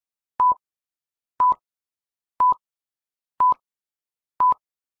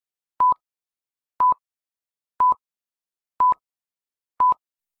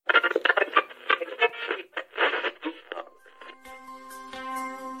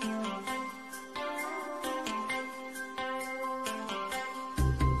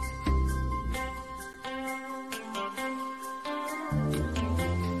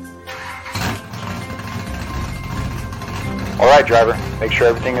Alright, driver, make sure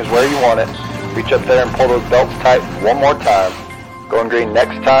everything is where you want it. Reach up there and pull those belts tight one more time. Going green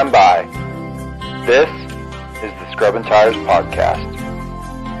next time by. This is the Scrubbing Tires Podcast.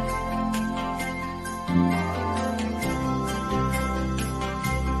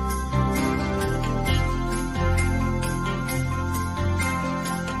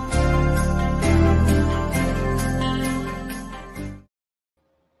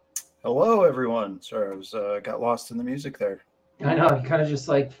 Hello, everyone. Sorry, I was got lost in the music there. I know, you kind of just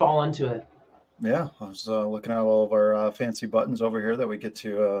like fall into it. Yeah, I was looking at all of our fancy buttons over here that we get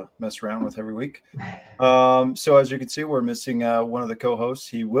to mess around with every week. So as you can see, we're missing one of the co-hosts.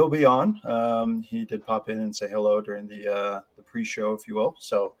 He will be on. He did pop in and say hello during the pre-show, if you will.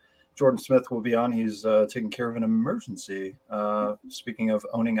 So Jordan Smith will be on. He's taking care of an emergency. Speaking of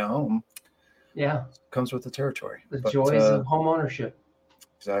owning a home, yeah, comes with the territory. The joys of home ownership.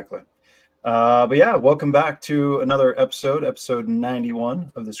 Exactly. But yeah, welcome back to another episode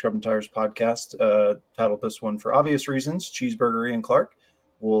 91 of the Scrubbing Tires Podcast. Titled this one for obvious reasons, Cheeseburger and Clark.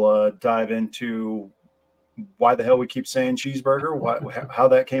 We'll dive into why the hell we keep saying cheeseburger, how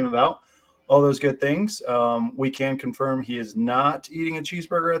that came about, all those good things. We can confirm he is not eating a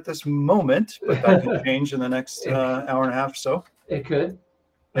cheeseburger at this moment, but that could change in the next hour and a half or so. It could.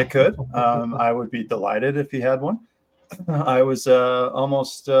 It could. I would be delighted if he had one. I was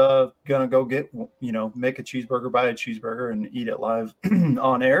almost gonna go get, make a cheeseburger, buy a cheeseburger, and eat it live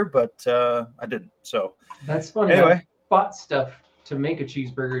on air, but I didn't. So that's funny. Anyway, I bought stuff to make a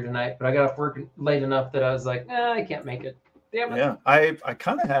cheeseburger tonight, but I got off work late enough that I was like, I can't make it. Damn it. Yeah, I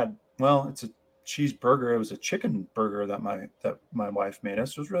kind of had. Well, it's a cheeseburger. It was a chicken burger that my wife made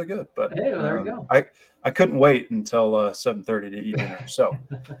us. It was really good. But hey, well, there you go. I couldn't wait until 7:30 to eat dinner. So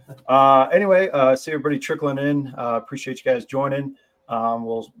anyway, see everybody trickling in. Appreciate you guys joining.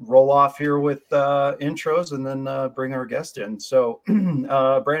 We'll roll off here with intros and then bring our guest in. So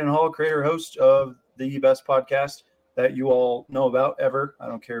Brandon Hall, creator host of the best podcast that you all know about ever. I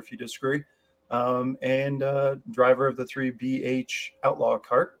don't care if you disagree. And driver of the 3BH Outlaw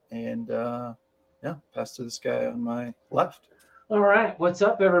cart. And pass to this guy on my left. All right. What's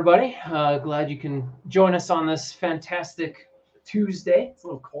up, everybody? Glad you can join us on this fantastic Tuesday. It's a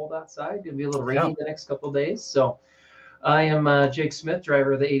little cold outside. It'll be a little rainy the next couple of days. So I am Jake Smith,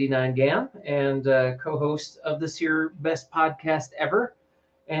 driver of the 89 GAM and co-host of this here best podcast ever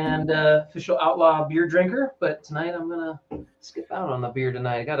and official outlaw beer drinker. But tonight I'm going to skip out on the beer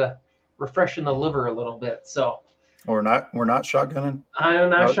tonight. I got to refreshen the liver a little bit. So we're not shotgunning. I'm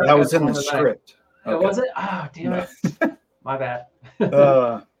not shotgunning. That was in the script. Okay. Was it? Oh, damn it. My bad.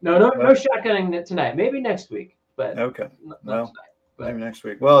 No shotgunning tonight. Maybe next week, but okay. Not tonight. But maybe next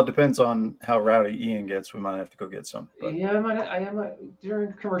week. Well, it depends on how rowdy Ian gets. We might have to go get some. But. Yeah, I might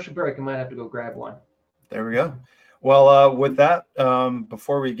during commercial break. I might have to go grab one. There we go. Well, with that,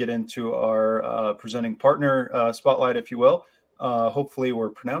 before we get into our presenting partner spotlight, if you will, hopefully we're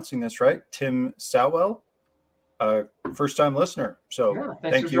pronouncing this right. Tim Sowell, first-time listener. So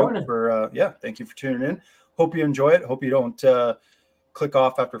thank you thank you for tuning in. Hope you enjoy it. Hope you don't click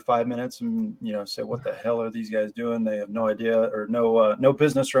off after 5 minutes and say, what the hell are these guys doing? They have no idea or no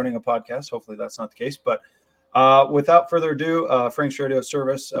business running a podcast. Hopefully that's not the case. But without further ado, Frank's Radio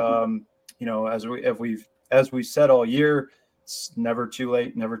Service, as we said all year, it's never too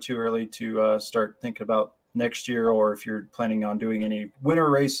late, never too early to start thinking about next year, or if you're planning on doing any winter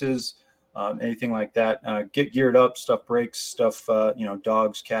races, anything like that, get geared up. Stuff breaks,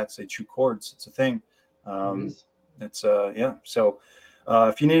 dogs, cats, they chew cords. It's a thing. So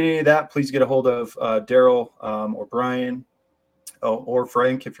if you need any of that, please get a hold of Daryl or Brian or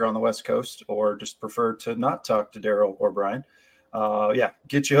Frank if you're on the West Coast, or just prefer to not talk to Daryl or Brian.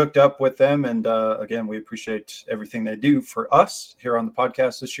 Get you hooked up with them. And again, we appreciate everything they do for us here on the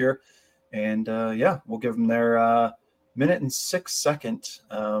podcast this year. And we'll give them their minute and 6 second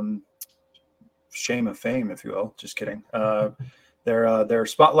shame of fame, if you will. Just kidding. Their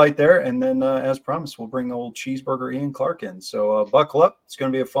spotlight there, and then as promised, we'll bring old cheeseburger Ian Clark in. So buckle up. It's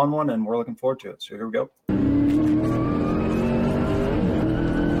going to be a fun one, and we're looking forward to it. So here we go.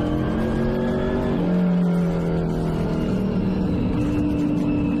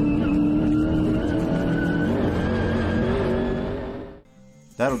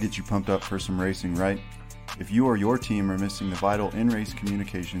 That'll get you pumped up for some racing, right? If you or your team are missing the vital in-race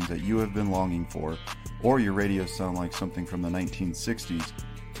communications that you have been longing for, or your radios sound like something from the 1960s,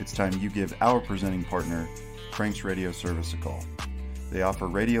 it's time you give our presenting partner, Frank's Radio Service, a call. They offer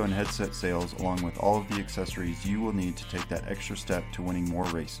radio and headset sales along with all of the accessories you will need to take that extra step to winning more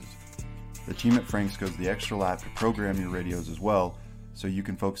races. The team at Frank's goes the extra lap to program your radios as well, so you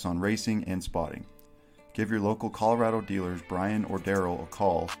can focus on racing and spotting. Give your local Colorado dealers Brian or Daryl a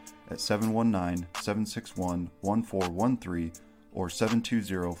call at 719-761-1413 or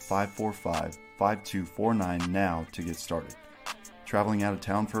 720-545-5249 now to get started. Traveling out of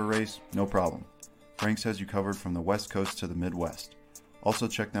town for a race? No problem. Frank's has you covered from the West Coast to the Midwest. Also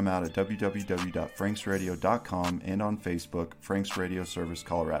check them out at www.franksradio.com and on Facebook, Frank's Radio Service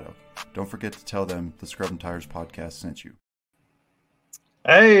Colorado. Don't forget to tell them the Scrub and Tires podcast sent you.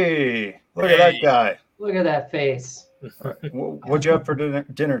 Hey, look at that guy. Look at that face. What'd you have for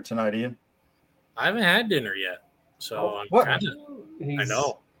dinner tonight, Ian? I haven't had dinner yet, so I'm kind of. I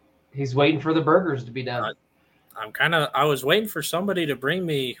know. He's waiting for the burgers to be done. I was waiting for somebody to bring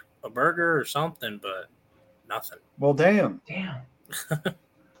me a burger or something, but nothing. Well, damn.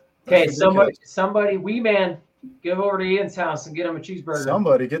 Okay, somebody, wee man, give over to Ian's house and get him a cheeseburger.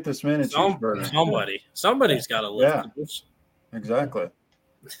 Somebody get this man a cheeseburger. Somebody's got to live. Yeah, exactly.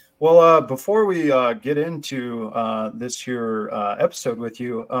 Well, before we get into this here episode with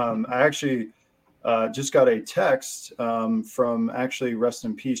you, I actually just got a text from actually rest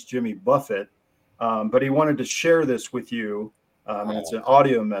in peace Jimmy Buffett, but he wanted to share this with you, and it's an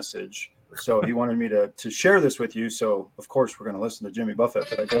audio message. So he wanted me to share this with you. So of course we're going to listen to Jimmy Buffett,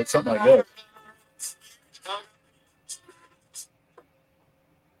 but I did something like this.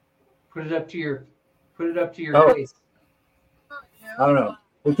 Put it up to your face. I don't know.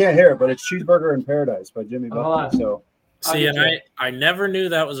 We can't hear it, but it's Cheeseburger in Paradise by Jimmy Buffett. So see, and I never knew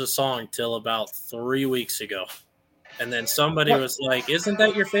that was a song till about 3 weeks ago. And then somebody was like, "Isn't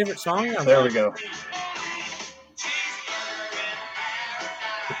that your favorite song?" There we go.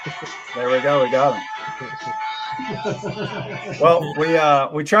 There we go. We got him. Well,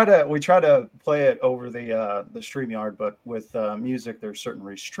 we try to play it over the StreamYard, but with music, there's certain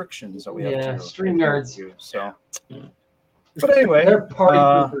restrictions that we have to StreamYards. So, but anyway, they're party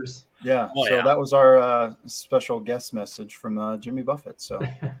poopers. Yeah. That was our special guest message from Jimmy Buffett. So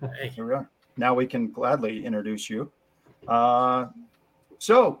here we are. Now we can gladly introduce you.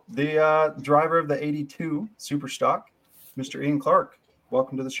 So the driver of the 82 Superstock, Mr. Ian Clark.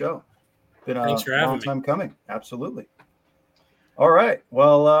 Welcome to the show. Been a long time coming. Absolutely. All right.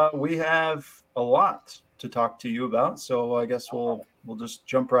 Well, we have a lot to talk to you about, so I guess we'll just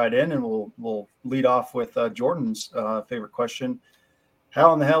jump right in, and we'll lead off with Jordan's favorite question: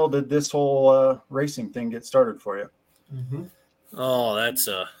 how in the hell did this whole racing thing get started for you? Mm-hmm. Oh, that's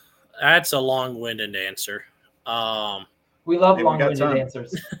a long-winded answer. We love long-winded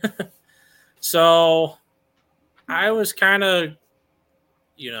answers. So, I was kind of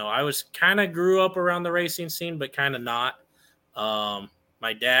grew up around the racing scene, but kind of not.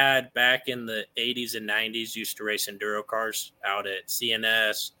 My dad back in the 80s and 90s used to race enduro cars out at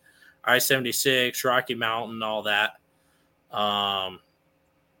CNS, I-76, Rocky Mountain, all that.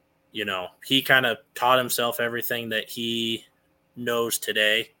 He kind of taught himself everything that he knows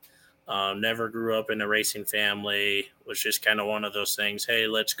today. Never grew up in a racing family. Was just kind of one of those things. Hey,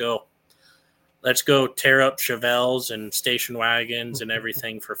 let's go tear up Chevelles and station wagons and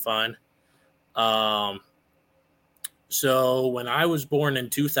everything for fun. So when I was born in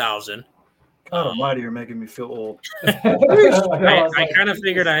 2000, God almighty, you're making me feel old. I kind of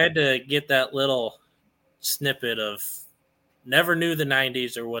figured I had to get that little snippet of never knew the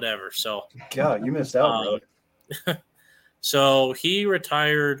 90s or whatever. So God, you missed out, bro. So he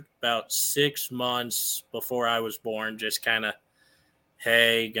retired about 6 months before I was born, just kind of,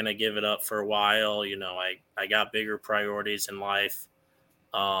 hey, gonna give it up for a while. I got bigger priorities in life.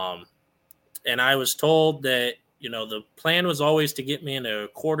 And I was told that, the plan was always to get me into a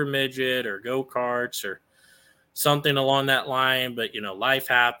quarter midget or go-karts or something along that line. But, life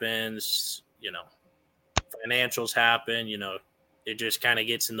happens, financials happen, it just kind of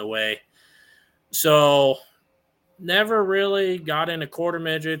gets in the way. So never really got into quarter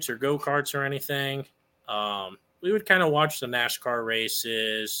midgets or go-karts or anything. We would kind of watch the NASCAR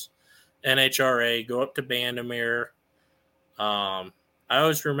races, NHRA, go up to Bandamere. I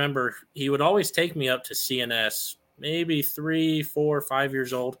always remember he would always take me up to CNS, maybe 3, 4, 5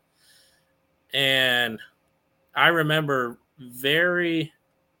 years old. And I remember very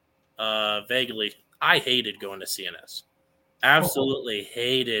vaguely, I hated going to CNS. Absolutely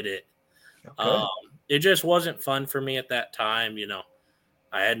hated it. Okay. It just wasn't fun for me at that time.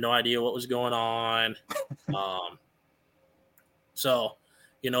 I had no idea what was going on. So,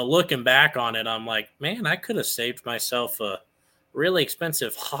 looking back on it, I'm like, man, I could have saved myself a really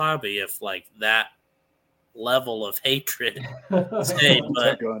expensive hobby if like that level of hatred stayed,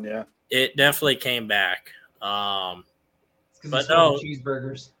 but going, it definitely came back. But no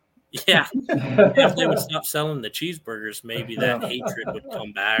cheeseburgers. Yeah. If they would stop selling the cheeseburgers, maybe that Yeah. hatred would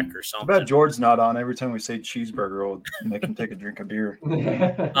come back or Too bad something. George's not on. Every time we say cheeseburger, we'll make him take a drink of beer.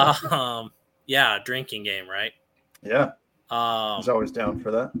 Yeah, drinking game, right? Yeah, Um, he's always down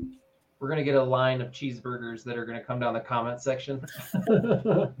for that. We're gonna get a line of cheeseburgers that are gonna come down the comment section.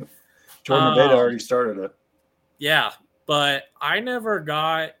 Jordan Abeda already started it. Yeah, but I never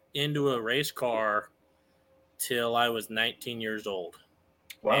got into a race car till I was 19 years old.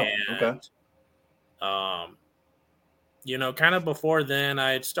 Wow. And, Okay. You know, kind of before then,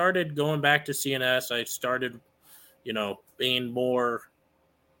 I had started going back to CNS. I started, you know, being more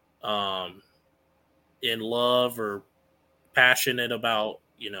in love or passionate about,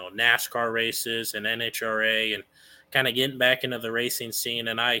 you know, NASCAR races and NHRA and kind of getting back into the racing scene.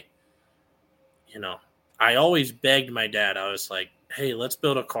 And I always begged my dad. I was like, hey, let's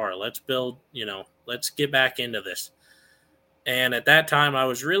build a car. Let's build, you know, let's get back into this. And at that time, I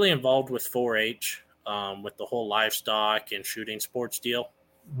was really involved with 4-H, with the whole livestock and shooting sports deal.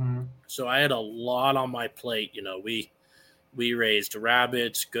 Mhm. So I had a lot on my plate. You know, we raised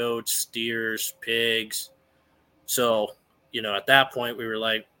rabbits, goats, steers, pigs. So, you know, at that point we were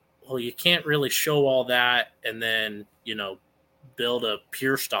like, well, you can't really show all that and then, you know, build a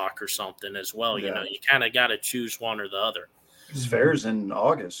pure stock or something as well. Yeah. You know, you kind of got to choose one or the other. His fair's in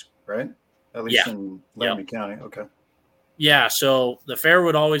August, right? At least Yeah. in Laramie County. Okay. Yeah. So the fair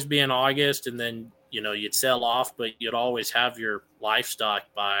would always be in August and then, you know, you'd sell off, but you'd always have your livestock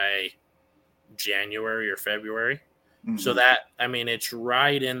by January or February. Mhm. So that, I mean, it's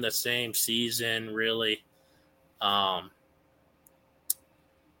right in the same season, really.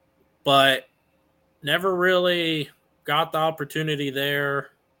 But never really got the opportunity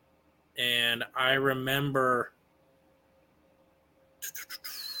there. And I remember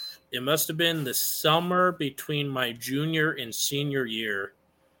it must have been the summer between my junior and senior year.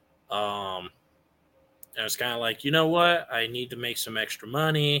 I was kind of like, you know what? I need to make some extra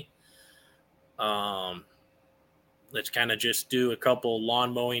money. Let's kind of just do a couple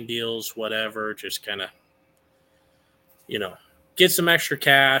lawn mowing deals, whatever. Just kind of, you know, get some extra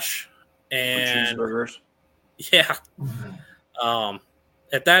cash. And cheeseburgers. yeah.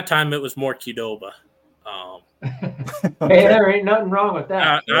 At that time, it was more Qdoba. Hey, there ain't nothing wrong with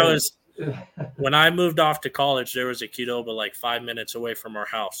that. I was when I moved off to college, there was a Qdoba like 5 minutes away from our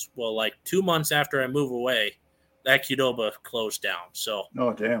house. Well, like 2 months after I moved away, that Qdoba closed down. So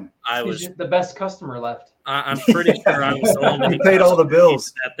Oh, damn. I was the best customer left. I'm pretty sure I was the only He paid all the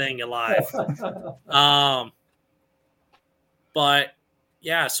bills. that thing alive. But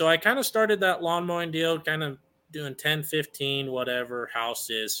yeah, so I kind of started that lawn mowing deal, kind of doing 10, 15, whatever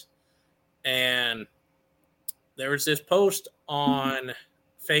houses. And there was this post on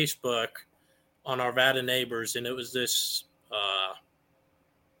Facebook on Arvada Neighbors, and it was this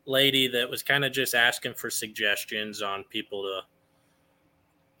lady that was kind of just asking for suggestions on people to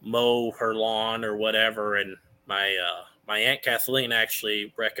mow her lawn or whatever. And my Aunt Kathleen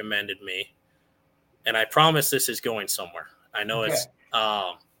actually recommended me, and I promise this is going somewhere. I know Okay. it's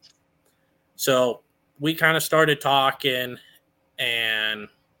so we kind of started talking, and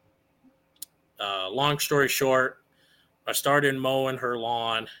long story short, I started mowing her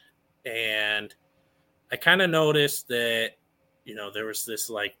lawn, and I kind of noticed that, you know, there was this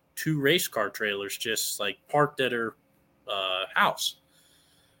like 2 race car trailers just like parked at her house.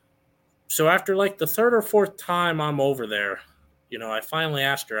 So after like the 3rd or 4th time I'm over there, you know, I finally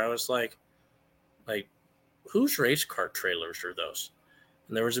asked her, I was like, whose race car trailers are those?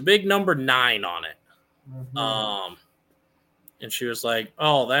 And there was a big number 9 on it. Mhm. And she was like,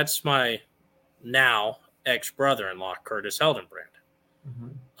 oh, that's my now ex-brother-in-law, Curtis Heldenbrand.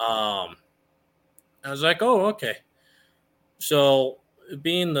 Mhm. I was like, oh, okay. So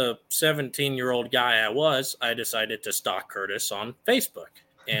being the 17-year-old guy I was, I decided to stalk Curtis on Facebook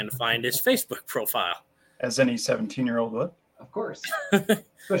and find his Facebook profile. As any 17-year-old would. Of course.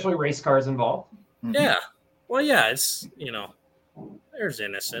 Especially race cars involved. Mhm. Yeah. Well, yeah, it's, you know, there's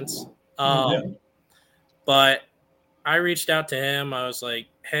innocence. Yeah. But I reached out to him. I was like,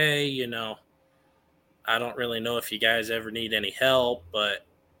 hey, you know, I don't really know if you guys ever need any help, but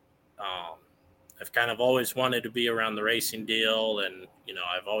I've kind of always wanted to be around the racing deal, and, you know,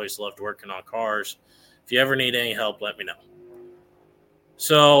 I've always loved working on cars. If you ever need any help, let me know.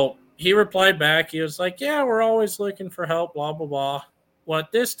 So he replied back. He was like, yeah, we're always looking for help, blah, blah, blah. Well,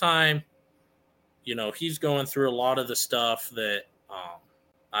 at this time, you know, he's going through a lot of the stuff that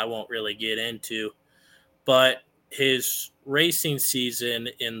I won't really get into, but his racing season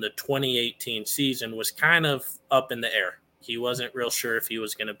in the 2018 season was kind of up in the air. He wasn't real sure if he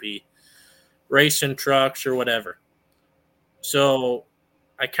was going to be racing trucks or whatever. So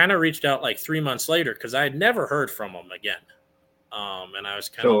I kind of reached out like 3 months later because I had never heard from him again. And I was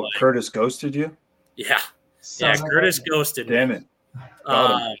kind of So like, Curtis ghosted you? yeah, Son of Curtis a- ghosted me. Damn it.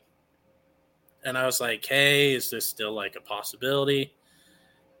 Got him. And I was like, hey, is this still like a possibility?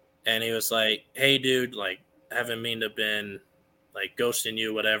 And he was like, hey, dude, like, haven't mean to have been like ghosting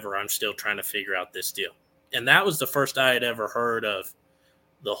you, whatever. I'm still trying to figure out this deal. And that was the first I had ever heard of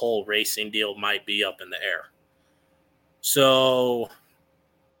the whole racing deal might be up in the air. So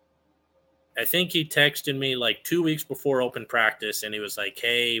I think he texted me like 2 weeks before open practice, and he was like,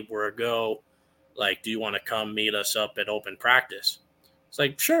 hey, we're a go. Like, do you want to come meet us up at open practice? It's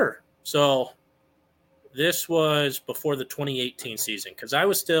like, sure. So this was before the 2018 season because I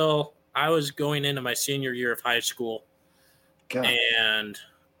was going into my senior year of high school. God. And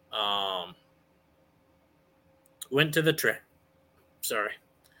went to the track. Sorry.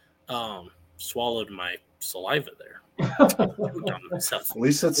 Swallowed my saliva there. At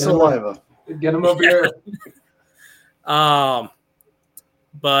least it's saliva. Get him over here.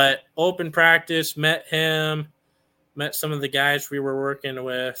 But open practice, met him, met some of the guys we were working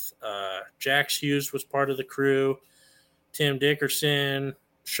with. Jax Hughes was part of the crew. Tim Dickerson,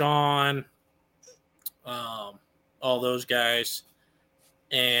 Sean, all those guys.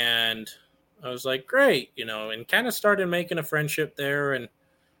 And I was like, great, and kind of started making a friendship there and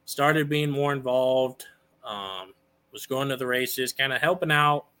started being more involved. Was going to the races, kind of helping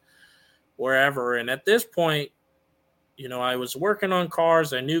out wherever. And at this point, I was working on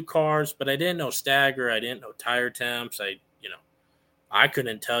cars. I knew cars, but I didn't know stagger. I didn't know tire temps. I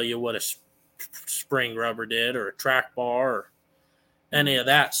couldn't tell you what a spring rubber did or a track bar or any of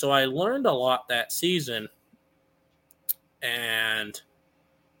that. So I learned a lot that season. And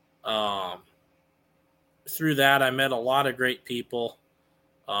through that, I met a lot of great people.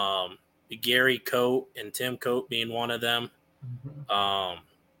 Gary Coate and Tim Coate being one of them.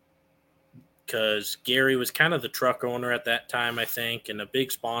 Because Gary was kind of the truck owner at that time, I think, and a big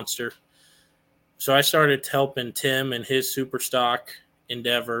sponsor. So I started helping Tim in his super stock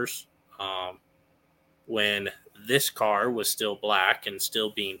endeavors when this car was still black and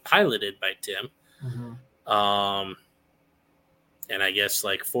still being piloted by Tim. And I guess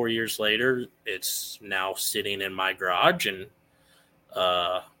like 4 years later, it's now sitting in my garage and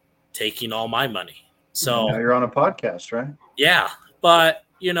taking all my money. So now you're on a podcast, right? Yeah, but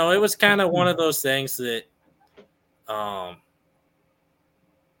it was kind of one of those things that,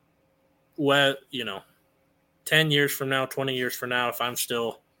 10 years from now, 20 years from now, if I'm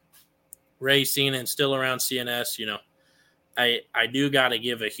still racing and still around CNS, I do got to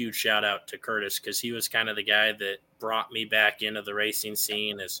give a huge shout out to Curtis because he was kind of the guy that brought me back into the racing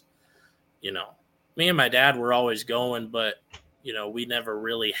scene. As me and my dad were always going, but we never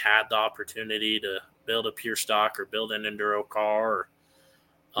really had the opportunity to build a pure stock or build an enduro car.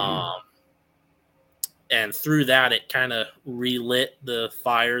 And through that, it kind of relit the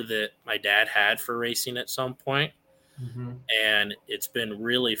fire that my dad had for racing at some point. And it's been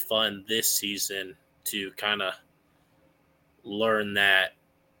really fun this season to kind of learn that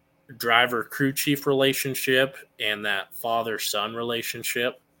driver crew chief relationship and that father son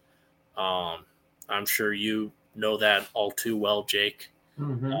relationship. I'm sure you know that all too well, Jake.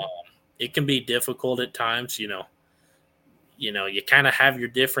 It can be difficult at times, you kind of have your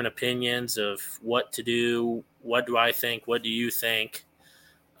different opinions of what to do. What do I think? What do you think?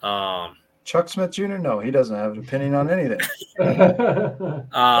 Chuck Smith Jr. No, he doesn't have an opinion on anything.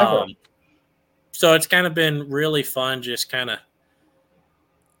 So it's kind of been really fun just kind of,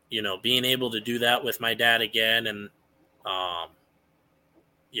 being able to do that with my dad again. And,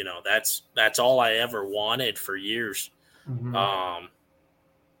 that's all I ever wanted for years.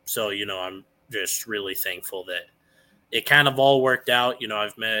 So, I'm just really thankful that it kind of all worked out.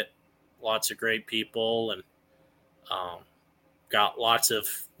 I've met lots of great people and got lots of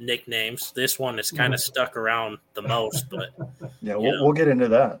nicknames. This one is kind of stuck around the most, but yeah, we'll get into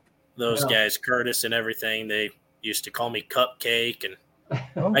that. Those guys, Curtis and everything, they used to call me Cupcake, and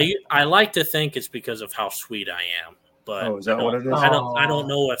I like to think it's because of how sweet I am. But is that what it is? I don't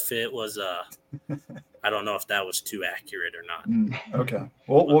know if it was I don't know if that was too accurate or not. Okay,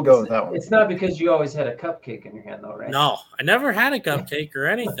 we'll go with that one. It's not because you always had a cupcake in your hand, though, right? No, I never had a cupcake or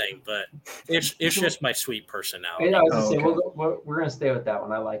anything, but it's just my sweet personality. I was going to say, we're going to stay with that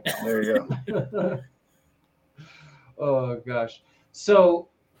one. I like that one. There you go. Oh, gosh. So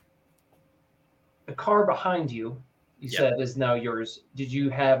the car behind you, you said, is now yours. Did you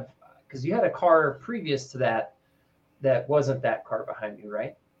have – because you had a car previous to that wasn't that car behind you,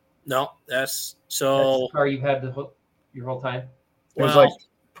 right? No, that's the car you've had your whole time? It was like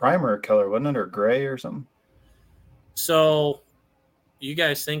primer color, wasn't it, or gray or something? So you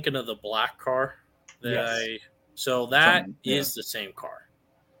guys thinking of the black car that Yes. so that Yeah. is the same car.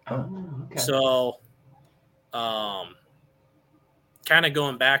 Oh, okay. So, kind of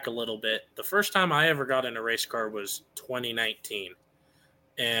going back a little bit, the first time I ever got in a race car was 2019.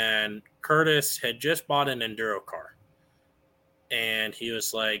 And Curtis had just bought an enduro car. And he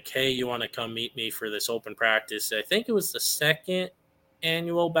was like, hey, you want to come meet me for this open practice? I think it was the second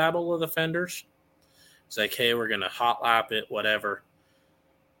annual Battle of the Fenders. It's like, hey, we're going to hot lap it, whatever.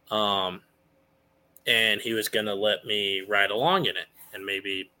 And he was going to let me ride along in it and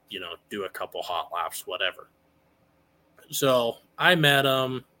maybe, do a couple hot laps, whatever. So I met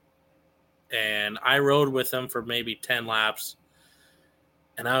him and I rode with him for maybe 10 laps.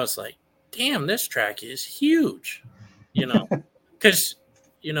 And I was like, damn, this track is huge, because,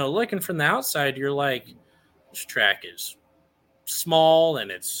 looking from the outside, you're like, this track is small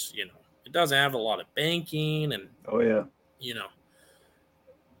and it's, it doesn't have a lot of banking and,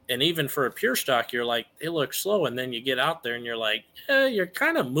 and even for a pure stock, you're like, it looks slow. And then you get out there and you're like, you're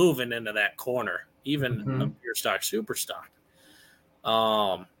kind of moving into that corner, even a pure stock, super stock.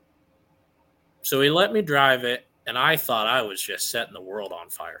 So he let me drive it, and I thought I was just setting the world on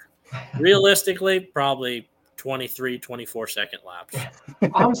fire. Realistically, probably 23, 24-second laps.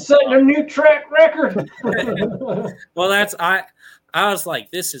 I'm setting a new track record. Well, I was like,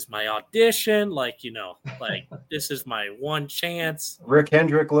 this is my audition. Like, this is my one chance. Rick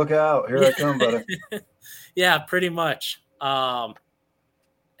Hendrick, look out. Here I come, brother. Yeah, pretty much. And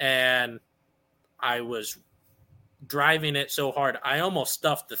I was driving it so hard, I almost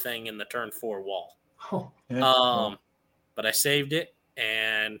stuffed the thing in the turn 4 wall. But I saved it,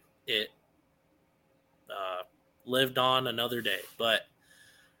 and it lived on another day. But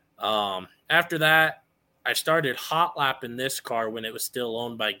after that, I started hot lapping this car when it was still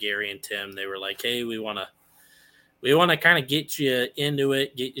owned by Gary and Tim. They were like, hey, we want to kind of get you into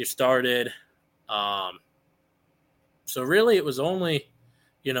it, get you started. So really it was only,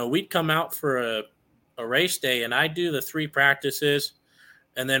 we'd come out for a race day, and I'd do the 3 practices,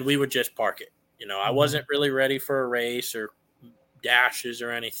 and then we would just park it. I wasn't really ready for a race or dashes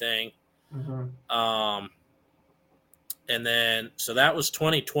or anything. And then, so that was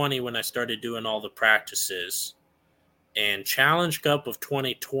 2020 when I started doing all the practices. And Challenge Cup of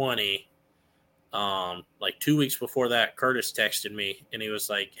 2020, like 2 weeks before that, Curtis texted me, and he was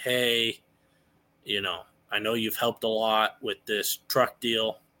like, hey, I know you've helped a lot with this truck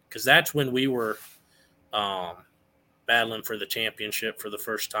deal, because that's when we were battling for the championship for the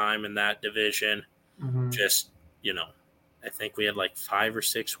first time in that division. Just, I think we had like 5 or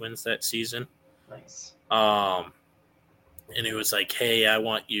 6 wins that season. Nice. And he was like, hey, I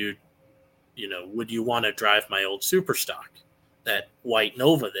want you, would you want to drive my old super stock, that white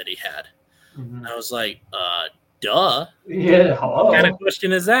Nova that he had? And I was like, duh. Yeah. Hello. What kind of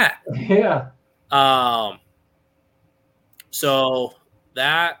question is that? Yeah. So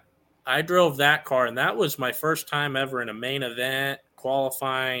that I drove that car, and that was my first time ever in a main event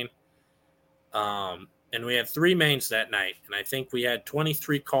qualifying. And we had 3 mains that night, and I think we had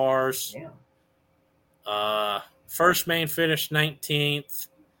 23 cars. Yeah. First main finished 19th,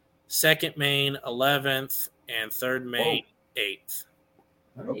 second main 11th, and third main 8th.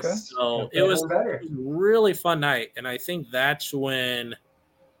 Nice. Okay. So it was a really fun night, and I think that's when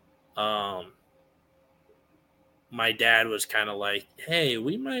my dad was kind of like, hey,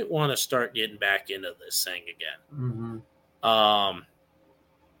 we might want to start getting back into this thing again.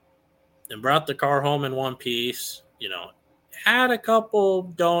 And brought the car home in one piece, had a couple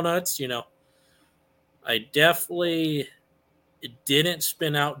donuts, I definitely didn't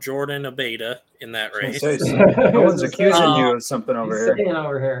spin out Jordan a beta in that race. No one's accusing you of something over here.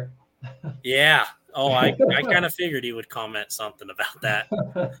 Over here. Yeah. Oh, I kind of figured he would comment something about that.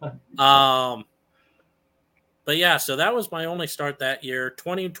 But yeah, so that was my only start that year.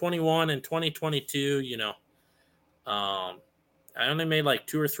 2021 and 2022, I only made like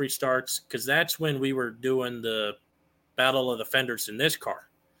 2 or 3 starts, because that's when we were doing the Battle of the Fenders in this car.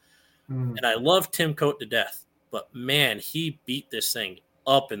 And I love Tim Coate to death, but man, he beat this thing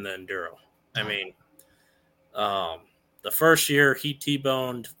up in the enduro. I mean, the first year he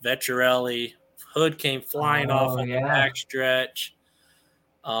T-boned Vecchiarelli, hood came flying off on the back stretch.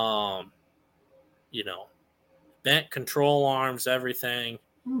 Bent control arms, everything.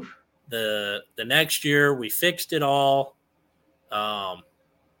 Oof. The next year we fixed it all.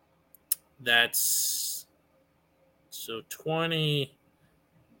 That's so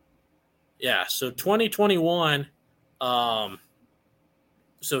 2021.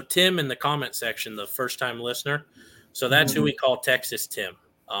 So Tim in the comment section, the first time listener. So that's who we call Texas Tim.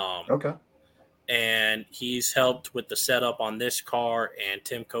 Okay. and he's helped with the setup on this car and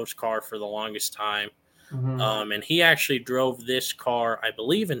Tim Coates' car for the longest time. And he actually drove this car, I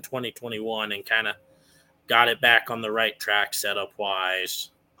believe, in 2021 and kind of got it back on the right track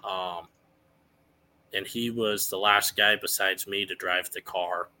setup-wise. And he was the last guy besides me to drive the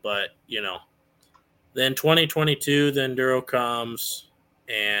car. But, then 2022, the Enduro comes,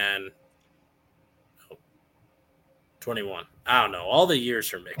 and 21. I don't know. All the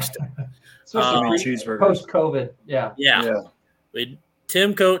years are mixed up. Cheeseburger. Post-COVID, yeah.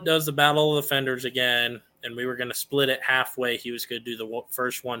 Tim Coate does the Battle of the Fenders again, and we were going to split it halfway. He was going to do the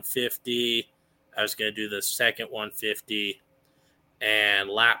first 150. I was going to do the second 150. And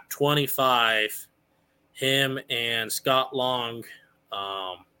lap 25, him and Scott Long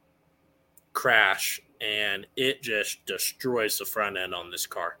crash, and it just destroys the front end on this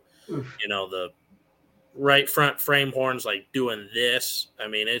car. Oof. The right front frame horn's like doing this. I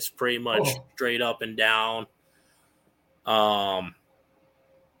mean, it's pretty much straight up and down.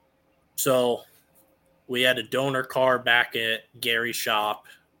 So we had a donor car back at Gary's shop,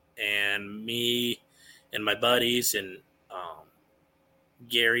 and me and my buddies and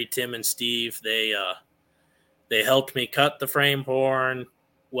Gary, Tim, and Steve, they helped me cut the frame horn,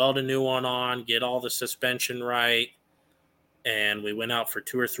 weld a new one on, get all the suspension right, and we went out for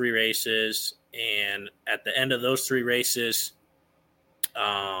 2 or 3 races. And at the end of those 3 races,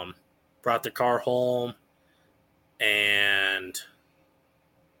 brought the car home, and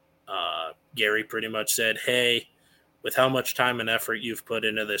Gary pretty much said, "Hey, with how much time and effort you've put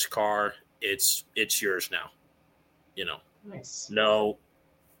into this car, it's yours now. Nice. No,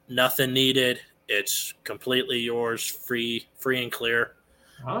 nothing needed. It's completely yours, free and clear.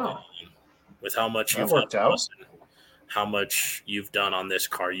 With how much you've helped us and how much you've done on this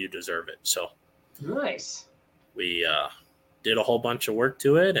car, you deserve it." So nice. We did a whole bunch of work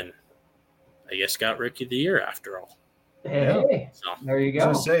to it, and I guess got Rookie of the Year after all. Hey, so there you go. I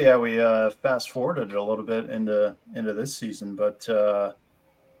was going to say, we fast forwarded it a little bit into this season, but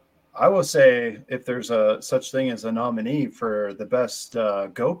I will say, if there's a such thing as a nominee for the best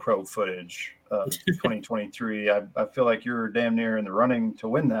GoPro footage of 2023, I feel like you're damn near in the running to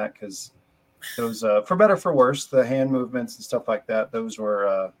win that, because those, for better or for worse, the hand movements and stuff like that, those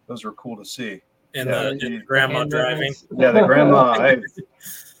were cool to see. And the grandma driving. Yeah, the grandma.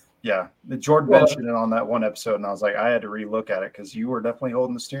 Jordan mentioned it on that one episode, and I was like, I had to relook at it because you were definitely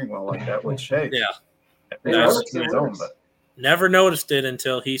holding the steering wheel like that. Which, hey, but never noticed it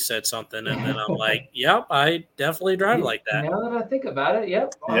until he said something, and then I'm like, "Yep, I definitely drive like that." Now that I think about it,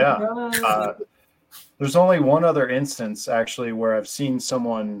 yep. Yeah. There's only one other instance actually where I've seen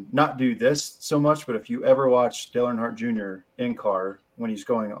someone not do this so much, but if you ever watch Dale Earnhardt Jr. in car when he's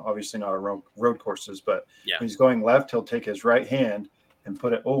going, obviously not on road courses, but when he's going left, he'll take his right hand and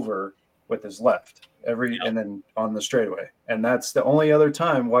put it over with his left and then on the straightaway. And that's the only other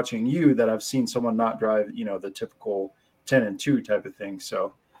time watching you that I've seen someone not drive, the typical 10 and 2 type of thing.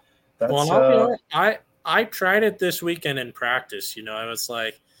 So that's, I tried it this weekend in practice. I was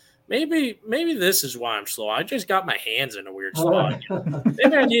like, maybe this is why I'm slow. I just got my hands in a weird spot.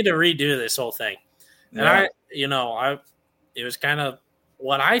 Maybe I need to redo this whole thing. And it was kind of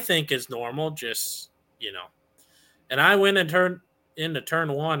what I think is normal, just, and I went and turned into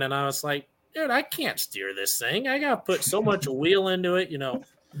turn 1, and I was like, dude, I can't steer this thing. I got to put so much wheel into it,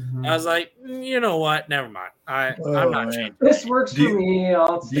 Mm-hmm. I was like, you know what? Never mind. I'm not changing. This works for me.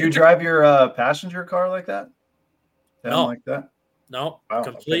 Do you drive your passenger car like that? No. Like that? No. Wow,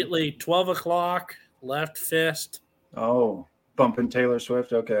 completely okay. 12 o'clock, left fist. Oh, bumping Taylor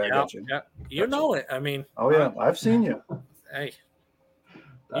Swift. Okay, I got you. Yeah. You know it. I mean. Oh, yeah. I've seen you. Hey.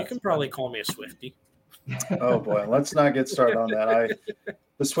 You can probably call me a Swiftie. Oh boy, let's not get started on that.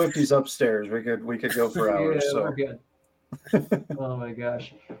 The Swifties upstairs. We could go for hours. Yeah, so we're good. Oh my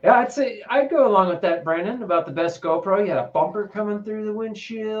gosh. Yeah, I'd go along with that, Brandon, about the best GoPro. You had a bumper coming through the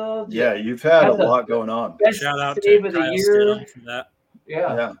windshield. Yeah, you've had a lot going on. Best Shout out save to of the Kyle year. For that.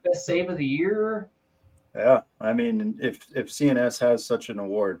 Yeah, best save of the year. Yeah, I mean, if CNS has such an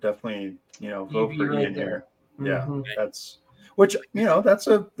award, definitely vote for Ian here. Yeah, that's which that's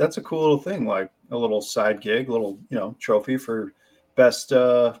a cool little thing, like a little side gig, little trophy for best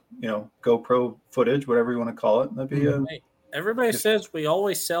GoPro footage, whatever you want to call it. That'd be everybody says we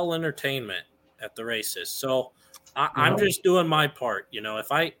always sell entertainment at the races, so I'm just doing my part.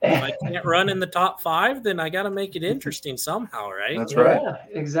 If I can't run in the top 5, then I got to make it interesting somehow, right? That's right. Yeah,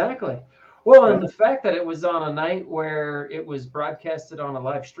 exactly. Well, and the fact that it was on a night where it was broadcasted on a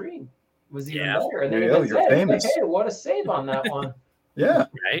live stream was even better. And then you're famous. Like, hey, what a save on that one. Yeah.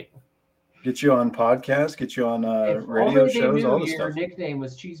 Right. Get you on podcasts, get you on radio shows, all the stuff. Your nickname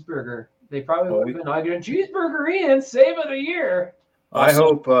was Cheeseburger. They probably would have been arguing Cheeseburger Ian, save of the year. I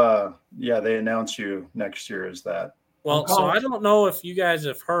hope, they announce you next year as that. Well, so I don't know if you guys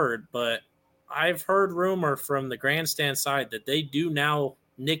have heard, but I've heard rumor from the grandstand side that they do now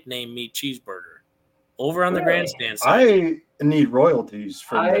nickname me Cheeseburger over on the grandstand side. I need royalties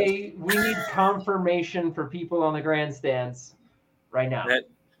for this. We need confirmation for people on the grandstands right now.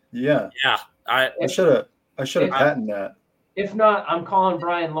 Yeah. I should have patented that. If not, I'm calling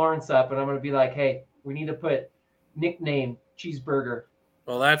Brian Lawrence up and I'm going to be like, hey, we need to put nickname Cheeseburger.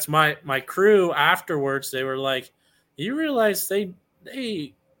 Well, that's my crew afterwards. They were like, you realize they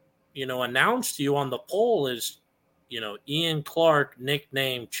announced you on the poll as, Ian Clark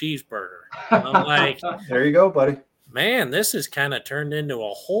nickname Cheeseburger. And I'm like, there you go, buddy. Man, this has kind of turned into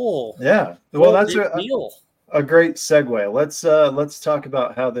a whole Well, that's deal. A great segue. Let's talk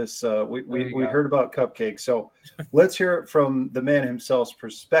about how this we heard about cupcakes. So let's hear it from the man himself's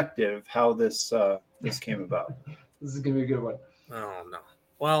perspective how this came about. This is gonna be a good one. Oh no.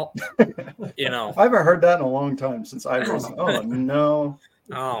 Well, I haven't heard that in a long time since I was. Oh no.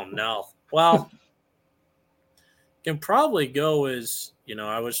 Oh no. Well, can probably go as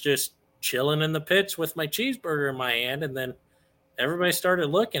I was just chilling in the pits with my cheeseburger in my hand, and then everybody started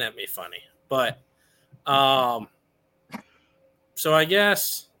looking at me funny. But so I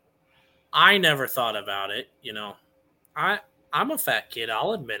guess I never thought about it. I'm a fat kid,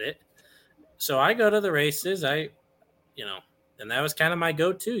 I'll admit it. So I go to the races, and that was kind of my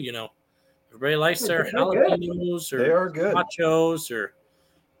go-to. Everybody likes their jalapenos or nachos or,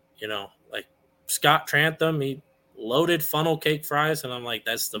 like Scott Trantham, he loaded funnel cake fries, and I'm like,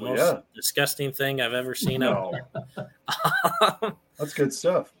 that's the most disgusting thing I've ever seen out there. That's good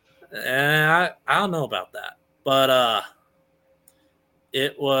stuff. And I don't know about that, but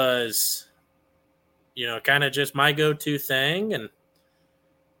it was, kind of just my go-to thing. And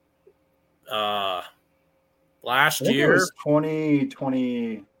last year, it was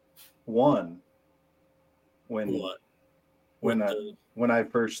 2021 when I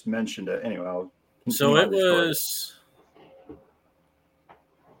first mentioned it. Anyway, so it was.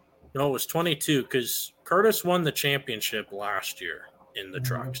 No, it was 22 because Curtis won the championship last year in the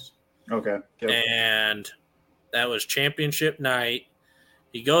trucks. Okay. Yep. And that was championship night.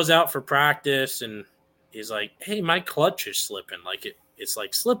 He goes out for practice and he's like, hey, my clutch is slipping. Like it's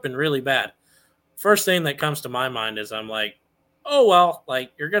like slipping really bad. First thing that comes to my mind is I'm like, oh, well,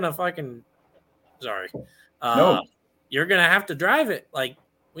 like you're going to fucking – sorry. No. You're going to have to drive it. Like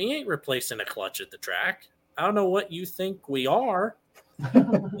we ain't replacing a clutch at the track. I don't know what you think we are.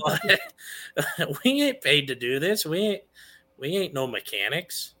 But we ain't paid to do this. We ain't no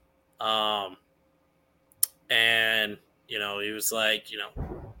mechanics. And he was like,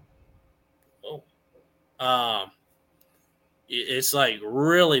 it's like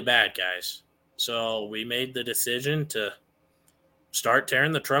really bad, guys. So we made the decision to start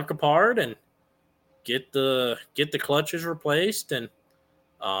tearing the truck apart and get the clutches replaced. And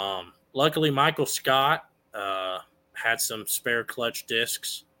luckily Michael Scott had some spare clutch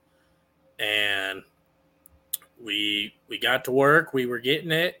discs, and we got to work. We were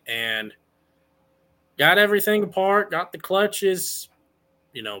getting it and got everything apart, got the clutches,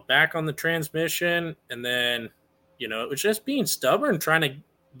 back on the transmission. And then, it was just being stubborn, trying to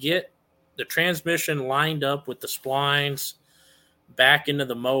get the transmission lined up with the splines back into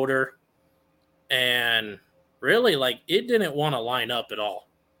the motor. And really, like, it didn't want to line up at all.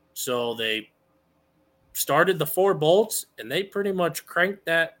 So they started the 4 bolts, and they pretty much cranked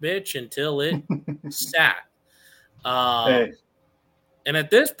that bitch until it sat. And at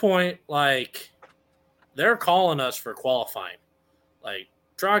this point, like, they're calling us for qualifying. Like,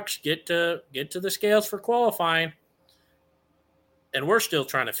 trucks, get to the scales for qualifying. And we're still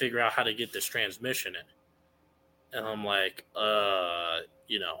trying to figure out how to get this transmission in. And I'm like,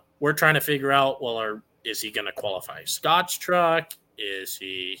 we're trying to figure out, well, is he going to qualify Scott's truck? Is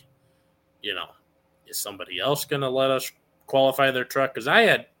he, is somebody else going to let us qualify their truck? Because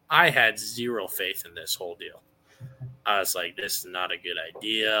I had zero faith in this whole deal. I was like, this is not a good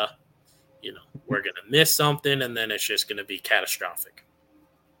idea. We're going to miss something, and then it's just going to be catastrophic.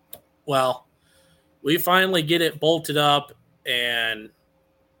 Well, we finally get it bolted up, and,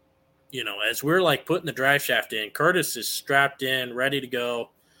 as we're, like, putting the drive shaft in, Curtis is strapped in, ready to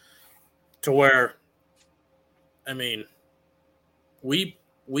go, to where, I mean, we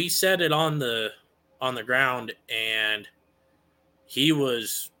set it on the ground, and he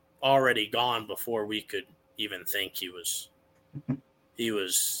was already gone before we could even think he was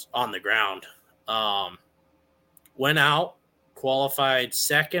on the ground. Went out, qualified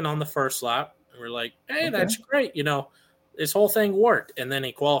second on the first lap, and we're like, hey, that's great. this whole thing worked. And then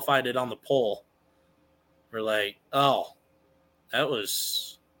he qualified it on the pole. We're like, oh, that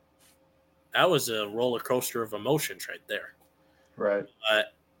was a roller coaster of emotions right there. Right. But,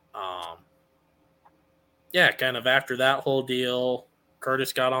 yeah, kind of after that whole deal,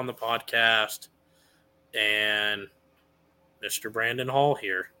 Curtis got on the podcast, and Mr. Brandon Hall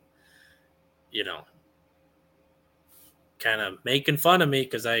here, kind of making fun of me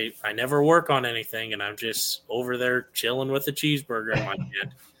because I never work on anything, and I'm just over there chilling with a cheeseburger in my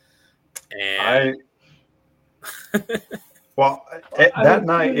hand. And that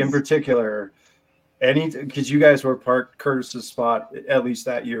night in particular, because you guys were parked, Curtis's spot, at least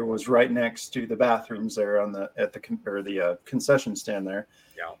that year, was right next to the bathrooms there at the concession stand there.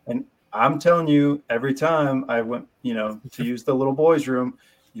 Yeah. And I'm telling you, every time I went, to use the little boys' room,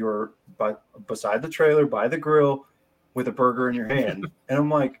 you were beside the trailer, by the grill, with a burger in your hand. And I'm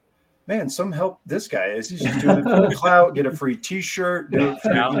like, man, some help this guy is. He's just doing it for the clout, get a free T-shirt, do it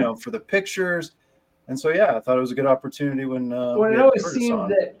for, for the pictures. And so, yeah, I thought it was a good opportunity when it always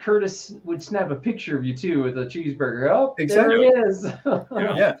seemed that Curtis would snap a picture of you too with a cheeseburger. Oh, exactly. There he is.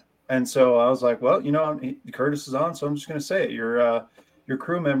 Yeah. And so I was like, well, Curtis is on, so I'm just going to say it. Your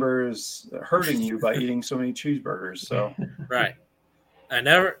crew member is hurting you by eating so many cheeseburgers. So right. I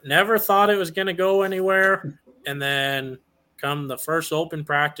never thought it was going to go anywhere. And then come the first open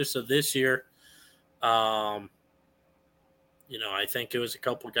practice of this year, I think it was a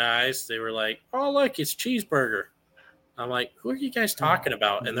couple guys. They were like, oh, look, it's Cheeseburger. I'm like, who are you guys talking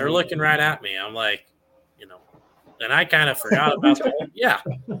about? And they're looking right at me. I'm like, and I kind of forgot about that. Yeah.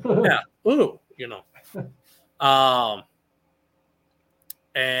 Ooh,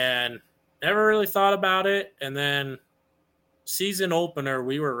 and never really thought about it. And then season opener,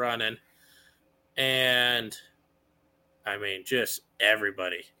 we were running, and I mean, just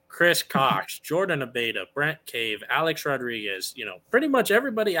everybody. Chris Cox, Jordan Abeda, Brent Cave, Alex Rodriguez, pretty much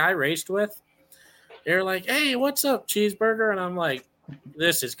everybody I raced with. They're like, hey, what's up, Cheeseburger? And I'm like,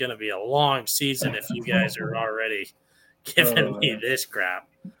 this is going to be a long season if you guys are already giving me this crap.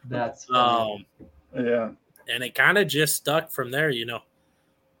 That's funny. Yeah. And it kind of just stuck from there,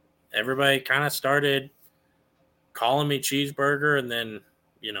 Everybody kind of started calling me Cheeseburger, and then,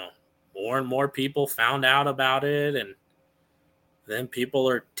 more and more people found out about it, and then people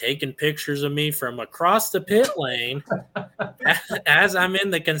are taking pictures of me from across the pit lane as I'm in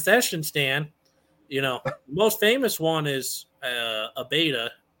the concession stand. Most famous one is Abeda.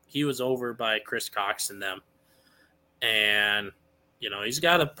 He was over by Chris Cox and them. And, he's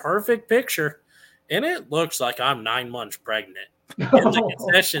got a perfect picture. And it looks like I'm 9 months pregnant in the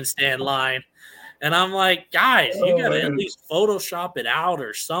concession stand line. And I'm like, guys, you got to at least Photoshop it out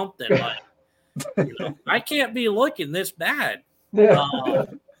or something. Like, I can't be looking this bad. Yeah.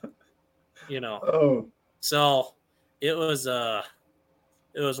 So it was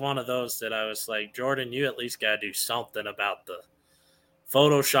one of those that I was like, Jordan, you at least got to do something about the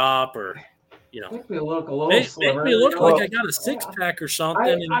Photoshop, or make me look a little make slimmer. me look like I got a six pack or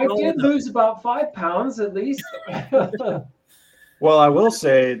something. I did lose about 5 pounds at least. Well, I will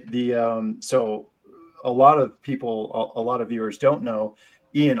say so a lot of people, a lot of viewers don't know,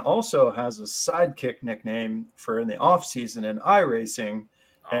 Ian also has a sidekick nickname for in the off season in iRacing.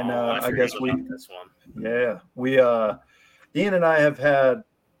 And I guess this one. Yeah, Ian and I have had,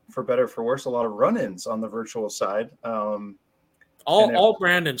 for better or for worse, a lot of run-ins on the virtual side. All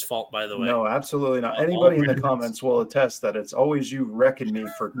Brandon's fault, by the way. No, absolutely not. Anybody in the comments will attest that it's always you wrecking me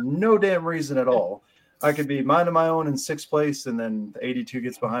for no damn reason at all. I could be minding my own in 6th place, and then the 82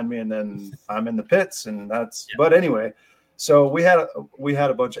 gets behind me, and then I'm in the pits, and that's. Yeah. But anyway, so we had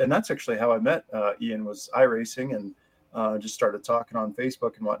a bunch, and that's actually how I met Ian, was iRacing, and just started talking on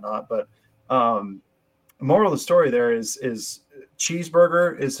Facebook and whatnot. But moral of the story there is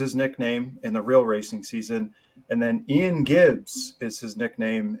Cheeseburger is his nickname in the real racing season, and then Ian Gibbs is his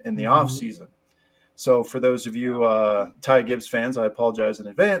nickname in the off season. So for those of you Ty Gibbs fans, I apologize in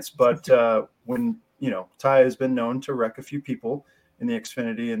advance, but when Ty has been known to wreck a few people in the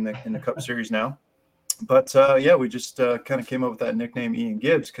Xfinity and in the Cup Series now. But we just kind of came up with that nickname Ian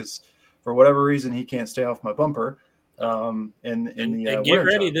Gibbs because for whatever reason he can't stay off my bumper. And get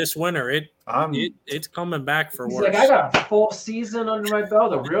ready this winter. It's coming back for worse. Like, I got a full season under my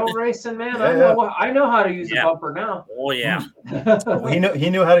belt, a real racing man. I know how to use a bumper now. Oh yeah. He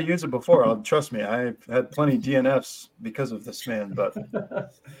knew how to use it before. Trust me, I've had plenty DNFs because of this man. But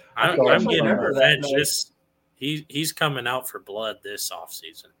I'm getting revenge. He's coming out for blood this off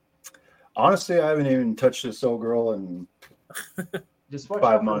season. Honestly, I haven't even touched this old girl in just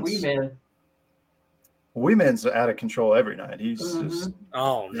 5 months. Wee Man. Wee Man's out of control every night. He's just.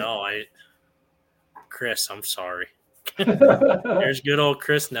 Oh no, Chris, I'm sorry. There's good old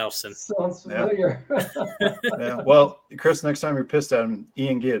Chris Nelson. Sounds familiar. Yeah. Well, Chris, next time you're pissed at him,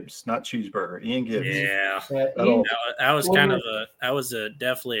 Ian Gibbs, not Cheeseburger. Ian Gibbs. Yeah. Ian, That was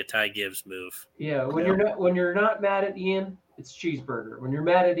definitely a Ty Gibbs move. Yeah, when you're not mad at Ian, it's Cheeseburger. When you're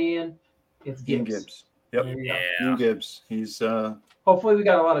mad at Ian, it's Gibbs. Ian Gibbs. Yep. Ian Gibbs. He's hopefully we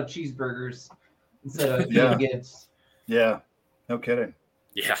got a lot of cheeseburgers instead of Ian Gibbs. Yeah. No kidding.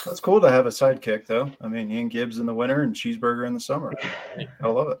 Yeah. That's cool to have a sidekick though. I mean, Ian Gibbs in the winter and Cheeseburger in the summer. I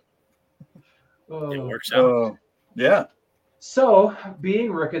love it. It works out. Yeah. So,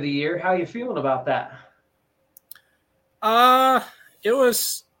 being Rook of the Year, how you feeling about that? It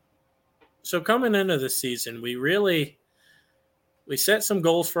was so coming into the season, we set some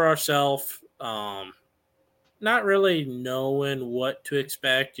goals for ourselves. Not really knowing what to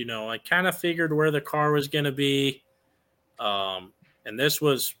expect. I kind of figured where the car was going to be. And this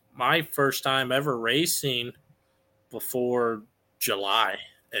was my first time ever racing before July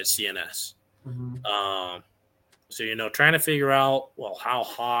at CNS. Mm-hmm. So, trying to figure out, how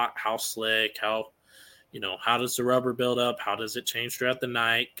hot, how slick, how does the rubber build up? How does it change throughout the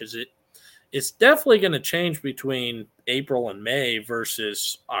night? Because it's definitely going to change between April and May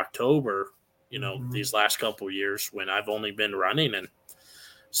versus October, these last couple of years when I've only been running in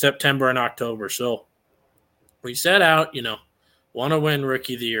September and October. So we set out, want to win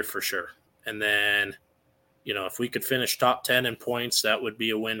Rookie of the Year for sure. And then, if we could finish top 10 in points, that would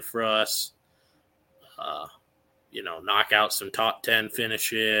be a win for us. Knock out some top 10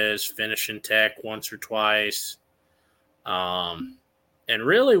 finishes, finish in tech once or twice. And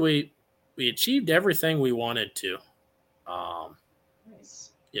really we achieved everything we wanted to.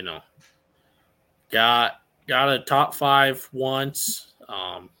 Nice. Got a top 5 once,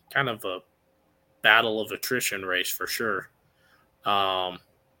 kind of a battle of attrition race for sure.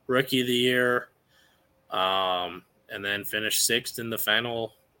 Rookie of the Year, and then finished 6th in the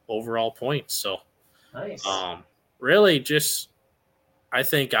final overall points. So, nice. Really just, I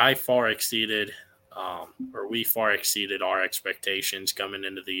think we far exceeded our expectations coming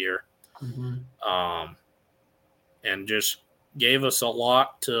into the year. Mm-hmm. And just gave us a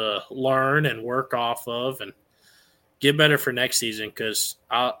lot to learn and work off of and get better for next season. Because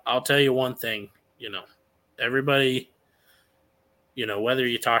I'll tell you one thing, everybody, whether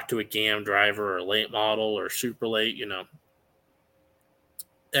you talk to a GAM driver or late model or super late,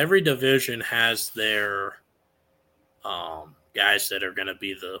 every division has their guys that are going to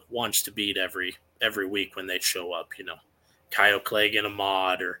be the ones to beat every week when they show up. Kyle Clegg in a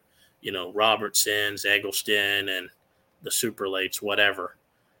mod, or Robertson, Eggleston, and the super lates, whatever.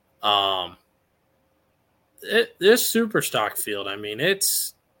 This super stock field, I mean,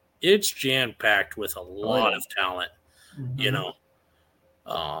 it's jam packed with a lot of talent. Mm-hmm.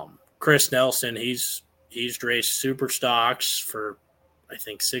 Chris Nelson, he's raced super stocks for I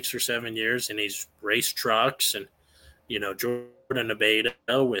think 6 or 7 years, and he's raced trucks, and Jordan Abeda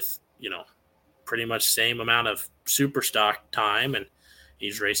with pretty much same amount of super stock time, and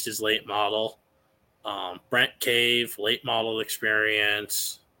he's raced his late model. Brent Cave, late model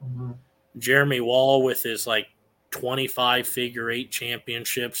experience. Mm-hmm. Jeremy Wall with his 25 figure 8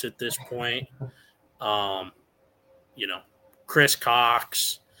 championships at this point. Chris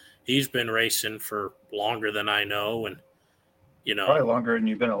Cox, he's been racing for longer than I know, and probably longer than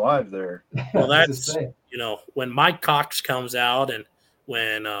you've been alive there. Well, that's when Mike Cox comes out, and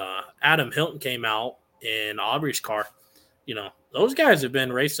when Adam Hilton came out in Aubrey's car, those guys have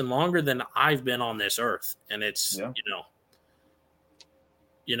been racing longer than I've been on this earth, and it's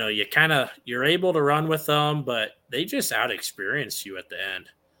you're able to run with them, but they just out experience you at the end.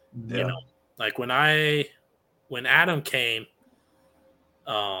 When Adam came,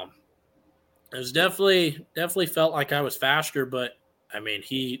 it was definitely felt like I was faster, but I mean,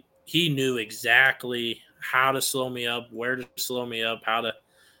 he knew exactly how to slow me up, where to slow me up, how to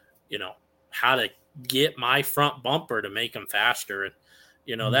get my front bumper to make him faster. And,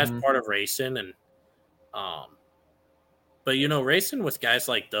 that's part of racing. And, but, racing with guys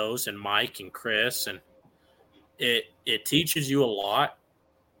like those and Mike and Chris, and it teaches you a lot.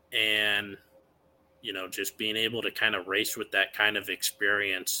 And, just being able to kind of race with that kind of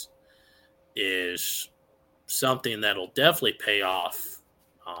experience is something that'll definitely pay off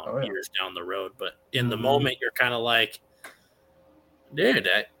years down the road. But in the moment, you're kind of like, dude,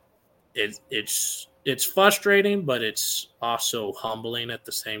 it's frustrating, but it's also humbling at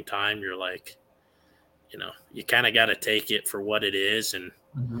the same time. You're like, you kind of got to take it for what it is and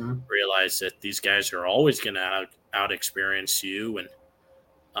realize that these guys are always going to out experience you, and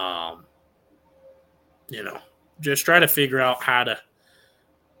just try to figure out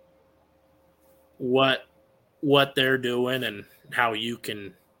what what they're doing and how you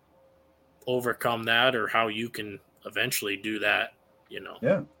can overcome that, or how you can eventually do that.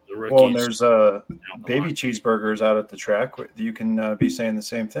 Yeah. The rookies. Well, and there's baby cheeseburgers out at the track. You can be saying the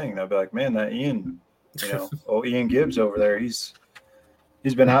same thing. They'll be like, "Man, that Ian, Ian Gibbs over there. He's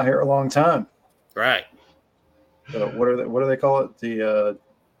been out here a long time." Right. What do they call it? The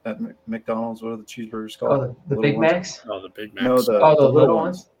at McDonald's, what are the cheeseburgers called? Oh, the Big Macs? Oh, the Big Macs. No, the little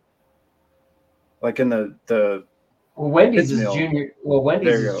ones. Like in the Well, Wendy's is meal. junior. Well,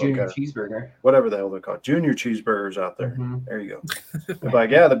 Wendy's is junior okay. cheeseburger. Whatever the hell they're called. Junior cheeseburgers out there. Mm-hmm. There you go. They're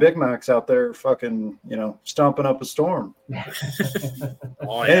like, yeah, the Big Macs out there fucking, stomping up a storm.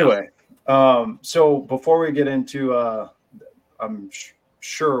 Oh, yeah. Anyway, so before we get into, I'm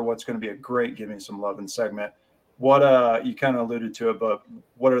sure what's going to be a great Give Me Some Lovin' segment, what you kind of alluded to it, but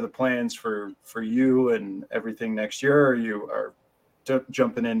what are the plans for you and everything next year? Are you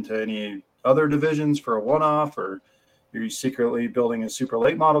jumping into any other divisions for a one-off, or are you secretly building a super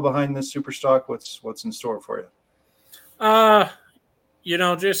late model behind this super stock? What's in store for you?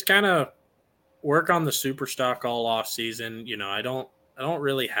 Just kind of work on the super stock all off season. I don't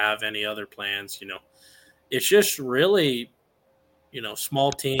really have any other plans. It's just really,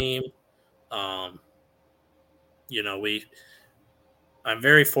 small team. I'm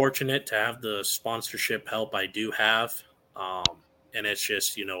very fortunate to have the sponsorship help I do have. And it's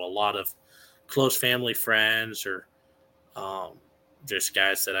just, a lot of close family friends, or just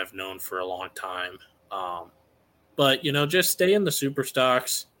guys that I've known for a long time. But, just stay in the super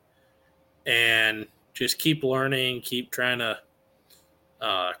stocks and just keep learning, keep trying to,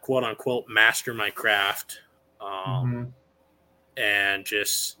 quote unquote, master my craft. And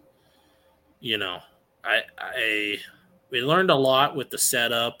just, we learned a lot with the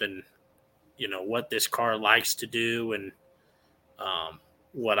setup and, what this car likes to do, and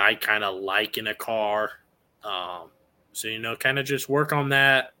what I kind of like in a car. So, kind of just work on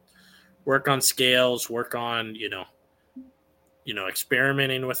that, work on scales, work on,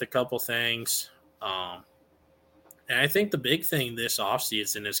 experimenting with a couple things. And I think the big thing this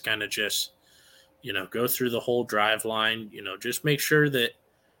offseason is kind of just, go through the whole drive line, just make sure that,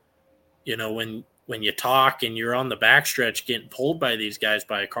 when you talk and you're on the backstretch getting pulled by these guys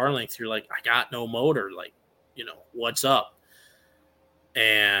by a car length, you're like, I got no motor. Like, what's up?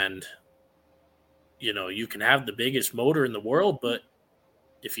 And, you can have the biggest motor in the world, but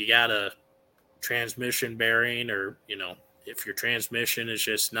if you got a transmission bearing, or, if your transmission is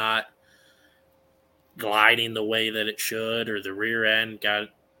just not gliding the way that it should, or the rear end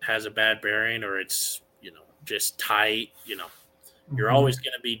has a bad bearing, or it's, just tight, you're always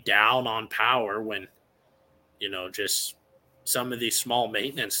going to be down on power when, just some of these small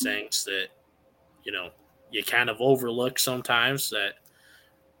maintenance things that, you kind of overlook sometimes that,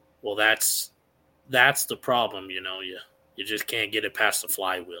 well, that's the problem. You just can't get it past the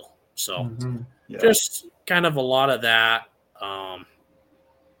flywheel. So just kind of a lot of that. I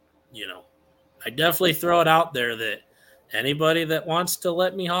definitely throw it out there that anybody that wants to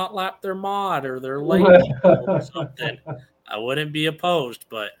let me hot lap their mod or their late or something, I wouldn't be opposed.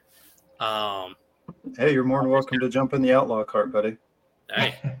 But hey, you're more than welcome to jump in the outlaw cart, buddy.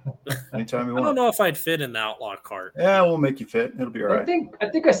 Hey, anytime you want. I don't know if I'd fit in the outlaw cart. Yeah, we'll make you fit. It'll be all right. I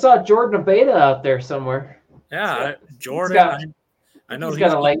think I saw Jordan Abeta out there somewhere. Yeah, Jordan. I know he's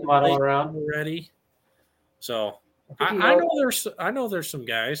got a late model around already. So I know there's some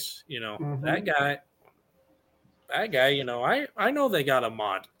guys. That guy. I know they got a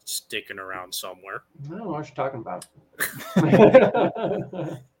mod sticking around somewhere. I don't know what you're talking about.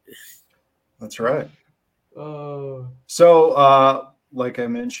 That's right. So, like I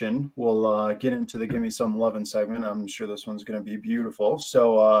mentioned, we'll get into the Give Me Some Lovin' segment. I'm sure this one's going to be beautiful.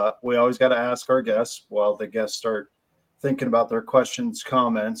 So we always got to ask our guests while the guests start thinking about their questions,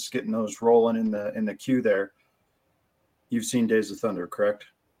 comments, getting those rolling in the queue there. You've seen Days of Thunder, correct?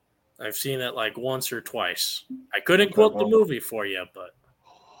 I've seen it like once or twice. I couldn't quote the movie for you, but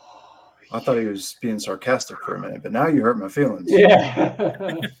I thought he was being sarcastic for a minute, but now you hurt my feelings. Yeah.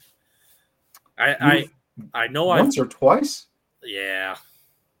 I know once or twice. Yeah.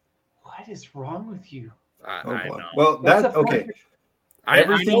 What is wrong with you? I know. Well, that's okay.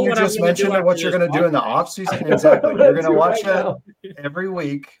 Everything you just mentioned and what you're going to do in the off season, exactly. You're going to watch that every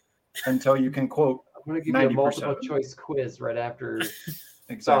week until you can quote. I'm going to give you a multiple choice quiz right after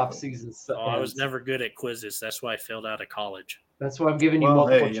off season. I was never good at quizzes. That's why I failed out of college. That's why I'm giving you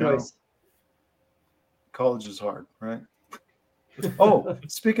multiple choice. College is hard, right? Oh,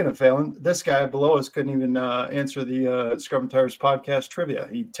 speaking of failing, this guy below us couldn't even answer the Scrub and Tires podcast trivia.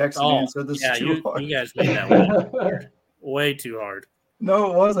 He texted me and said this is too hard. You guys made that way too hard.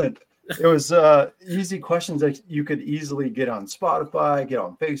 No, it wasn't. It was easy questions that you could easily get on Spotify, get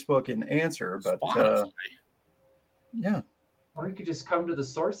on Facebook, and answer. But yeah, or you could just come to the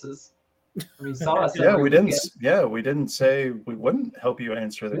sources. I mean, saw us. Yeah, we didn't. Yeah, we didn't say we wouldn't help you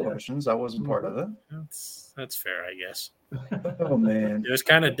answer the questions. That wasn't part of it. That's fair, I guess. Oh man, it was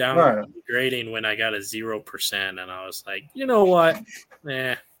kind of downgrading when I got a 0%, and I was like, you know what?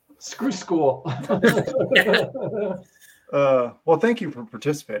 Screw school. Well, thank you for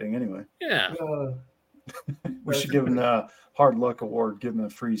participating anyway. Yeah. We should give him the hard luck award. Give him a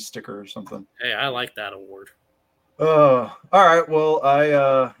free sticker or something. Hey, I like that award. All right. Well,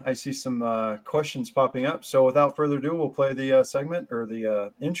 I see some questions popping up. So without further ado, we'll play the segment or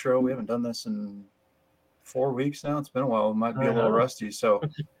the intro. We haven't done this in 4 weeks now. It's been a while. It might be a little rusty. So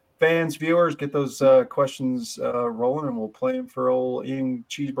fans, viewers, get those questions rolling, and we'll play them for old Ian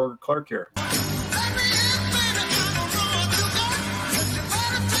Cheeseburger Clark here.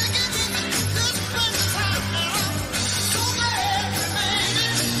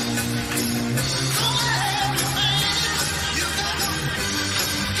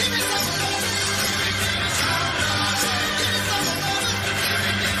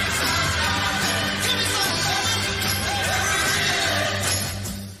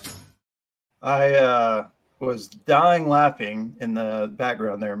 I was dying laughing in the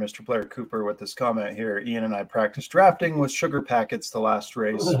background there, Mr. Player Cooper, with this comment here. Ian and I practiced drafting with sugar packets the last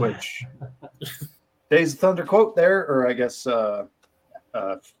race, which Days of Thunder quote there, or I guess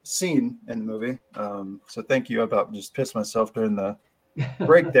scene in the movie. So thank you. I about just pissed myself during the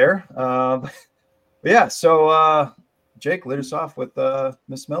break there. Yeah, so Jake, lead us off with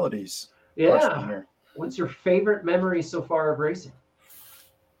Miss Melody's question here. What's your favorite memory so far of racing?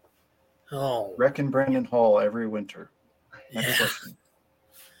 Oh, wrecking Brandon Hall every winter. Next question.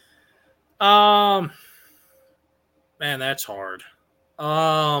 Man, that's hard.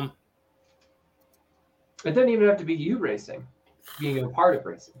 It doesn't even have to be you racing, being a part of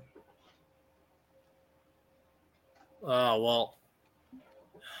racing. Well,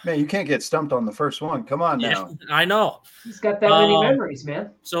 man, you can't get stumped on the first one. Come on now. I know. He's got that many memories,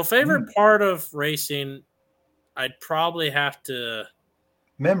 man. So, favorite part of racing, I'd probably have to.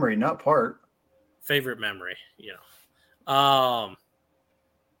 Memory, not part. Favorite memory,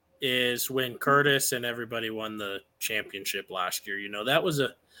 is when Curtis and everybody won the championship last year. That was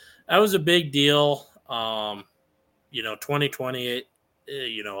a big deal. 2020,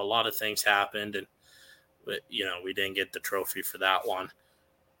 a lot of things happened, and we didn't get the trophy for that one.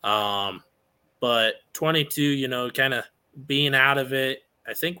 But 22, kind of being out of it,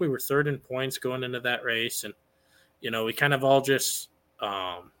 I think we were third in points going into that race, and we kind of all just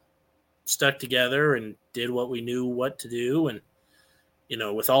stuck together and did what we knew what to do. And,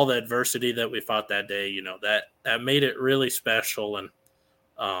 with all the adversity that we fought that day, that made it really special. And,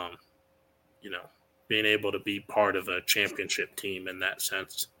 being able to be part of a championship team in that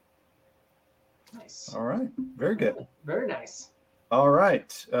sense. Nice. All right. Very good. Very nice. All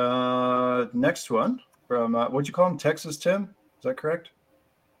right. Next one from, what'd you call him? Texas Tim? Is that correct?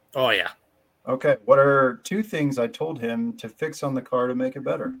 Oh, yeah. Okay. What are 2 things I told him to fix on the car to make it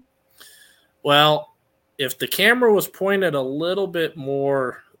better? Well, if the camera was pointed a little bit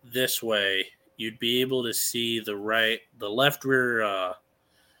more this way, you'd be able to see the left rear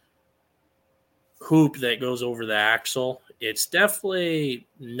hoop that goes over the axle. It's definitely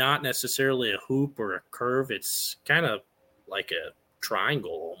not necessarily a hoop or a curve. It's kind of like a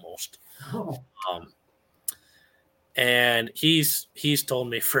triangle almost. Oh. And he's told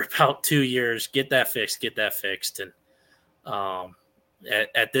me for about 2 years, get that fixed. And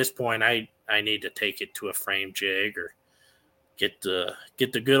at this point, I need to take it to a frame jig or get the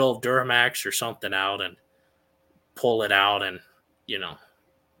good old Duramax or something out and pull it out. And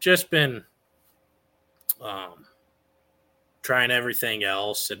just been trying everything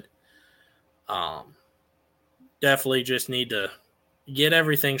else, and definitely just need to get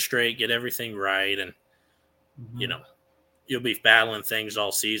everything straight, get everything right, and you'll be battling things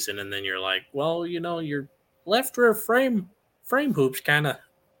all season, and then you're like, well, your left rear frame hoops kind of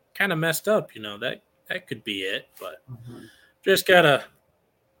messed up. That could be it, but just gotta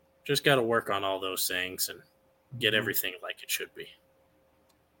work on all those things and get everything like it should be.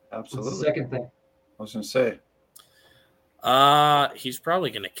 Absolutely. What's the second thing? I was going to say. He's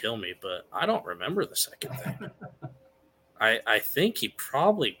probably going to kill me, but I don't remember the second thing. I think he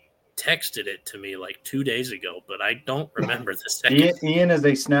probably texted it to me like 2 days ago, but I don't remember the second. Ian is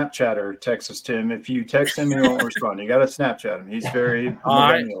a Snapchatter, Texas Tim. If you text him, he won't respond. You got to Snapchat him. He's very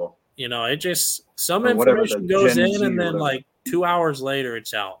millennial. It just some information goes in, and then like 2 hours later,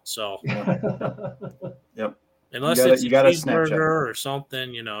 it's out. So, Yep. Unless You it's a gotta cheeseburger Snapchat. or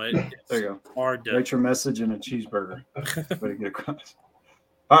something, There it's you go. hard to. Write your message in a cheeseburger. Way to get across.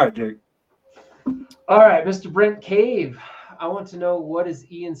 All right, Jake. All right, Mr. Brent Cave. I want to know, what is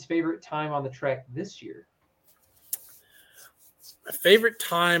Ian's favorite time on the track this year? My favorite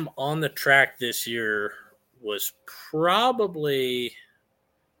time on the track this year was probably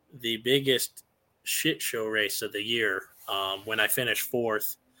the biggest shit show race of the year, when I finished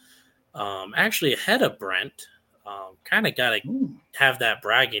fourth, actually ahead of Brent. Kind of got to have that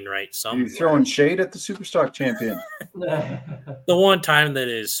bragging right somewhere. You throwing shade at the Superstock champion? The one time that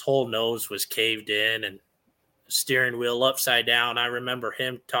his whole nose was caved in and steering wheel upside down, I remember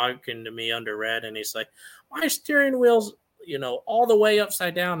him talking to me under red, and he's like, "My steering wheel's all the way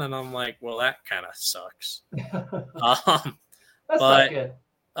upside down," and I'm like, "Well, that kind of sucks." That's but not good.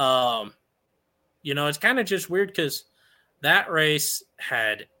 It's kind of just weird because that race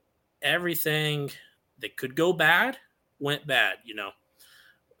had everything that could go bad went bad.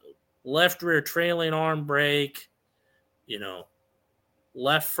 Left rear trailing arm brake,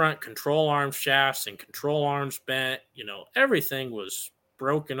 left front control arm shafts and control arms bent. Everything was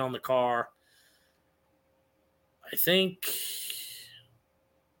broken on the car. I think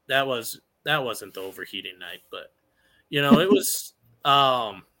that wasn't the overheating night, but it was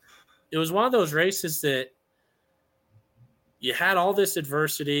it was one of those races that you had all this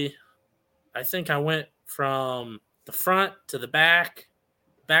adversity. I think I went from the front to the back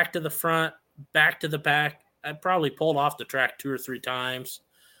to the front, back to the back. I probably pulled off the track 2 or 3 times.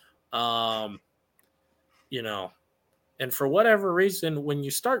 And for whatever reason, when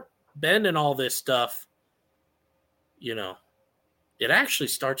you start bending all this stuff, it actually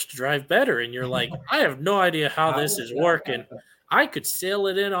starts to drive better. And you're like, I have no idea how this is working. I could sail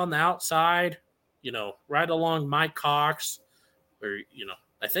it in on the outside, right along Mike Cox, or,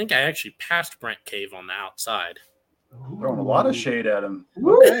 I think I actually passed Brent Cave on the outside. Throwing a lot of shade at him.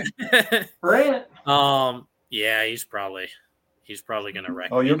 Okay. Brent. Yeah, he's probably going to wreck.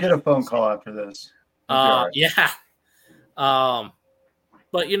 Oh, you'll get a phone call after this. Right. Yeah.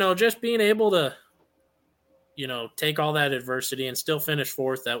 But just being able to, take all that adversity and still finish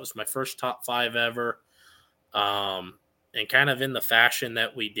fourth. That was my first top 5 ever. And kind of in the fashion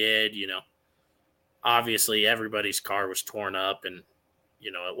that we did, obviously everybody's car was torn up, and,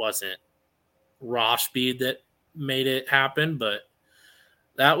 it wasn't raw speed that made it happen, but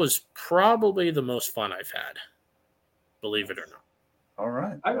that was probably the most fun I've had, believe it or not. All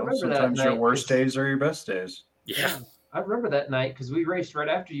right. I remember sometimes that your night, worst days are your best days. Yeah. I remember that night because we raced right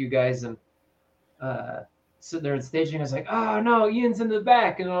after you guys, and sitting there in staging, I was like, "Oh no, Ian's in the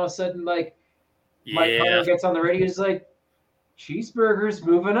back," and all of a sudden, like, Mike Hunter gets on the radio, he's like, "Cheeseburger's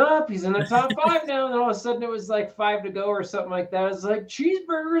moving up. He's in the top 5 now." And all of a sudden, it was like 5 to go or something like that. I was like,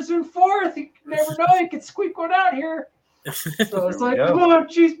 "Cheeseburger's in 4th. You never know. He could squeak one out here." So it's like, "Come on,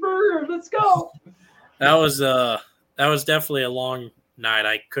 Cheeseburger, let's go." That was definitely a long night.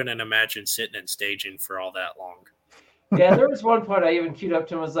 I couldn't imagine sitting and staging for all that long. Yeah, there was one point I even queued up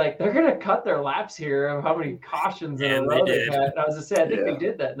to him, was like, they're going to cut their laps here of how many cautions in a row they've had. And I was just saying, I think they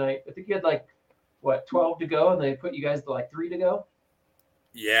did that night. I think you had 12 to go, and they put you guys to 3 to go?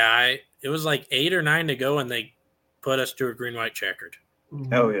 Yeah, it was 8 or 9 to go, and they put us to a green, white, checkered.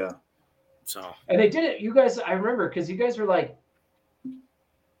 Hell yeah. So. And they did it. You guys, I remember, because you guys were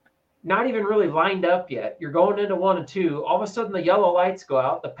not even really lined up yet. You're going into 1 and 2. All of a sudden, the yellow lights go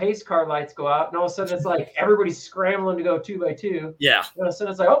out, the pace car lights go out, and all of a sudden, it's like everybody's scrambling to go 2 by 2. Yeah. And all of a sudden,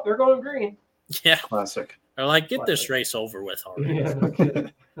 it's like, oh, they're going green. Yeah. Classic. They're like, get this race over with already. Yeah, no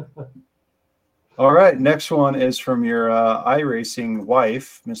kidding. All right. Next one is from your iRacing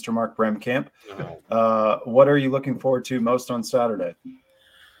wife, Mr. Mark Bremkamp. What are you looking forward to most on Saturday?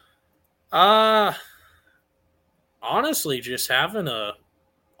 Honestly, just having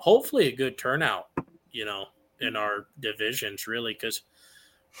hopefully a good turnout, in our divisions, really, because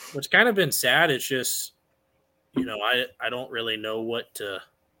what's kind of been sad is just, I don't really know what to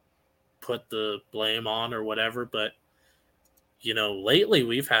put the blame on or whatever, but, lately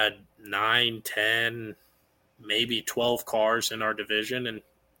we've had 9, 10, maybe 12 cars in our division, and,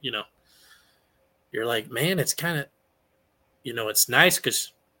 you're like, man, it's kind of, it's nice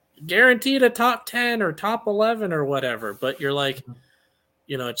because guaranteed a top 10 or top 11 or whatever, but you're like,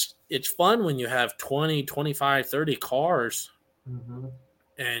 it's fun when you have 20, 25, 30 cars,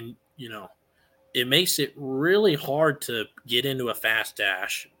 and, it makes it really hard to get into a fast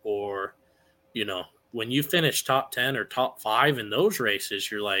dash, or, when you finish top 10 or top 5 in those races,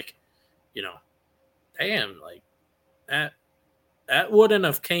 you're like, damn, that wouldn't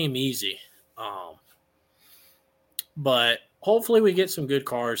have came easy. But hopefully we get some good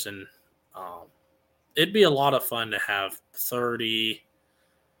cars, and, it'd be a lot of fun to have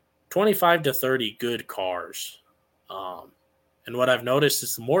 25 to 30 good cars. And what I've noticed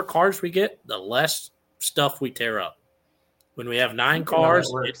is the more cars we get, the less stuff we tear up. When we have 9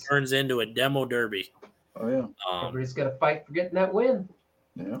 cars, it turns into a demo derby. Oh yeah. Everybody's got to fight for getting that win.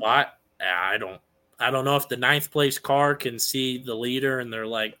 Yeah. I don't know if the 9th place car can see the leader and they're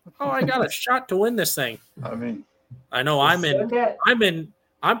like, "Oh, I got a shot to win this thing." I mean, I know I'm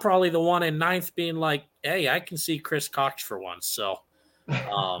probably the one in 9th being like, "Hey, I can see Chris Cox for once, so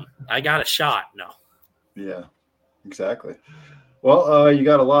I got a shot." No. Yeah, exactly. Well, you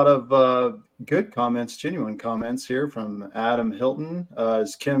got a lot of good comments, genuine comments here from Adam Hilton.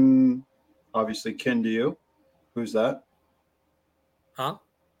 Is Kim obviously kin to you? Who's that? Huh?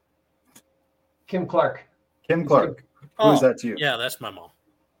 Kim Clark. Kim Clark. Who's that to you? Yeah, that's my mom.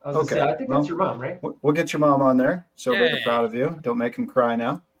 I was gonna say, I think that's your mom, right? We'll get your mom on there. So very Yay. proud of you. Don't make him cry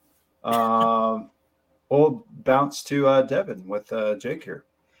now. We'll bounce to Devin with Jake here.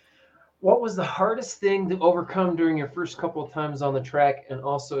 What was the hardest thing to overcome during your first couple of times on the track? And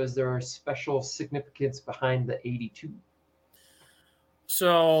also, is there a special significance behind the 82?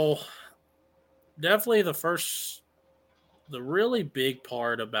 So definitely the really big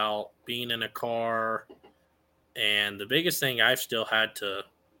part about being in a car, and the biggest thing I've still had to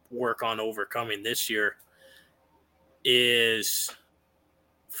work on overcoming this year is,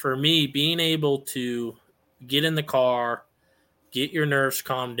 for me, being able to get in the car, get your nerves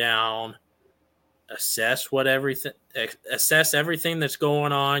calmed down, assess everything that's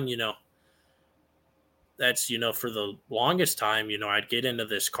going on. That's, for the longest time, I'd get into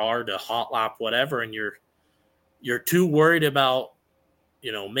this car to hot lap whatever, and you're too worried about,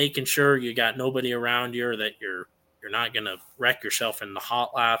 making sure you got nobody around you, or that you're not going to wreck yourself in the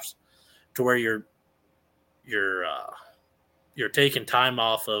hot laps, to where you're taking time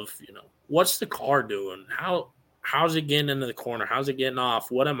off of, what's the car doing? How's it getting into the corner? How's it getting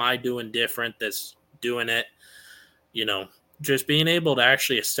off? What am I doing different that's doing it? Just being able to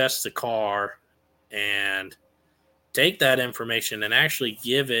actually assess the car and take that information and actually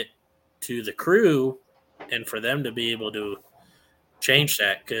give it to the crew, and for them to be able to change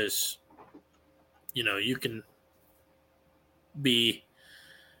that, because you can be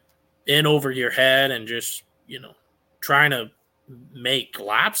in over your head and just trying to make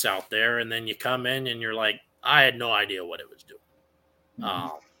laps out there, and then you come in and you're like, I had no idea what it was doing.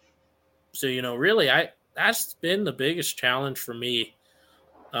 Mm-hmm. So really, that's been the biggest challenge for me.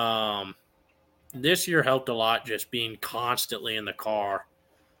 This year helped a lot, just being constantly in the car.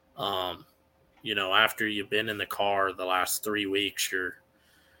 After you've been in the car the last 3 weeks,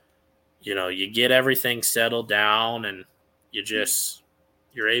 you get everything settled down, and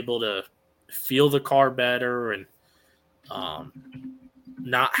you're able to feel the car better, and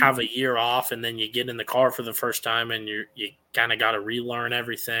not have a year off, and then you get in the car for the first time and you kind of got to relearn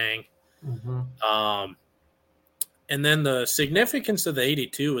everything. Mm-hmm. And then the significance of the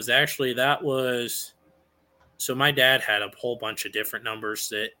 82 was actually, so my dad had a whole bunch of different numbers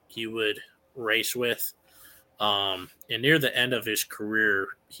that he would race with. And near the end of his career,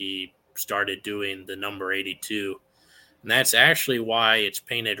 he started doing the number 82. And that's actually why it's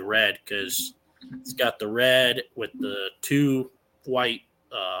painted red, because it's got the red with the 2 white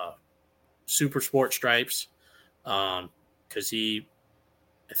super sport stripes. Because I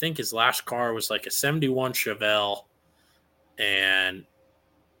think his last car was like a 71 Chevelle, and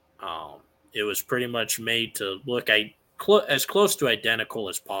it was pretty much made to look as close to identical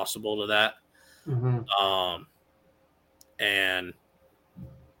as possible to that. Mm-hmm. And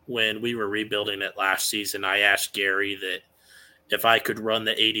when we were rebuilding it last season, I asked Gary that if I could run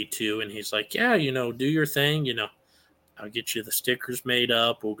the 82, and he's like, yeah, do your thing, I'll get you the stickers made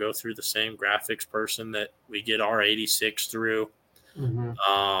up. We'll go through the same graphics person that we get our 86 through.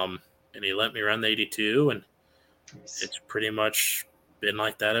 Mm-hmm. And he let me run the 82, and it's pretty much been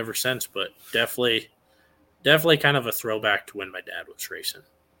like that ever since. But definitely kind of a throwback to when my dad was racing.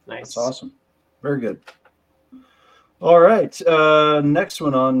 Nice. That's awesome. Very good. All right. Next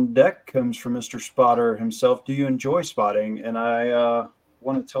one on deck comes from Mr. Spotter himself. Do you enjoy spotting? And I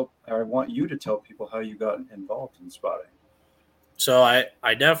want you to tell people how you got involved in spotting. So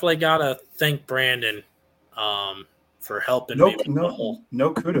I definitely gotta thank Brandon for helping me.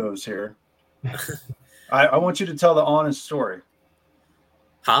 No kudos here. I want you to tell the honest story.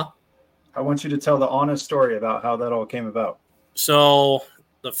 Huh? I want you to tell the honest story about how that all came about. So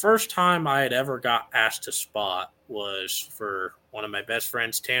the first time I had ever got asked to spot was for one of my best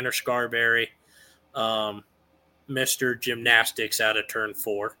friends, Tanner Scarberry, Mr. Gymnastics out of turn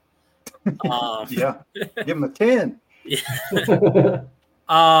 4. Yeah, give him a 10. Yeah.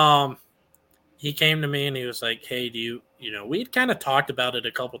 he came to me and he was like, hey, we'd kind of talked about it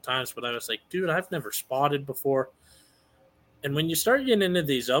a couple times, but I was like, dude, I've never spotted before. And when you start getting into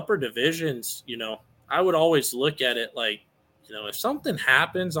these upper divisions, I would always look at it like, if something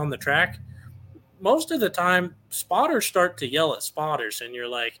happens on the track, most of the time spotters start to yell at spotters, and you're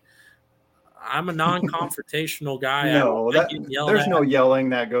like, I'm a non-confrontational guy. No, there's no at.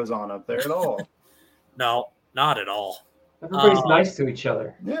 yelling that goes on up there at all. No, not at all. Everybody's nice to each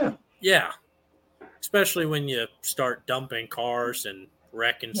other. Yeah. Yeah. Especially when you start dumping cars and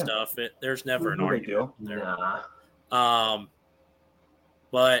wrecking stuff. There's never an argument there. Nah.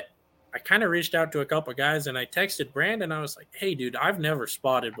 But I kind of reached out to a couple guys, and I texted Brandon. I was like, hey, dude, I've never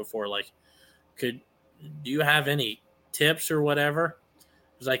spotted before. Like, do you have any tips or whatever? He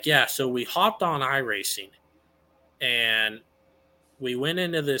was like, yeah. So we hopped on iRacing, and we went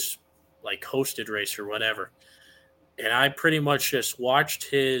into this like hosted race or whatever. And I pretty much just watched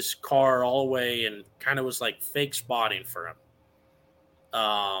his car all the way and kind of was like fake spotting for him.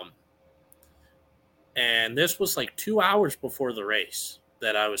 And this was like 2 hours before the race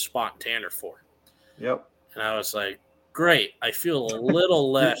that I was spotting Tanner for. Yep. And I was like, great. I feel a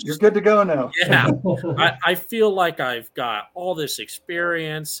little less. You're good to go now. Yeah. I feel like I've got all this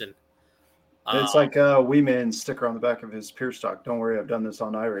experience. And it's like Weeman's sticker on the back of his Pure Stock. Don't worry, I've done this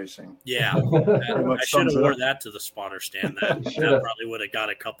on iRacing. Yeah. I should have wore that to the spotter stand. That probably would have got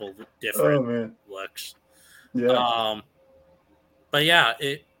a couple different looks. Yeah. But yeah,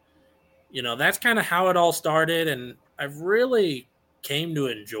 that's kind of how it all started, and I've really came to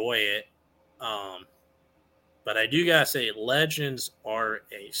enjoy it. But I do gotta say, legends are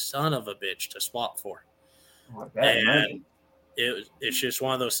a son of a bitch to spot for. And it's just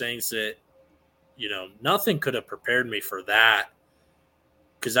one of those things that, nothing could have prepared me for that.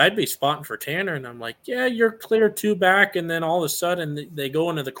 Because I'd be spotting for Tanner, and I'm like, yeah, you're clear 2 back. And then all of a sudden, they go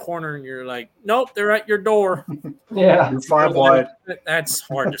into the corner, and you're like, nope, they're at your door. Yeah. You're 5 wide. That's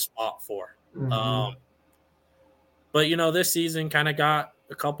hard to spot for. Mm-hmm. But, this season kind of got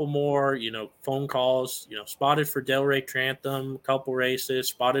a couple more, phone calls, spotted for Delray Trantham, a couple races,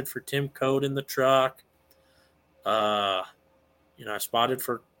 spotted for Tim Code in the truck. I spotted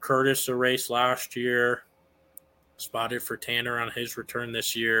for Curtis a race last year, spotted for Tanner on his return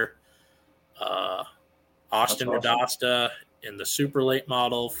this year. Austin Radasta in the super late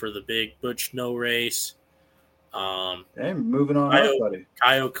model for the big Butch No race. Hey, moving on up, buddy.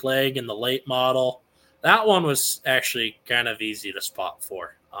 Kyle Clegg in the late model. That one was actually kind of easy to spot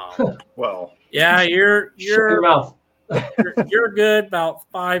for. Well, yeah, you're Shut your mouth. you're good about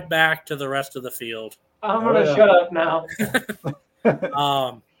 5 back to the rest of the field. I'm gonna shut up now.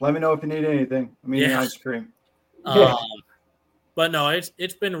 Let me know if you need anything. I mean, ice cream. But no,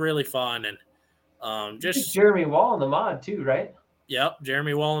 it's been really fun, and just Jeremy Wall in the mod too, right? Yep,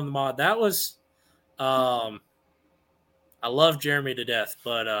 Jeremy Wall in the mod. That was, I love Jeremy to death,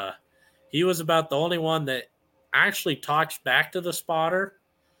 but he was about the only one that actually talks back to the spotter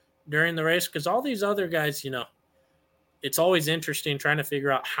during the race, because all these other guys, it's always interesting trying to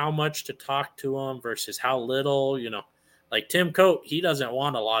figure out how much to talk to them versus how little, like Tim Coate, he doesn't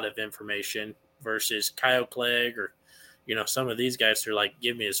want a lot of information versus Kyle Clegg or, some of these guys are like,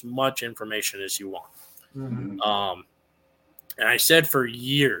 give me as much information as you want. Mm-hmm. And I said for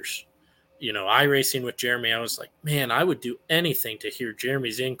years, iRacing with Jeremy, I was like, man, I would do anything to hear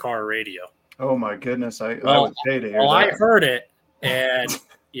Jeremy's in-car radio. Oh my goodness. I would pay to hear that. I heard it, and,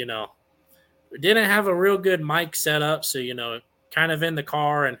 we didn't have a real good mic set up. So, kind of in the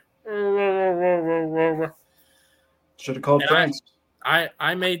car and should have called Frank.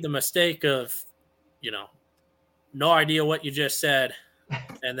 I made the mistake of, no idea what you just said.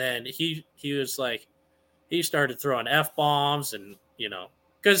 And then he was like, he started throwing F-bombs and,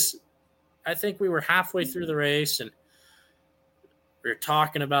 because I think we were halfway through the race and we were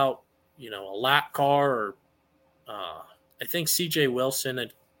talking about, a lap car or I think CJ Wilson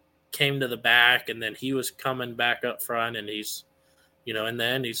had came to the back and then he was coming back up front and he's, in the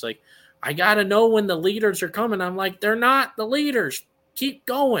end, he's like, I got to know when the leaders are coming. I'm like, they're not the leaders. Keep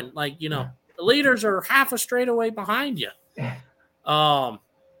going. Like, the leaders are half a straightaway behind you. And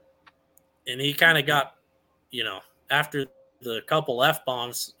he kind of got, after the couple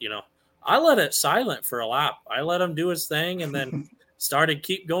F-bombs, I let it silent for a lap. I let him do his thing and then started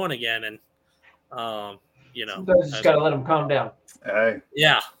keep going again. And, sometimes you just got to let him calm down. Hey.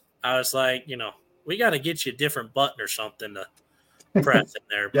 Yeah. I was like, we got to get you a different button or something to press in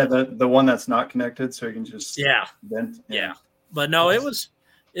there. Yeah, the one that's not connected, so you can just vent. Yeah. But no, it's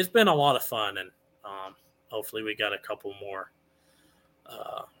been a lot of fun, and hopefully we got a couple more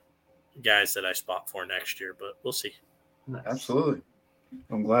guys that I spot for next year, but we'll see. Nice. Absolutely.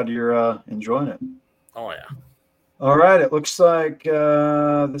 I'm glad you're enjoying it. Oh yeah. All right. It looks like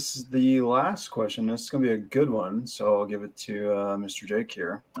this is the last question. This is going to be a good one. So I'll give it to Mr. Jake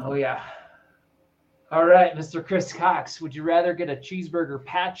here. Oh, yeah. All right, Mr. Chris Cox, would you rather get a cheeseburger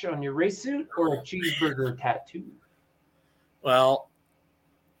patch on your race suit or a cheeseburger tattoo? Well,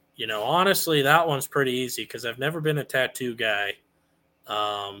 honestly, that one's pretty easy because I've never been a tattoo guy.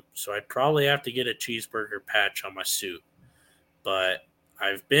 So I'd probably have to get a cheeseburger patch on my suit. But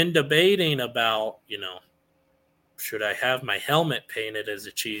I've been debating about, should I have my helmet painted as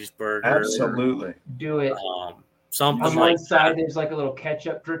a cheeseburger? Absolutely. Do it. Something on like one side, that. there's like a little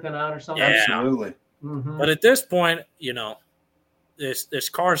ketchup dripping out or something. Yeah. Absolutely. Mm-hmm. But at this point, this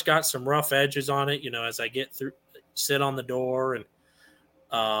car's got some rough edges on it, as I get through, sit on the door and,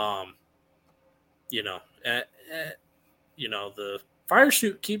 the fire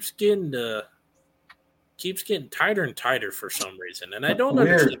chute keeps getting tighter and tighter for some reason, and I don't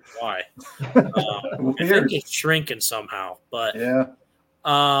understand why. I think it's shrinking somehow, but yeah.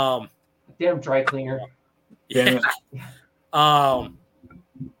 Damn dry cleaner. Yeah. But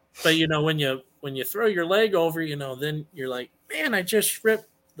when you throw your leg over, then you're like, man, I just ripped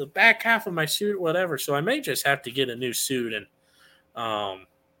the back half of my suit, whatever. So I may just have to get a new suit, and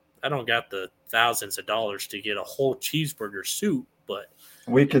I don't got the thousands of dollars to get a whole cheeseburger suit, but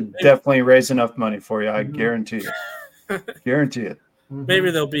we could definitely raise enough money for you. I guarantee you. Guarantee it. Maybe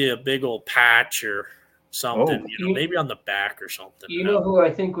there'll be a big old patch or something, maybe on the back or something. You know who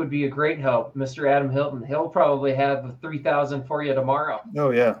I think would be a great help? Mr. Adam Hilton. He'll probably have $3,000 for you tomorrow. Oh,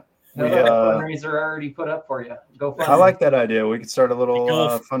 yeah. He'll have a fundraiser already put up for you. GoFundMe. I like that idea. We could start a little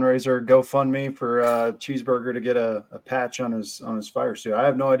fundraiser GoFundMe for Cheeseburger to get a patch on his fire suit. I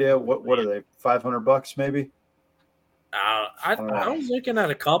have no idea. What are they? $500 maybe? I was looking at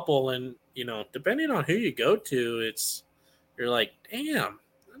a couple, and depending on who you go to, you're like, damn,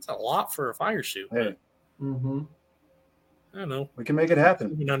 that's a lot for a fire suit. Hey. I don't know. We can make it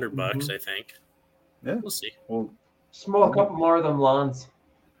happen. $700, I think. Yeah, we'll see. We'll smoke a couple more of them lawns.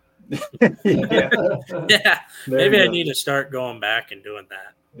 Yeah. Maybe I need to start going back and doing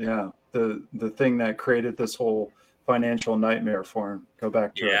that. Yeah, the thing that created this whole financial nightmare for him. Go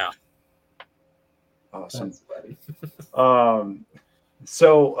back to it. Awesome.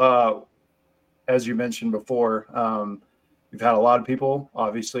 So as you mentioned before, you've had a lot of people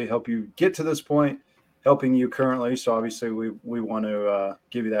obviously help you get to this point, helping you currently. So obviously we want to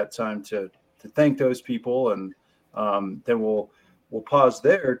give you that time to thank those people, and then we'll pause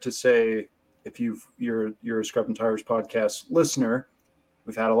there to say, if you're a Scrub and Tires podcast listener,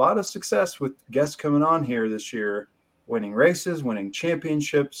 we've had a lot of success with guests coming on here this year, winning races, winning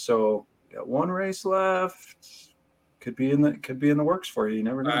championships. So got one race left. Could be in the works for you. You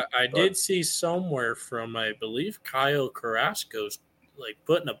never know. I did see somewhere from, I believe, Kyle Carrasco's like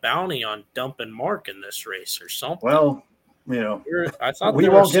putting a bounty on dumping Mark in this race or something. Well, I thought we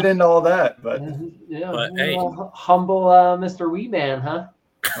won't get into all that, but hey, humble Mr. Wee Man, huh?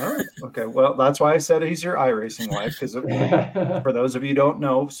 All right. Okay. Well, that's why I said he's your iRacing wife, because for those of you who don't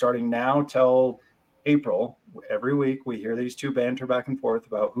know, starting now till April, every week we hear these two banter back and forth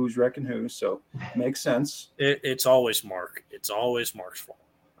about who's wrecking who. So it makes sense. It's always Mark. It's always Mark's fault.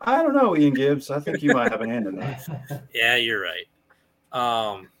 I don't know, Ian Gibbs. I think you might have a hand in that. Yeah, you're right.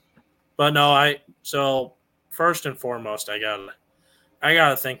 But no, so first and foremost, I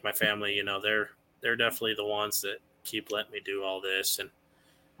gotta thank my family. They're definitely the ones that keep letting me do all this. And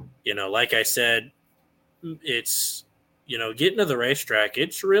like I said, it's getting to the racetrack.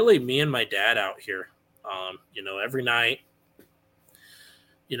 It's really me and my dad out here. Every night.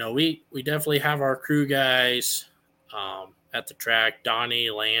 We definitely have our crew guys at the track: Donnie,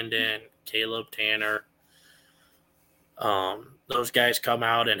 Landon, Caleb, Tanner. Those guys come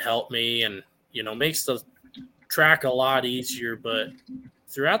out and help me, and makes the track a lot easier. But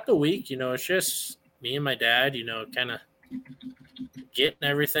throughout the week, it's just me and my dad, kind of getting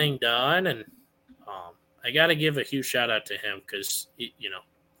everything done. And I got to give a huge shout out to him, because he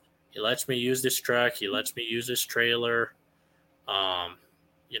lets me use this truck. He lets me use this trailer.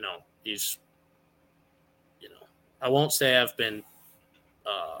 He's, I won't say I've been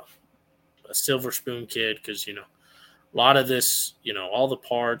a silver spoon kid, because, a lot of this, all the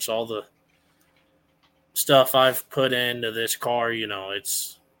parts, all the stuff I've put into this car,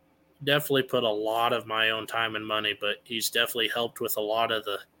 it's definitely put a lot of my own time and money, but he's definitely helped with a lot of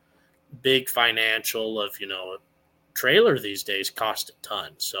the big financial of, a trailer these days cost a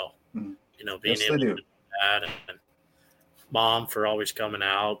ton. So, being able to do that, and Mom for always coming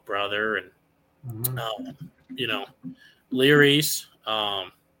out, brother, and, Leary's,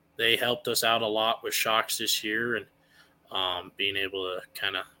 they helped us out a lot with shocks this year. And being able to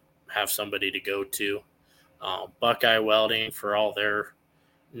kind of have somebody to go to. Buckeye Welding for all their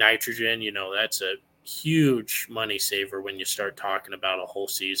nitrogen, that's a huge money saver when you start talking about a whole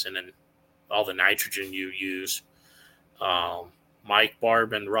season and all the nitrogen you use. Mike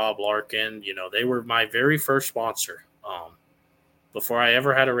Barb and Rob Larkin, they were my very first sponsor. Before I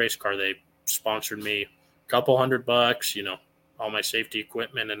ever had a race car, they sponsored me a couple $100, all my safety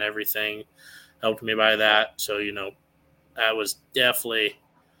equipment and everything, helped me buy that. So, that was definitely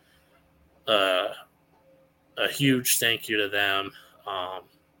a huge thank you to them.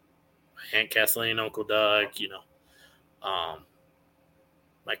 Aunt Kathleen, Uncle Doug,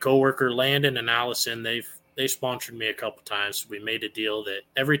 my coworker Landon and Allison, they sponsored me a couple times. We made a deal that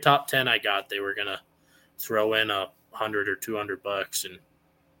every top 10 I got, they were gonna throw in $100 or $200, and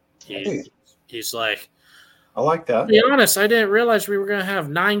he's like, I like that. To be honest, I didn't realize we were gonna have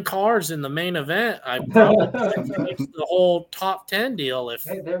 9 cars in the main event. I probably fixed the whole top 10 deal if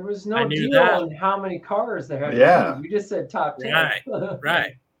there was no I knew deal that. on how many cars there had. Yeah, we just said top 10.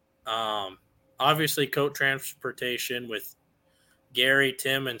 Right. Obviously, Coat Transportation with Gary,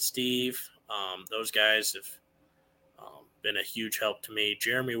 Tim, and Steve. Those guys have been a huge help to me.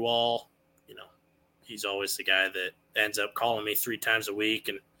 Jeremy Wall, he's always the guy that ends up calling me 3 times a week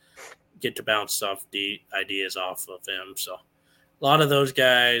and get to bounce off the ideas off of him. So a lot of those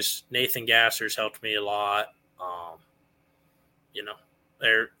guys. Nathan Gasser's helped me a lot.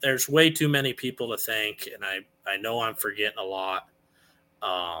 There's way too many people to thank, and I know I'm forgetting a lot.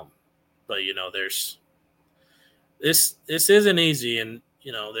 But there's this isn't easy, and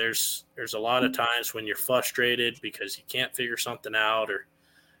there's a lot of times when you're frustrated because you can't figure something out, or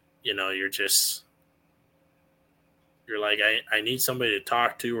you're like, I need somebody to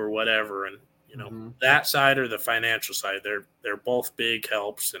talk to or whatever, and that side or the financial side, they're both big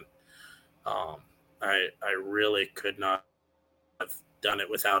helps, and I really could not have done it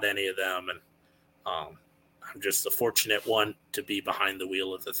without any of them, and I'm just the fortunate one to be behind the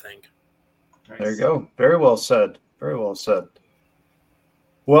wheel of the thing. There you go. Very well said. Very well said.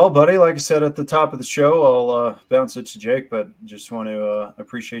 Well, buddy, like I said at the top of the show, I'll bounce it to Jake, but just want to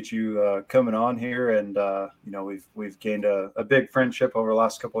appreciate you coming on here. And, we've gained a big friendship over the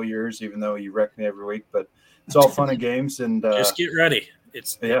last couple of years, even though you wreck me every week, but it's all fun and games. And just get ready.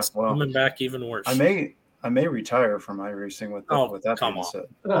 It's coming back even worse. I may retire from iRacing with that being said.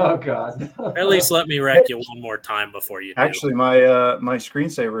 Oh God! At least let me wreck you one more time before you do. Actually, my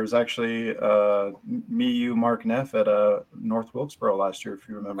screensaver is actually me, you, Mark Neff at North Wilkesboro last year. If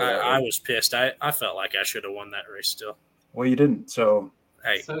you remember, I was pissed. I felt like I should have won that race still. Well, you didn't. So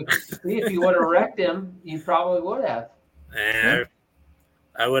hey, see, if you would have wrecked him, you probably would have.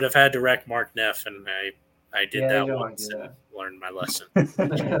 I would have had to wreck Mark Neff, and I did that once and learned my lesson.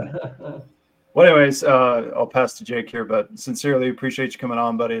 Well, anyways, I'll pass to Jake here, but sincerely appreciate you coming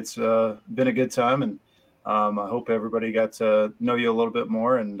on, buddy. It's been a good time, and I hope everybody got to know you a little bit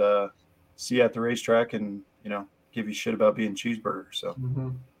more and see you at the racetrack and, give you shit about being Cheeseburger. So,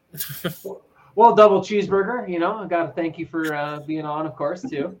 Well, double cheeseburger, I got to thank you for being on, of course,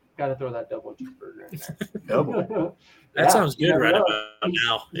 too. Got to throw that double cheeseburger in there. Double. That sounds good right about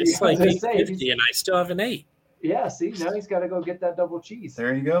now. It's like 8:50 and I still haven't ate. Yeah, see, now he's got to go get that double cheese.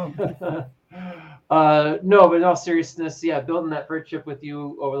 There you go. No, but in all seriousness, building that friendship with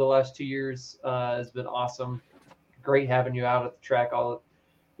you over the last 2 years has been awesome. Great having you out at the track all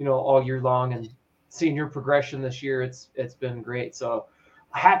year long and seeing your progression this year. It's been great. So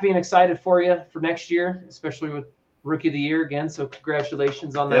happy and excited for you for next year, especially with Rookie of the Year again. So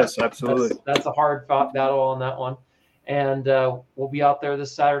congratulations on that. Yes, absolutely. That's a hard fought battle on that one. And we'll be out there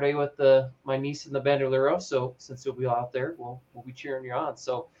this Saturday with my niece in the Bandolero. So since you'll be out there, we'll be cheering you on.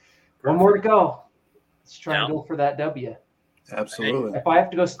 So one more to go. Let's try and go for that W. Absolutely. If I have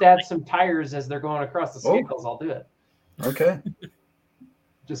to go stab some tires as they're going across the scales, I'll do it. Okay.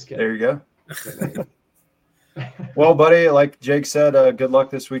 Just kidding. There you go. Well, buddy, like Jake said, good luck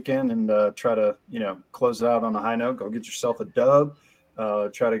this weekend and try to, close it out on a high note. Go get yourself a dub.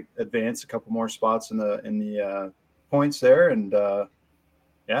 Try to advance a couple more spots in the points there. And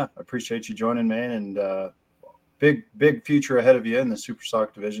appreciate you joining, man. And big future ahead of you in the Super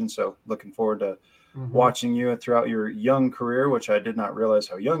Stock division. So looking forward to watching you throughout your young career, which I did not realize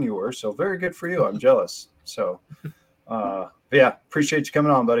how young you were. So very good for you. I'm jealous. So, appreciate you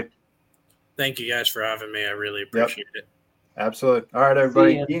coming on, buddy. Thank you guys for having me. I really appreciate it. Absolutely. All right,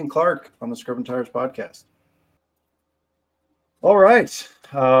 everybody. Ian Clark on the Scrubbing Tires podcast. All right.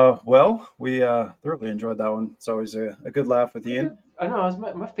 We thoroughly enjoyed that one. It's always a good laugh with Ian. I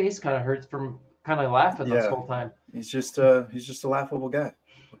know. My face kind of hurts from kind of laughing this whole time. He's just a laughable guy.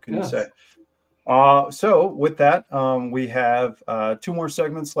 What can you say? So with that, we have 2 more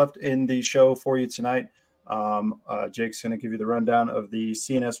segments left in the show for you tonight. Jake's going to give you the rundown of the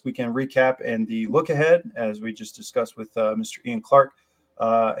CNS weekend recap and the look ahead, as we just discussed with Mr. Ian Clark.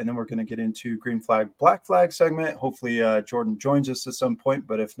 And then we're going to get into green flag, black flag segment. Hopefully Jordan joins us at some point,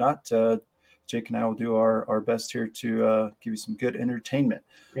 but if not, Jake and I will do our best here to give you some good entertainment.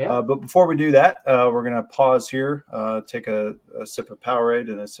 Yeah. But before we do that, we're going to pause here, take a sip of Powerade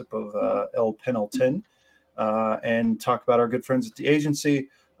and a sip of El Pendleton, and talk about our good friends at the agency.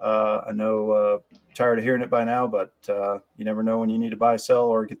 I know tired of hearing it by now, but you never know when you need to buy, sell,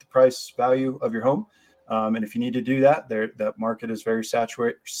 or get the price value of your home. And if you need to do that, that market is very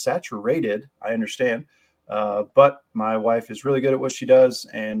saturated. I understand. But my wife is really good at what she does,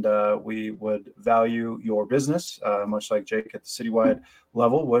 and we would value your business, much like Jake at the citywide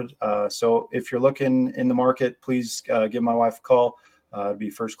level would. So if you're looking in the market, please give my wife a call. It'd be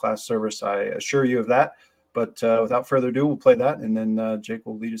first-class service, I assure you of that. But without further ado, we'll play that, and then Jake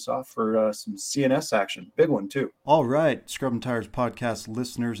will lead us off for some CNS action. Big one, too. All right, Scrub and Tires podcast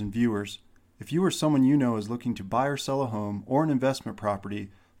listeners and viewers. If you or someone you know is looking to buy or sell a home or an investment property,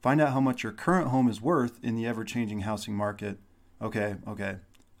 find out how much your current home is worth in the ever-changing housing market. Okay,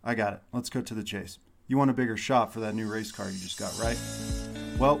 I got it. Let's cut to the chase. You want a bigger shop for that new race car you just got, right?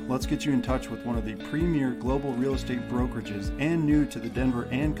 Well, let's get you in touch with one of the premier global real estate brokerages and new to the Denver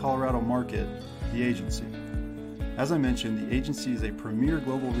and Colorado market, the agency. As I mentioned, the agency is a premier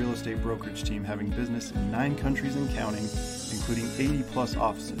global real estate brokerage team having business in 9 countries and counting, including 80-plus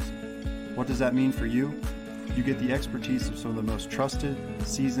offices. What does that mean for you? You get the expertise of some of the most trusted,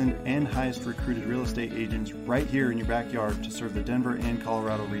 seasoned, and highest recruited real estate agents right here in your backyard to serve the Denver and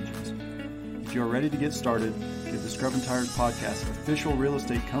Colorado regions. If you are ready to get started, give the Scrub and Tires podcast official real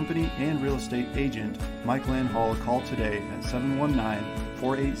estate company and real estate agent Mike Landhall a call today at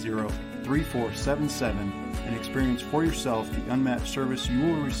 719-480-3477 and experience for yourself the unmatched service you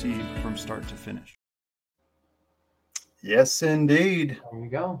will receive from start to finish. Yes, indeed. There you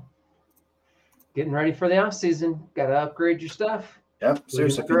go. Getting ready for the off season. Got to upgrade your stuff. Yep.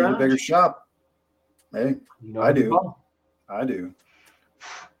 Seriously, if you need a bigger shop, hey, You know I do. well. I do.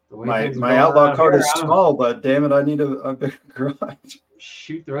 The way My things are going outlaw around card here, is small, but damn it, I need a bigger garage.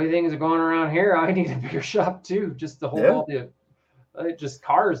 Shoot, the way things are going around here, I need a bigger shop too. Just to hold all the, just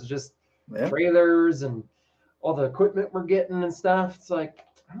cars, just trailers and all the equipment we're getting and stuff. It's like,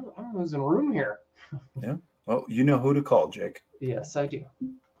 I'm losing room here. Yeah. Well, you know who to call, Jake. Yes, I do.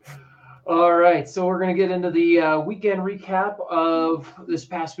 All right, so we're going to get into the weekend recap of this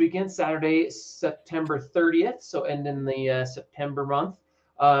past weekend, Saturday, September 30th, so ending the September month.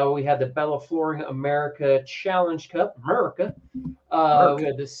 We had the Bella Flooring America Challenge Cup, America. We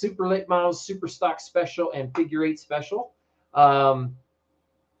had the Super Late Models, Super Stock Special, and Figure 8 Special. I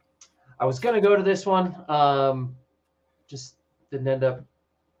was going to go to this one, just didn't end up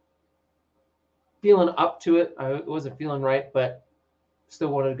feeling up to it. I wasn't feeling right, but still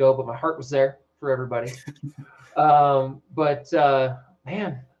wanted to go, but my heart was there for everybody. Man,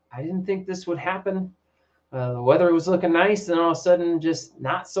 I didn't think this would happen. The weather was looking nice, and all of a sudden, just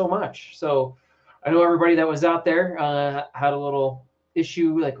not so much. So I know everybody that was out there had a little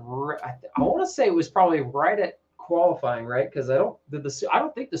issue. Like I want to say it was probably right at qualifying, right? Because I don't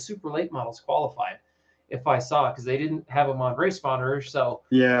think the super late models qualified. If I saw it, because they didn't have them on race monitor. So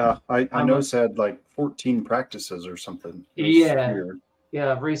yeah, I noticed it had like 14 practices or something. Weird.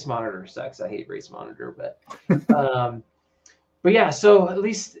 Yeah, race monitor sucks. I hate race monitor, but but yeah. So at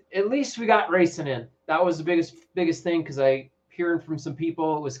least we got racing in. That was the biggest thing, because I hearing from some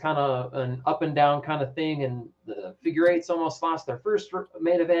people it was kind of an up and down kind of thing, and the figure eights almost lost their first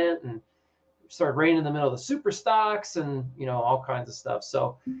main event and started raining in the middle of the super stocks and all kinds of stuff.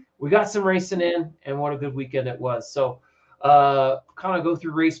 So we got some racing in, and what a good weekend it was. So kind of go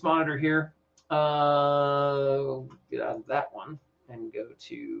through race monitor here. Get out of that one and go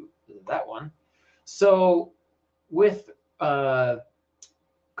to that one. So with Colorado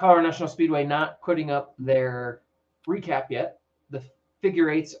National Speedway not putting up their recap yet, the figure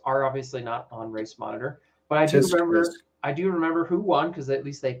eights are obviously not on race monitor, but I do remember who won, because at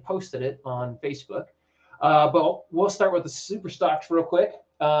least they posted it on Facebook. But we'll start with the super stocks real quick.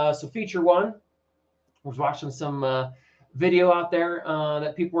 So feature one, I was watching some video out there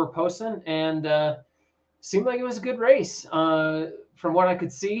that people were posting, and seemed like it was a good race. From what I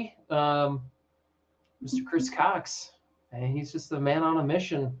could see, Mr. Chris Cox, and he's just a man on a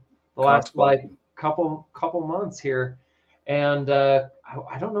mission the last couple months here. And I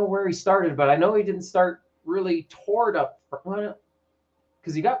don't know where he started, but I know he didn't start really toward up,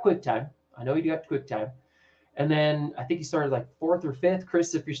 because he got quick time. I know he got quick time, And then I think he started like 4th or 5th.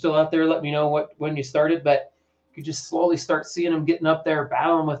 Chris, if you're still out there, let me know when you started. But you could just slowly start seeing him getting up there,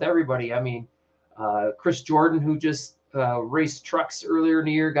 battling with everybody. I mean, Chris Jordan, who just raced trucks earlier in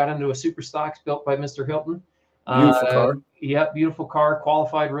the year, got into a super stocks built by Mr. Hilton. Beautiful car. Yep, beautiful car.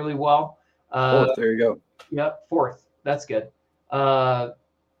 Qualified really well. 4th, there you go. Yep, 4th. That's good.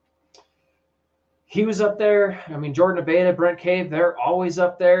 He was up there. I mean, Jordan Abeta, Brent Cave, they're always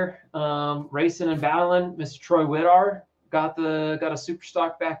up there racing and battling. Mr. Troy Whittar got a super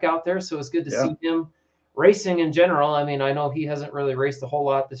stock back out there, so it's good to see him racing in general. I mean, I know he hasn't really raced a whole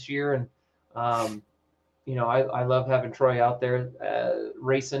lot this year, and I love having Troy out there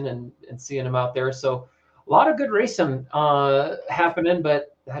racing and seeing him out there. So a lot of good racing happening,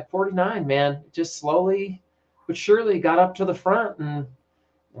 but that 49, man, just slowly but surely got up to the front, and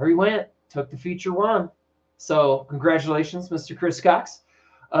there he went, took the feature 1. So congratulations, Mr. Chris Cox.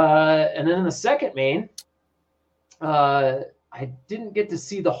 And then in the second main, I didn't get to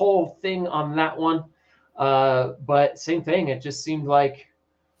see the whole thing on that one, but same thing. It just seemed like,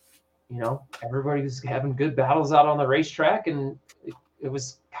 everybody was having good battles out on the racetrack, and it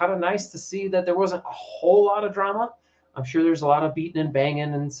was kind of nice to see that there wasn't a whole lot of drama. I'm sure there's a lot of beating and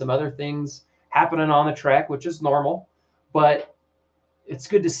banging and some other things happening on the track, which is normal, but it's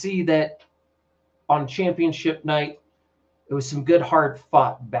good to see that on championship night, it was some good hard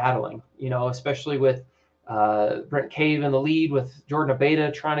fought battling, especially with Brent Cave in the lead, with Jordan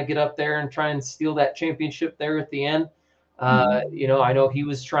Abeta trying to get up there and try and steal that championship there at the end. I know he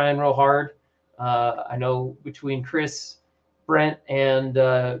was trying real hard. I know between Chris, Brent, and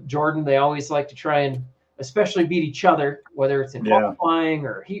Jordan, they always like to try and especially beat each other, whether it's in qualifying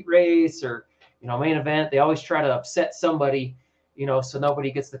or heat race or, main event. They always try to upset somebody, so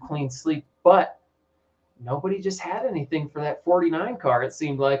nobody gets the clean sweep. But nobody just had anything for that 49 car, it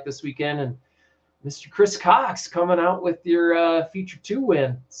seemed like, this weekend. And Mr. Chris Cox coming out with your feature 2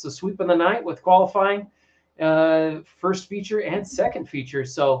 win. So sweeping the night with qualifying, first feature and second feature.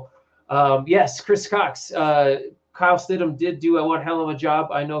 So, yes, Chris Cox. Kyle Stidham did do one hell of a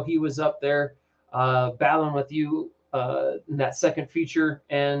job. I know he was up there battling with you in that second feature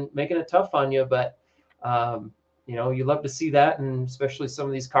and making it tough on you. But, you love to see that, and especially some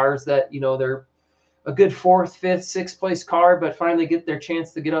of these cars that, they're a good 4th, 5th, 6th place car, but finally get their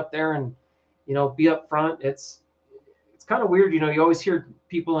chance to get up there and, be up front. It's kind of weird. You always hear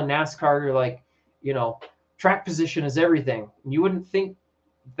people in NASCAR, you're like, track position is everything. You wouldn't think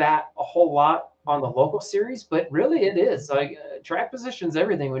that a whole lot on the local series, but really it is. Like track position's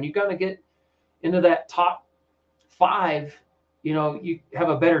everything. When you got to get into that top 5, you have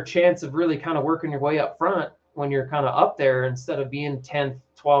a better chance of really kind of working your way up front when you're kind of up there, instead of being 10th,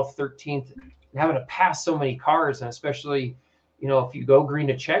 12th, 13th, and having to pass so many cars. And especially, if you go green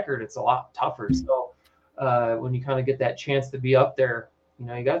to checkered, it's a lot tougher. So when you kind of get that chance to be up there,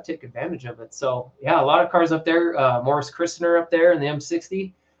 you got to take advantage of it. So yeah, a lot of cars up there. Morris Christner up there in the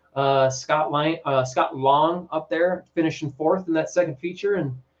M60. Scott Long up there finishing 4th in that second feature,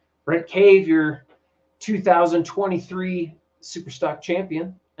 and Brent Cave, your 2023 Superstock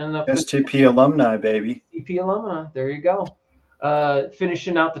champion, and STP alumni, baby. STP alumni. There you go.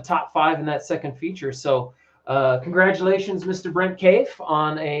 Finishing out the top 5 in that second feature. So congratulations, Mr. Brent Cave,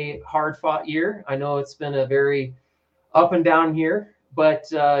 on a hard-fought year. I know it's been a very up and down year, but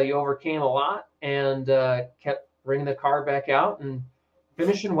you overcame a lot and kept bringing the car back out and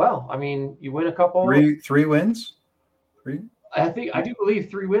finishing well. I mean, you win a couple. Three wins? 3? I do believe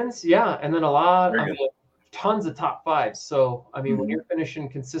 3 wins. Yeah. And then tons of top 5s. So, I mean, when you're finishing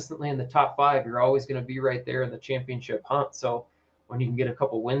consistently in the top 5, you're always going to be right there in the championship hunt. So when you can get a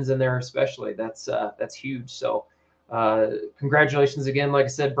couple wins in there, especially, that's huge. So congratulations again, like I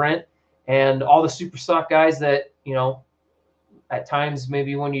said, Brent, and all the Superstock guys that, at times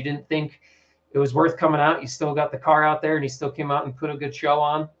maybe when you didn't think it was worth coming out, you still got the car out there and you still came out and put a good show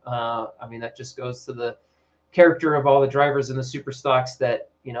on. I mean, that just goes to the character of all the drivers in the Superstocks that,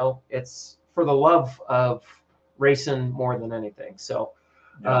 it's for the love of racing more than anything. So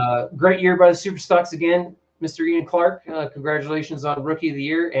great year by the Superstocks again. Mr. Ian Clark, congratulations on Rookie of the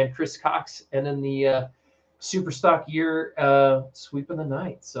Year, and Chris Cox, and in the Superstock year sweeping the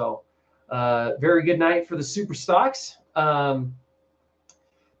night. So very good night for the Superstocks.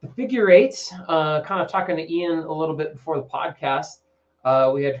 The figure 8s, kind of talking to Ian a little bit before the podcast,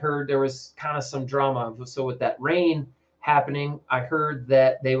 we had heard there was kind of some drama. So with that rain happening, I heard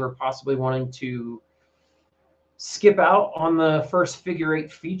that they were possibly wanting to skip out on the first figure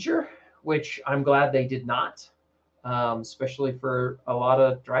 8 feature, which I'm glad they did not, especially for a lot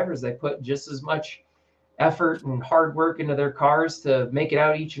of drivers. They put just as much effort and hard work into their cars to make it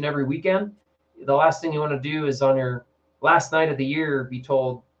out each and every weekend. the last thing you want to do is on your last night of the year be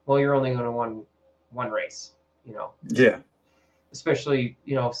told, well, you're only going to win one race, Yeah. especially,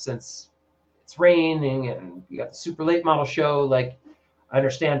 since it's raining and you got the super late model show. Like, I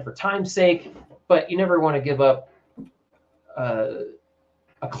understand for time's sake, but you never want to give up a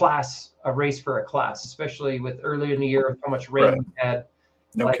race for a class, especially with early in the year with how much rain we had.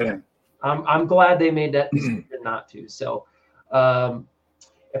 No kidding. I'm glad they made that decision not to. So,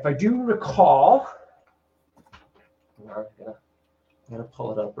 if I do recall, I'm gonna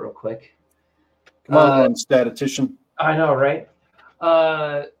pull it up real quick. Come on, statistician. I know, right?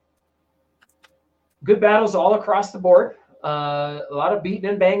 Good battles all across the board. A lot of beating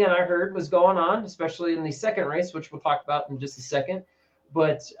and banging I heard was going on, especially in the second race, which we'll talk about in just a second.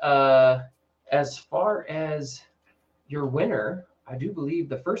 But as far as your winner, I do believe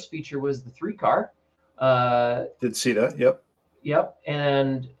the first feature was the 3-car. Did see that? Yep. Yep.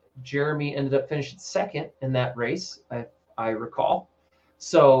 And Jeremy ended up finishing second in that race, I recall.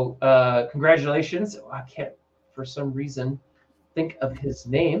 So congratulations. I can't, for some reason, think of his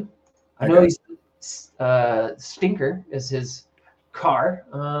name. I know he's Stinker is his car.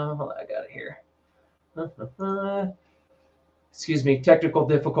 I got it here. Excuse me, technical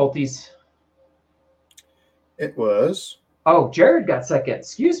difficulties. It was. Oh, Jared got second.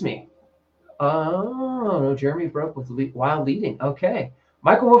 Excuse me. Oh, no, Jeremy broke with while leading. Okay.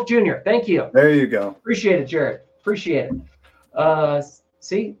 Michael Wolf Jr., thank you. There you go. Appreciate it, Jared. Appreciate it.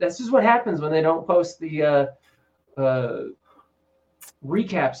 See, this is what happens when they don't post the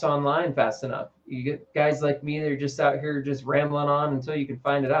recaps online fast enough. You get guys like me, they're just out here just rambling on until you can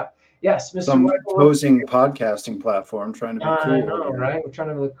find it out. Yes, Mr. Some Michael opposing podcasting platform trying to be cool. I know, right? We're trying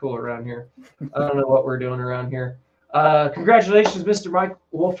to look cool around here. I don't know what we're doing around here. Congratulations, Mr. Mike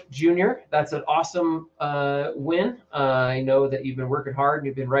Wolf Jr. That's an awesome win. I know that you've been working hard and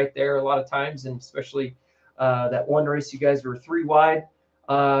you've been right there a lot of times, and especially that one race you guys were 3 wide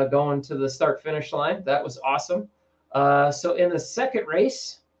going to the start-finish line. That was awesome. So in the second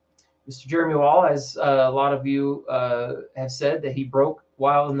race, Mr. Jeremy Wall, as a lot of you have said, that he broke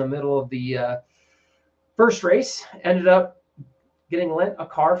while in the middle of the first race, ended up getting lent a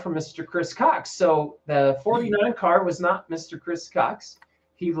car from Mr. Chris Cox. So the 49 car was not Mr. Chris Cox.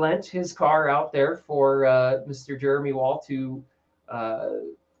 He lent his car out there for Mr. Jeremy Wall to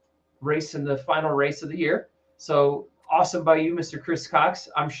race in the final race of the year. So awesome by you, Mr. Chris Cox.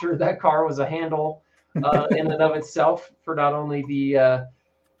 I'm sure that car was a handle in and of itself for not only the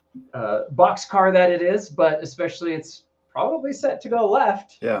box car that it is, but especially it's probably set to go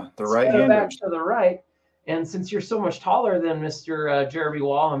left. Yeah, the right-handers. Back right-handers. to the right. And since you're so much taller than Mr. Jeremy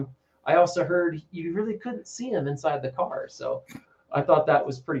Wall, I also heard you really couldn't see him inside the car. So I thought that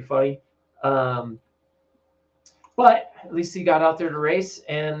was pretty funny. But at least he got out there to race.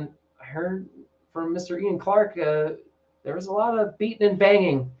 And I heard from Mr. Ian Clark, there was a lot of beating and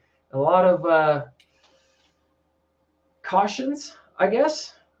banging, a lot of cautions, I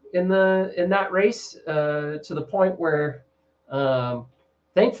guess, in that race, to the point where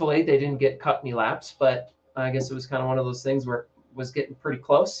thankfully they didn't get cut any laps, but I guess it was kind of one of those things where it was getting pretty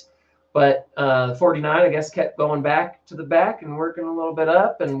close. But 49, I guess, kept going back to the back and working a little bit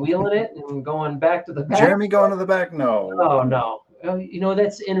up and wheeling it and going back to the back. Jeremy going to the back? No. Oh, no.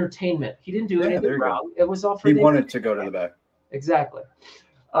 That's entertainment. He didn't do anything wrong. It was all for he wanted to go to the back. Exactly.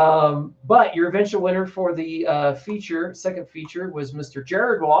 But your eventual winner for the second feature was Mr.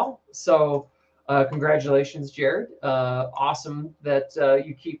 Jared Wall. So congratulations, Jared. Awesome that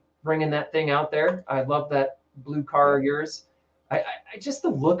you keep bringing that thing out there. I love that blue car of yours. I just the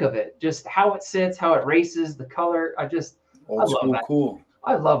look of it, just how it sits, how it races, the color. Old school cool.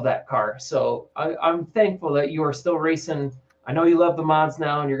 I love that car. So I'm thankful that you are still racing. I know you love the mods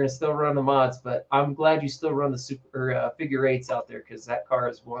now and you're going to still run the mods, but I'm glad you still run the super figure eights out there, because that car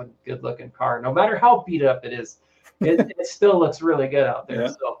is one good looking car. No matter how beat up it is, it still looks really good out there.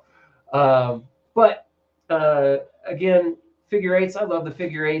 Yeah. So, again, figure eights, I love the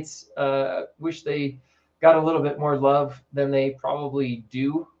figure eights. Wish they got a little bit more love than they probably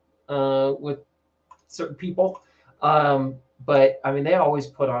do with certain people. But I mean, they always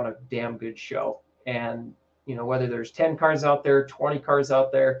put on a damn good show. And whether there's 10 cars out there, 20 cars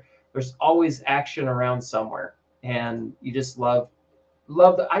out there, there's always action around somewhere. And you just I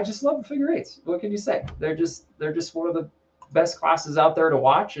just love the figure eights. What can you say? They're just one of the best classes out there to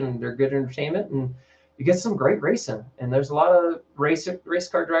watch, and they're good entertainment, and you get some great racing. And there's a lot of race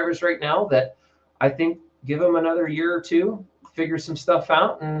car drivers right now that I think give them another year or two, figure some stuff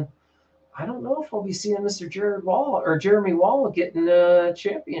out. And I don't know if we'll be seeing Mr. Jared Wall or Jeremy Wall getting a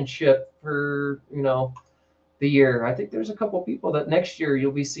championship for, the year. I think there's a couple people that next year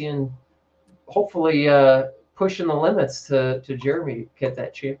you'll be seeing hopefully pushing the limits to Jeremy to get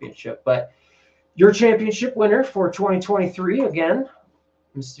that championship. But your championship winner for 2023 again,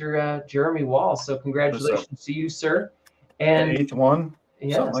 Mr. Jeremy Wall. So congratulations to you, sir. And the 8th one,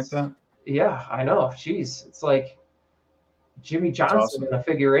 yes, something like that. Yeah, I know. Jeez, it's like Jimmy Johnson awesome. in a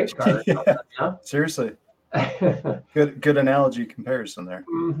figure 8 card. Yeah, seriously. Good analogy comparison there.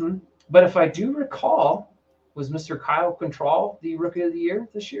 Mm-hmm. But if I do recall, was Mr. Kyle Control the Rookie of the Year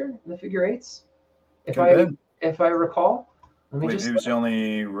this year in the figure 8s? If I recall, he was the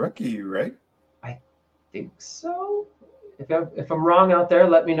only rookie, right? I think so. If I'm wrong out there,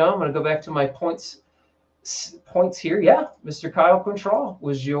 let me know. I'm going to go back to my points here. Yeah, Mr. Kyle Control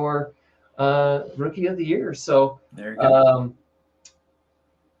was your Rookie of the Year. So there you go.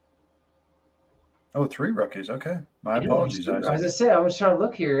 3 rookies. Okay, my apologies. As I said, I was trying to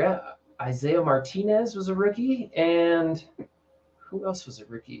look here. Yeah. Isaiah Martinez was a rookie, and who else was a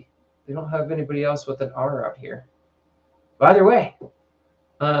rookie? They don't have anybody else with an R out here. By the way,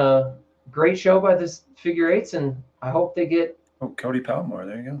 great show by this figure 8s, and I hope they get. Oh, Cody Palmore.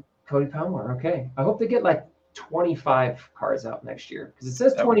 There you go. Cody Palmore. Okay, I hope they get like 25 cars out next year, because it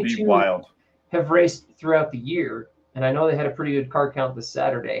says that 22 would be wild. Have raced throughout the year, and I know they had a pretty good car count this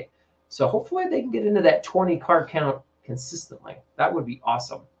Saturday. So hopefully they can get into that 20 car count consistently. That would be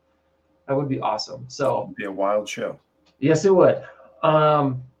awesome. That would be awesome. So it would be a wild show. Yes, it would.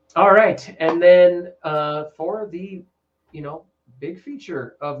 All right, and then for the big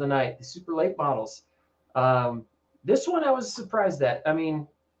feature of the night, the super late models. This one I was surprised at. I mean,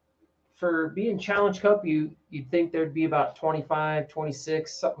 for being Challenge Cup, you'd think there'd be about 25,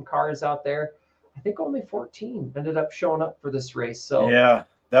 26 something cars out there. I think only 14 ended up showing up for this race. So yeah,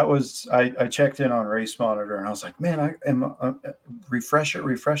 that was I checked in on Race Monitor and I was like, man, I am refresh it.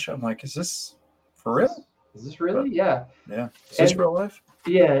 I'm like, is this for real? Is this really? Yeah. Is this real life?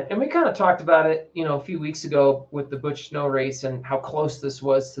 Yeah, and we kind of talked about it, a few weeks ago with the Butch Snow race and how close this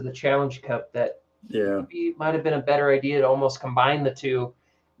was to the Challenge Cup. That it might have been a better idea to almost combine the two,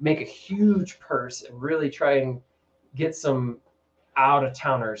 make a huge purse, and really try and get some out of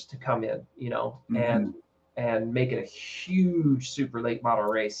towners to come in, and make it a huge super late model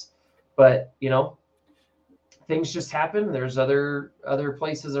race. But things just happen. There's other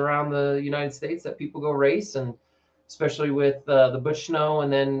places around the United States that people go race, and especially with the Butch Snow.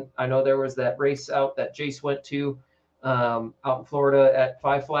 And then I know there was that race out that Jace went to out in Florida at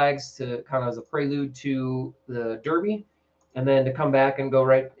Five Flags to kind of as a prelude to the Derby, and then to come back and go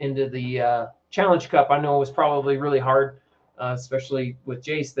right into the Challenge Cup. I know it was probably really hard, especially with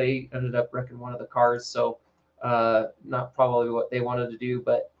Jace. They ended up wrecking one of the cars, so not probably what they wanted to do,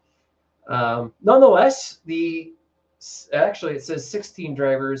 but nonetheless, actually it says 16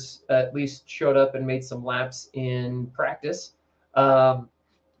 drivers at least showed up and made some laps in practice.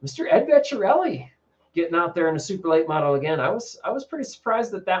 Mr. Ed Vecchiarelli getting out there in a super late model again. I was pretty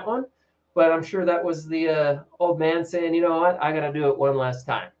surprised at that one, but I'm sure that was the old man saying, you know what, I got to do it one last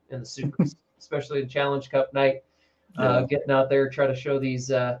time in the supers, especially in Challenge Cup night. Getting out there, try to show these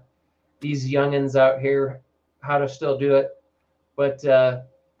youngins out here how to still do it. But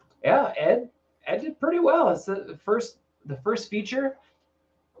Ed did pretty well. It's the first feature.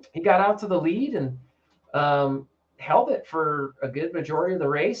 He got out to the lead and held it for a good majority of the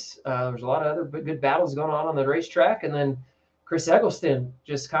race. There's a lot of other good battles going on the racetrack, and then Chris Eggleston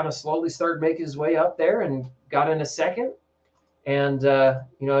just kind of slowly started making his way up there and got into second. And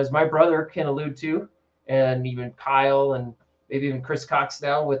as my brother can allude to, and even Kyle and maybe even Chris Cox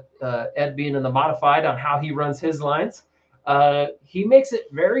now with Ed being in the modified on how he runs his lines, he makes it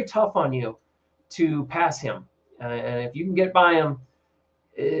very tough on you to pass him. And if you can get by him,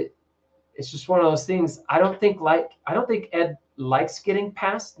 it's just one of those things. I don't think Ed likes getting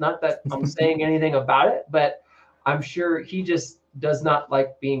passed. Not that I'm saying anything about it, but I'm sure he just does not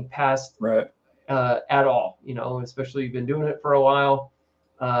like being passed at all. Especially you've been doing it for a while.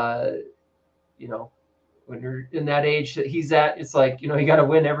 When you're in that age that he's at, it's like, you got to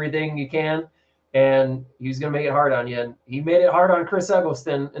win everything you can, and he's going to make it hard on you. And he made it hard on Chris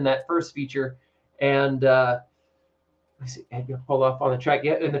Eggleston in that first feature. And Ed got pulled off on the track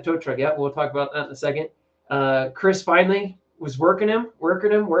in the tow truck. Yeah, we'll talk about that in a second. Chris finally was working him,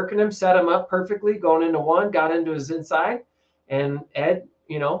 set him up perfectly, going into one, got into his inside, and Ed,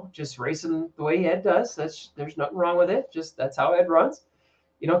 just racing the way Ed does. There's nothing wrong with it. Just that's how Ed runs.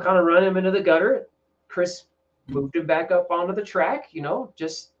 Kind of run him into the gutter. Chris moved him back up onto the track,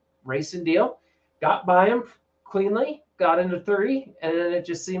 just racing deal. Got by him cleanly, got into 30, and then it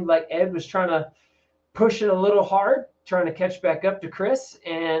just seemed like Ed was trying to push it a little hard, trying to catch back up to Chris,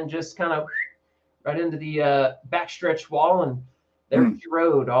 and just kind of right into the backstretch wall and There's your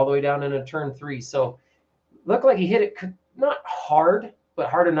road all the way down into turn 3. So looked like he hit it not hard, but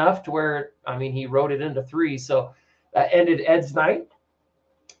hard enough to where, I mean, he rode it into 3. So that ended Ed's night,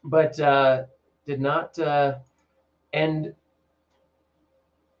 but did not end.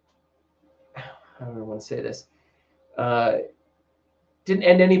 I don't want to say this. Didn't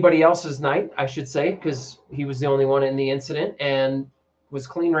end anybody else's night, I should say, because he was the only one in the incident and was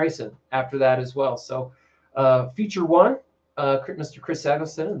clean racing after that as well. So feature 1, Mr. Chris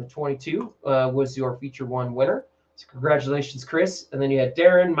Eggleston in the 22 was your feature 1 winner. So congratulations, Chris. And then you had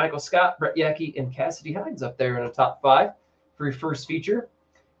Darren, Michael Scott, Brett Yackey, and Cassidy Hines up there in the top 5 for your first feature.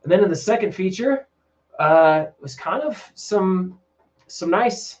 And then in the second feature, was kind of some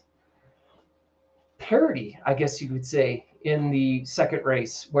nice parity, I guess you could say, in the second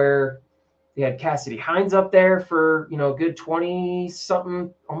race, where they had Cassidy Hines up there for, a good 20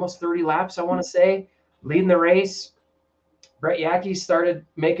 something, almost 30 laps, I want to say, leading the race. Brett Yackey started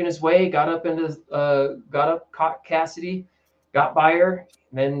making his way, caught Cassidy, got by her,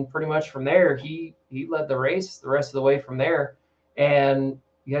 and then pretty much from there, he led the race the rest of the way from there. And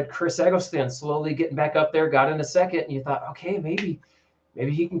you had Chris Eggleston slowly getting back up there, got in a second, and you thought, okay, maybe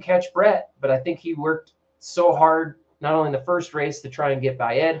he can catch Brett. But I think he worked so hard, not only in the first race to try and get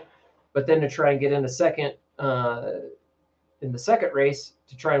by Ed, but then to try and get in the second race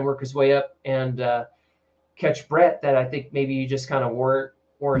to try and work his way up and catch Brett, that I think maybe he just kind of wore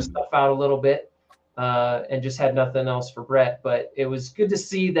his stuff out a little bit and just had nothing else for Brett. But it was good to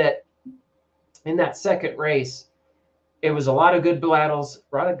see that in that second race, it was a lot of good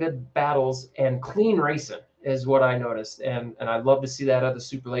battles and clean racing is what I noticed. And I'd love to see that of the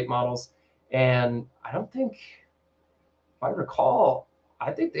super late models. And I don't think, if I recall,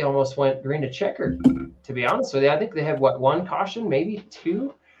 I think they almost went green to checkered, to be honest with you. I think they had, one caution, maybe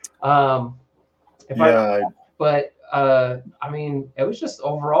 2? I mean, it was just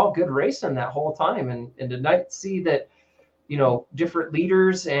overall good racing that whole time. And to see that, different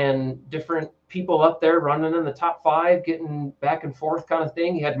leaders and different people up there running in the top 5, getting back and forth kind of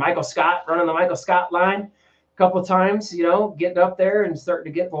thing. You had Michael Scott running the Michael Scott line a couple of times, getting up there and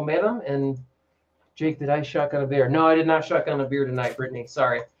starting to get momentum. And Jake, did I shotgun a beer? No, I did not shotgun a beer tonight, Brittany.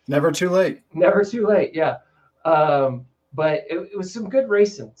 Sorry. Never too late. Never too late. Yeah. But it was some good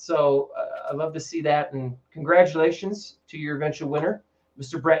racing. So I love to see that. And congratulations to your eventual winner,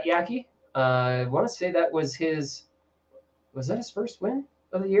 Mr. Brett Yackey. I want to say that was his first win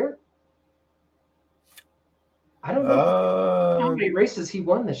of the year? I don't know how many races he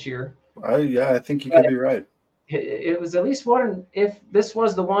won this year. I think you could be right. It was at least one, if this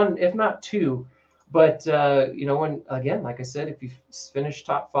was the one, if not 2. But, when, again, like I said, if you finish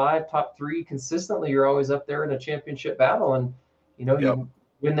top 5, top 3 consistently, you're always up there in a championship battle. And, you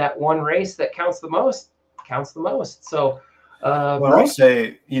win that one race that counts the most. So, I'll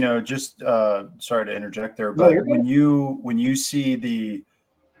say, just sorry to interject there, but when you see the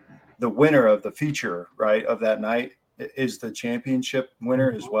winner of the feature, right, of that night is the championship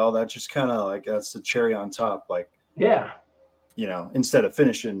winner as well, that just kind of like, that's the cherry on top. Like, yeah. Instead of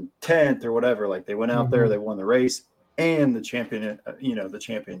finishing 10th or whatever, like they went out there, they won the race and the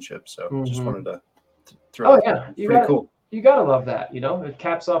championship. So just wanted to throw that. Pretty cool. You got to love that. It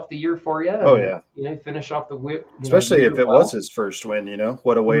caps off the year for you. And, finish off the whip. Especially if it was his first win,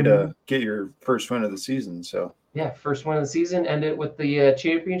 what a way to get your first win of the season. So, yeah, first win of the season, end it with the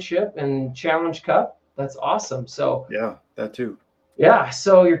championship and Challenge Cup. That's awesome. So, yeah, that too. Yeah,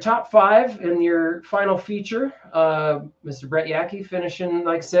 so your top 5 in your final feature, Mr. Brett Yackey finishing,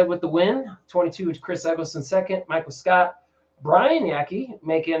 like I said, with the win. 22 is Chris Eggleston second, Michael Scott, Brian Yackey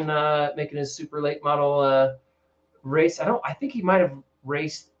making his super late model race. I think he might have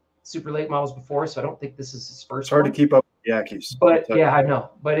raced super late models before, so I don't think this is his first. It's hard to keep up with Yackeys. But yeah, I know.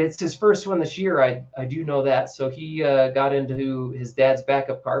 But it's his first one this year. I do know that. So he got into his dad's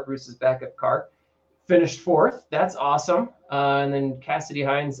backup car, Bruce's backup car. Finished 4th. That's awesome. And then Cassidy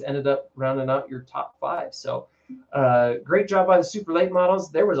Hines ended up rounding out your top 5. So great job by the super late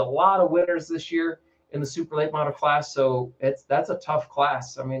models. There was a lot of winners this year in the super late model class. So that's a tough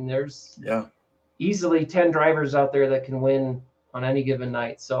class. I mean, there's easily 10 drivers out there that can win on any given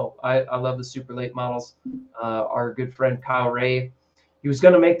night. So I love the super late models. Our good friend Kyle Ray, he was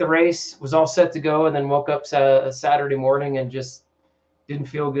going to make the race, was all set to go, and then woke up Saturday morning and just didn't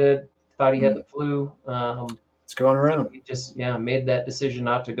feel good. Thought he had the flu. It's going around. He just made that decision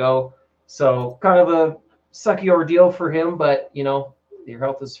not to go. So kind of a sucky ordeal for him, but your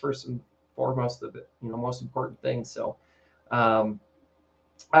health is first and foremost of it, most important thing. So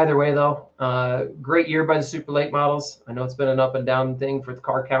either way though, great year by the super late models. I know it's been an up and down thing for the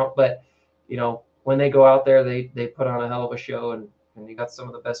car count, but when they go out there, they put on a hell of a show, and And you got some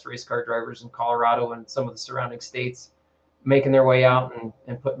of the best race car drivers in Colorado and some of the surrounding states making their way out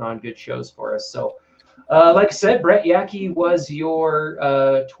and putting on good shows for us. So, like I said, Brett Yackey was your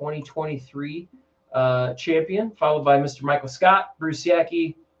 2023 champion, followed by Mr. Michael Scott, Bruce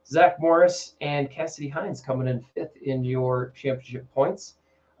Yackey, Zach Morris, and Cassidy Hines coming in 5th in your championship points.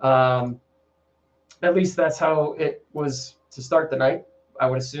 At least that's how it was to start the night. I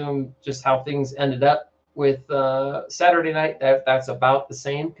would assume just how things ended up with Saturday night, that's about the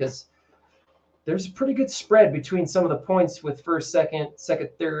same, because there's a pretty good spread between some of the points with first, second,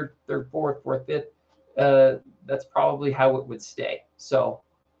 third, fourth, fifth. That's probably how it would stay. So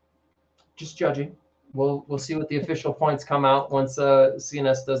just judging. We'll see what the official points come out once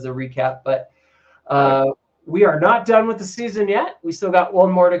CNS does the recap. But we are not done with the season yet. We still got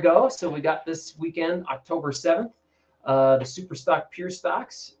one more to go. So we got this weekend, October 7th, the Super Stock Pure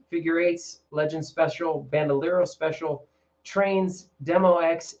Stocks, Figure Eights, Legend Special, Bandolero Special, Trains, Demo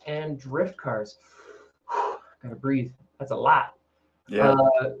X, and Drift Cars. Gotta breathe. That's a lot. Yeah.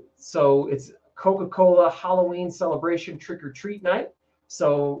 So it's Coca-Cola Halloween celebration trick or treat night.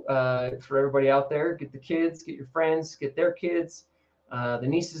 So for everybody out there, get the kids, get your friends, get their kids, the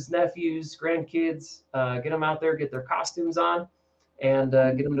nieces, nephews, grandkids, get them out there, get their costumes on, and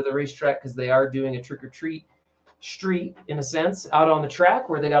get them to the racetrack, because they are doing a trick or treat street, in a sense, out on the track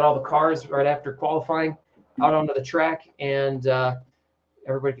where they got all the cars right after qualifying out onto the track, and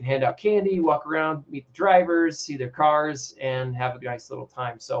everybody can hand out candy, walk around, meet the drivers, see their cars, and have a nice little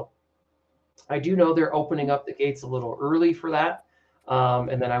time. So I do know they're opening up the gates a little early for that.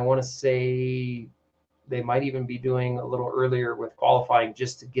 And then I want to say they might even be doing a little earlier with qualifying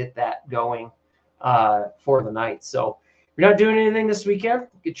just to get that going for the night. So if you're not doing anything this weekend,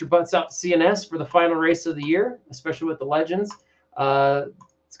 get your butts out to CNS for the final race of the year, especially with the Legends.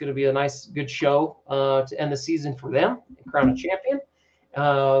 It's going to be a nice, good show to end the season for them and crown a champion.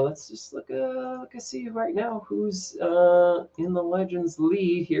 Let's just look and see right now who's in the Legends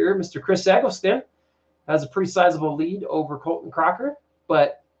lead here. Mr. Chris Eggleston has a pretty sizable lead over Colton Crocker,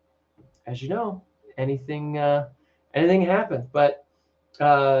 but as you know, anything happens. But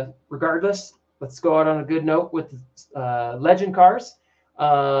regardless, let's go out on a good note with Legend cars,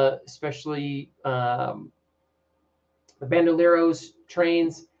 especially the Bandoleros,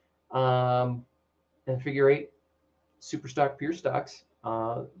 Trains, and Figure Eight, Super Stock, Pure Stocks.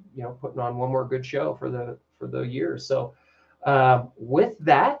 Putting on one more good show for the year. So with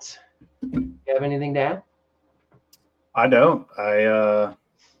that, you have anything to add? I don't. I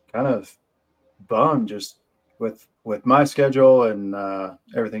kind of bummed just with my schedule and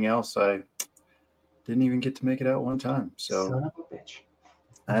everything else. I didn't even get to make it out one time. So son of a bitch.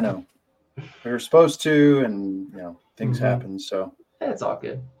 I know. We were supposed to, and things happen. So it's all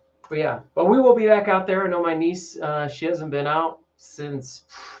good. But we will be back out there. I know my niece, she hasn't been out since,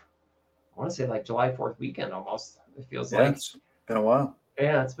 I want to say like July 4th weekend almost. It feels like it's been a while.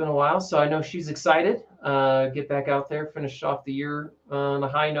 Yeah, it's been a while. So I know she's excited. Get back out there, finish off the year on a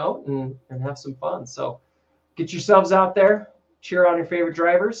high note, and have some fun. So get yourselves out there, cheer on your favorite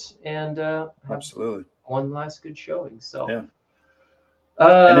drivers, and absolutely one last good showing. So yeah.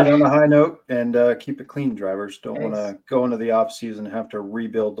 And then on a high note, and keep it clean, drivers. Don't want to go into the off season and have to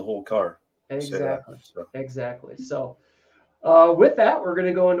rebuild the whole car. Exactly. So with that, we're going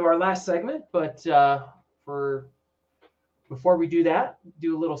to go into our last segment. But before we do that,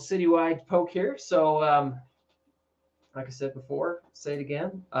 do a little citywide poke here. So like I said before, say it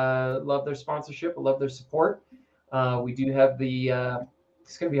again. Love their sponsorship. I love their support. We do have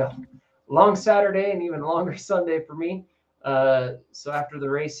it's going to be a long Saturday and even longer Sunday for me. So after the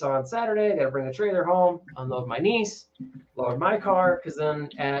race on Saturday, I got to bring the trailer home, unload my niece, load my car, because then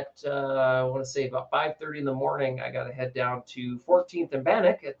at I want to say about 5:30 in the morning, I got to head down to 14th and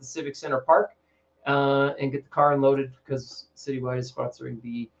Bannock at the Civic Center Park and get the car unloaded, because Citywide is sponsoring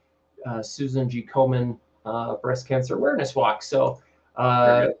the Susan G. Komen Breast Cancer Awareness Walk. So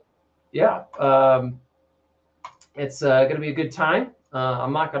it's going to be a good time.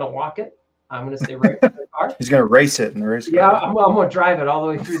 I'm not going to walk it. I'm going to stay right in the car. He's going to race it in the race car. Yeah, I'm going to drive it all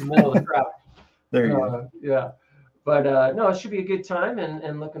the way through the middle of the crowd. There you go. Yeah. But no, it should be a good time,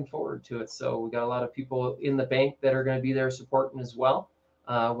 and looking forward to it. So we got a lot of people in the bank that are going to be there supporting as well,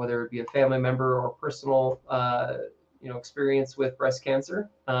 whether it be a family member or personal, experience with breast cancer.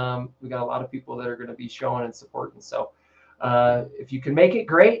 We got a lot of people that are going to be showing and supporting. So if you can make it,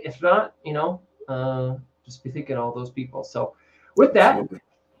 great. If not, just be thinking of all those people. So with that, absolutely.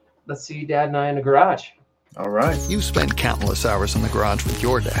 Let's see Dad and I in the garage. All right. You spent countless hours in the garage with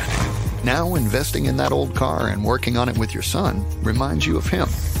your dad. Now investing in that old car and working on it with your son reminds you of him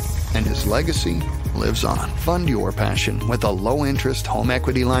and his legacy lives on. Fund your passion with a low-interest home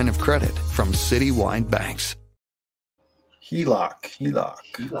equity line of credit from Citywide Banks.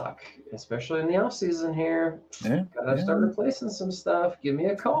 HELOC. Especially in the off season here. Yeah. Gotta start replacing some stuff. Give me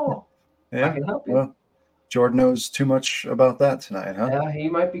a call. Yeah. I can help you. Well, Jordan knows too much about that tonight, huh? Yeah, he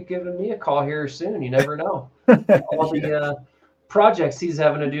might be giving me a call here soon. You never know. All the projects he's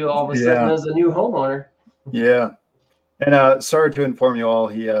having to do all of a sudden as a new homeowner. Yeah. And sorry to inform you all,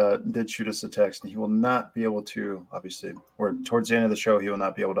 he did shoot us a text, and he will not be able to, obviously, we're towards the end of the show, he will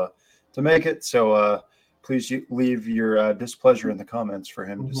not be able to make it. So please leave your displeasure in the comments for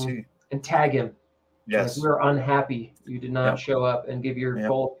him to see. And tag him. Yes. Like, we're unhappy you did not show up and give your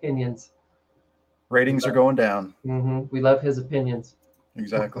full opinions. Ratings are going down. We love his opinions.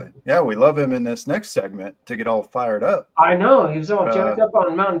 Exactly. Yeah, we love him in this next segment to get all fired up. I know. He was all jacked up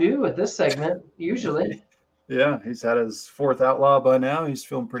on Mountain Dew at this segment, usually. Yeah, he's had his 4th outlaw by now. He's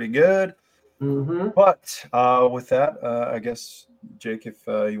feeling pretty good. But with that, I guess, Jake, if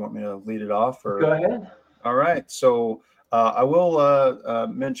you want me to lead it off. Or... Go ahead. All right. So I will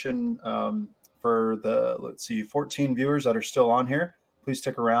mention for the, 14 viewers that are still on here, please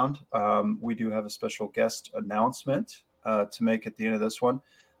stick around. We do have a special guest announcement to make at the end of this one.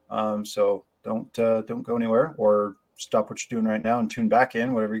 So don't go anywhere, or stop what you're doing right now and tune back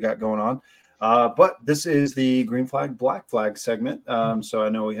in, whatever you got going on. But this is the green flag, black flag segment. So I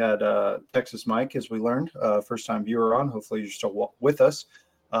know we had Texas Mike, as we learned, first time viewer on. Hopefully you're still with us.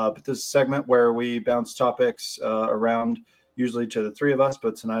 But this is a segment where we bounce topics around, usually to the 3 of us,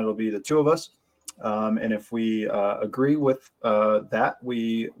 but tonight it'll be the 2 of us. And if we agree with that,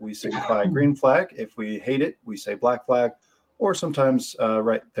 we signify green flag. If we hate it, we say black flag, or sometimes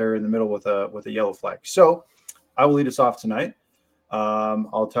right there in the middle with a yellow flag. So I will lead us off tonight.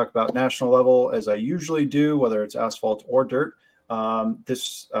 I'll talk about national level, as I usually do, whether it's asphalt or dirt.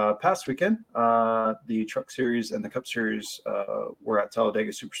 This past weekend, the Truck Series and the Cup Series were at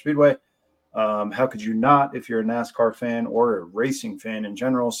Talladega Superspeedway. How could you not, if you're a NASCAR fan or a racing fan in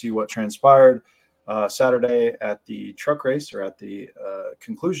general, see what transpired Saturday at the truck race, or at the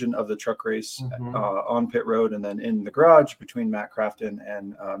conclusion of the truck race on pit road, and then in the garage between Matt Crafton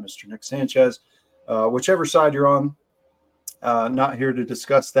and Mr. Nick Sanchez. Whichever side you're on, not here to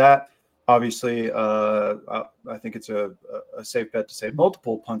discuss that. Obviously, I think it's a safe bet to say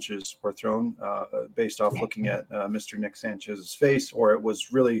multiple punches were thrown based off looking at Mr. Nick Sanchez's face, or it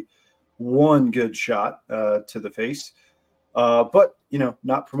was really one good shot to the face. But,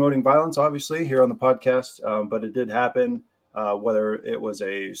 not promoting violence, obviously, here on the podcast, but it did happen. Whether it was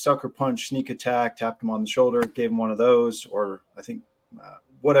a sucker punch, sneak attack, tapped him on the shoulder, gave him one of those, or I think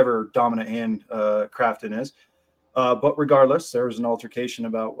whatever dominant hand Crafton is. But regardless, there was an altercation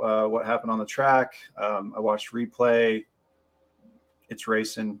about what happened on the track. I watched replay. It's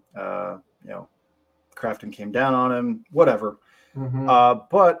racing. Crafton came down on him, whatever.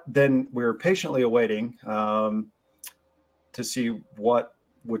 But then we were patiently awaiting to see what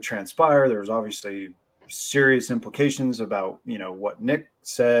would transpire. There was obviously serious implications about, what Nick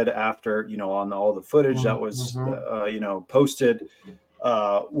said after, on all the footage that was, posted.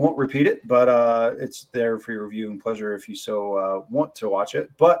 Won't repeat it, but it's there for your viewing pleasure if you so want to watch it.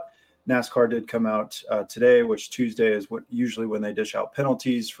 But NASCAR did come out today, which Tuesday is usually when they dish out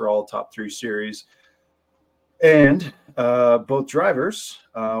penalties for all top 3 series. And both drivers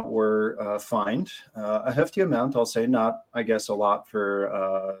were fined a hefty amount. I'll say not, I guess, a lot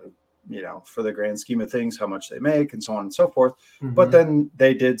for, for the grand scheme of things, how much they make and so on and so forth. But then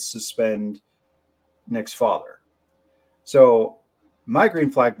they did suspend Nick's father. So my green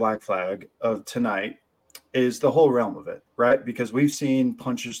flag, black flag of tonight is the whole realm of it, right? Because we've seen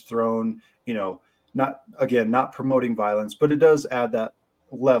punches thrown, not promoting violence, but it does add that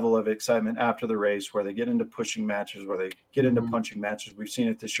level of excitement after the race where they get into pushing matches, where they get into punching matches. We've seen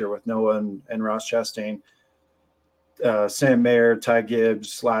it this year with Noah and Ross Chastain, Sam Mayer, Ty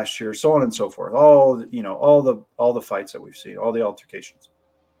Gibbs last year, so on and so forth. All the fights that we've seen, all the altercations.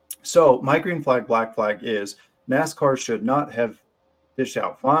 So my green flag, black flag is NASCAR should not have dished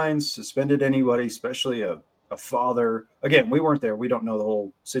out fines, suspended anybody, especially a father. Again, we weren't there. We don't know the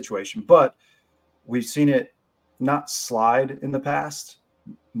whole situation, but we've seen it not slide in the past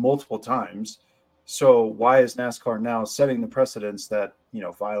multiple times. So why is NASCAR now setting the precedence that,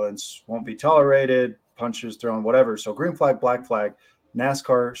 violence won't be tolerated, punches thrown, whatever? So green flag, black flag,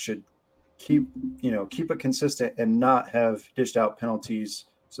 NASCAR should keep it consistent and not have dished out penalties,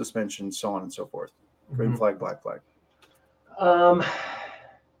 suspensions, so on and so forth. Green flag, black flag.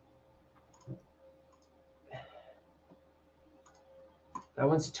 That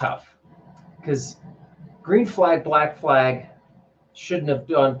one's tough because green flag, black flag shouldn't have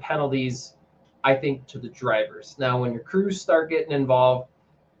done penalties I think, to the drivers. Now, when your crews start getting involved,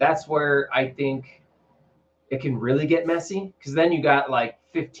 that's where I think it can really get messy, because then you got like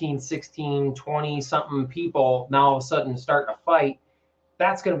 15, 16, 20 something people now all of a sudden starting to fight.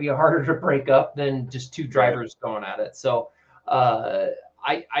 That's going to be harder to break up than just two drivers going at it. So I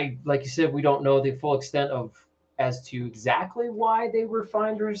like you said, we don't know the full extent of as to exactly why they were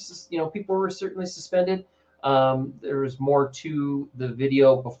fined, or people were certainly suspended. There was more to the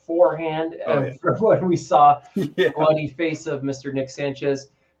video beforehand from what we saw, the bloody face of Mr. Nick Sanchez.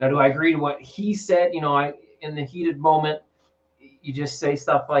 Now, do I agree to what he said? In the heated moment, you just say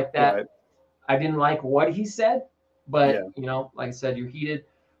stuff like that. Right. I didn't like what he said, but like I said, you're heated.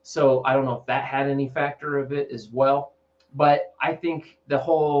 So I don't know if that had any factor of it as well. But I think the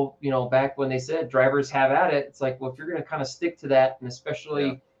whole, back when they said drivers have at it, it's like, well, if you're going to kind of stick to that, and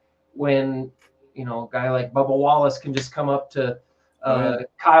especially when, a guy like Bubba Wallace can just come up to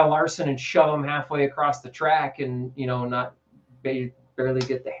Kyle Larson and shove him halfway across the track and, not barely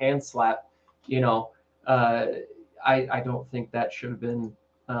get the hand slap, I don't think that should have been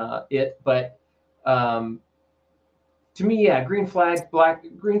it. But to me, green flag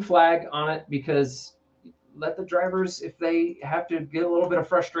on it, because let the drivers, if they have to get a little bit of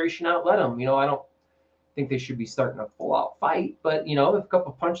frustration out, let them. I don't think they should be starting a full-out fight, but if a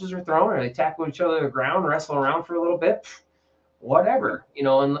couple punches are thrown or they tackle each other to the ground, wrestle around for a little bit, whatever.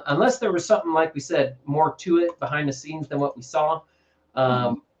 Unless there was something, like we said, more to it behind the scenes than what we saw.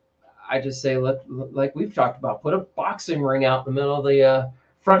 I just say, like we've talked about, put a boxing ring out in the middle of the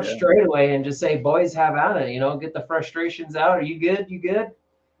front straightaway and just say, boys, have at it. Get the frustrations out. Are you good? You good?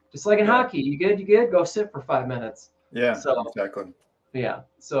 Just like in hockey, you good? You good? Go sit for 5 minutes. Yeah, exactly. Yeah,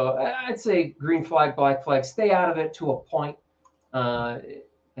 so I'd say green flag, black flag, stay out of it to a point.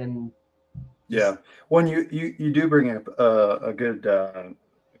 And when you do bring up a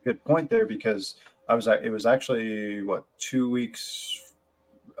good point there, because it was actually 2 weeks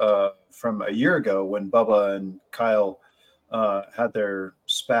from a year ago when Bubba and Kyle had their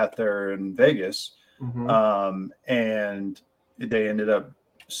spat there in Vegas, and they ended up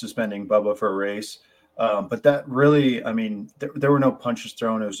suspending Bubba for a race. But that really, there were no punches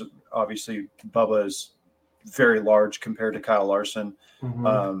thrown. It was obviously Bubba is very large compared to Kyle Larson,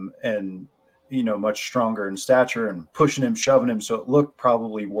 and much stronger in stature, and pushing him, shoving him. So it looked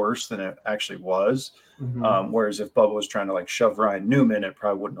probably worse than it actually was. Whereas if Bubba was trying to shove Ryan Newman, it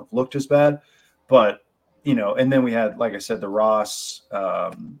probably wouldn't have looked as bad. But and then we had, like I said, the Ross,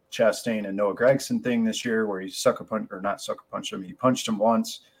 Chastain, and Noah Gragson thing this year, where he punched him. He punched him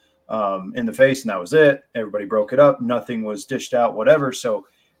once in the face, and that was it. Everybody broke it up. Nothing was dished out, whatever. So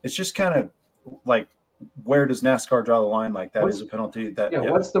it's just kind of like, where does NASCAR draw the line? That is a penalty.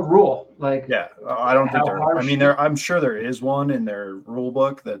 What's the rule? I don't think there. I'm sure there is one in their rule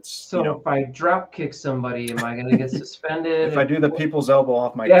book. That's so. If I drop kick somebody, am I going to get suspended? If I do the people's elbow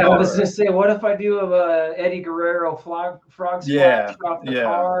off my car. I was going to say, what if I do a Eddie Guerrero frog splash off the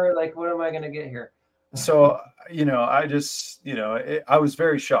car? What am I going to get here? So I just I was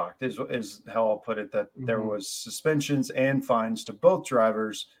very shocked, is how I'll put it, that there was suspensions and fines to both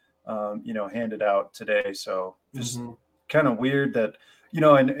drivers. Handed out today. So just kind of weird that,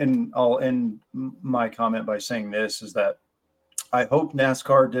 and I'll end my comment by saying this, is that I hope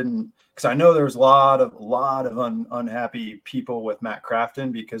NASCAR didn't, because I know there's a lot of unhappy people with Matt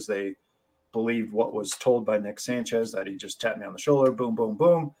Crafton, because they believed what was told by Nick Sanchez, that he just tapped me on the shoulder, boom, boom,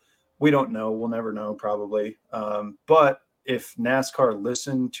 boom. We don't know. We'll never know, probably. But if NASCAR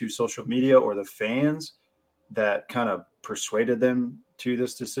listened to social media or the fans that kind of persuaded them to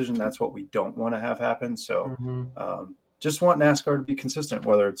this decision, that's what we don't want to have happen. So just want NASCAR to be consistent,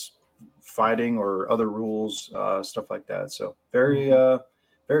 whether it's fighting or other rules, stuff like that. So very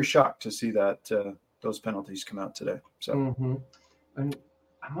shocked to see that those penalties come out today. So and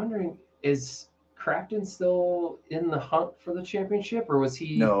I'm wondering, is Crafton still in the hunt for the championship, or was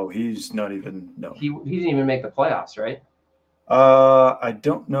he? No, he's not even. No, he didn't even make the playoffs, right? I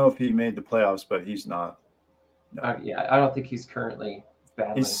don't know if he made the playoffs, but he's not. No. I don't think he's currently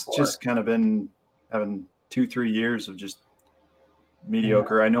battling. He's just kind of been having 2-3 years of just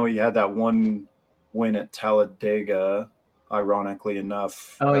mediocre. I know he had that one win at Talladega, ironically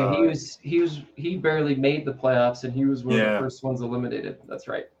enough. He barely made the playoffs, and he was one of the first ones eliminated. That's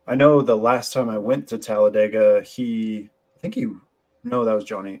right. I know the last time I went to Talladega, that was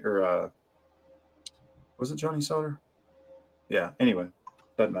Johnny, or was it Johnny Sauter? Yeah. Anyway,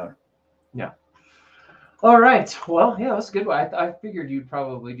 doesn't matter. Yeah. All right. Well, that's a good one. I figured you'd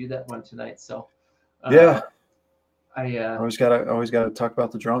probably do that one tonight. So, I always gotta talk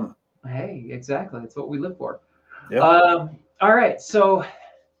about the drama. Hey, exactly. That's what we live for. Yeah. All right. So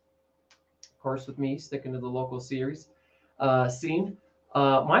course, with me sticking to the local series scene.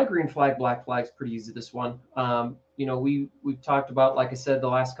 My green flag, black flag is pretty easy. This one, we've talked about, like I said, the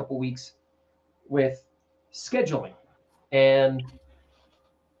last couple weeks with scheduling and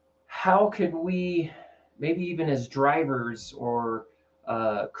how can we, maybe even as drivers or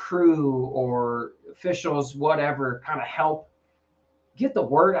crew or officials, whatever, kind of help get the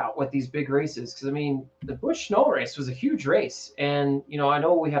word out with these big races. Because I mean, the Busch Snow Race was a huge race, and I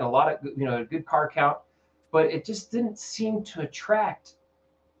know we had a lot of a good car count, but it just didn't seem to attract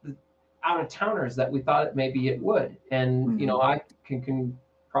the out of towners that we thought maybe it would. And I can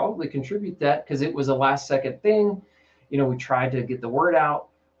probably contribute that because it was a last second thing. We tried to get the word out,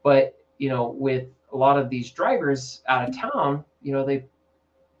 but with a lot of these drivers out of town, they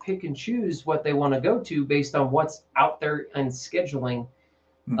pick and choose what they want to go to based on what's out there and scheduling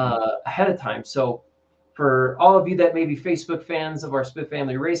ahead of time. So for all of you that may be Facebook fans of our Spit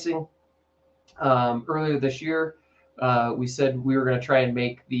Family Racing, earlier this year, we said we were going to try and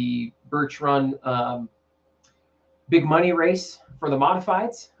make the Birch Run big money race for the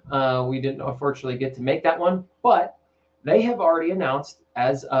modifieds. We didn't unfortunately get to make that one, but they have already announced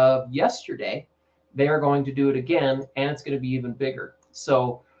as of yesterday, they are going to do it again, and it's going to be even bigger.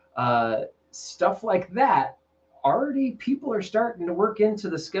 So stuff like that, already people are starting to work into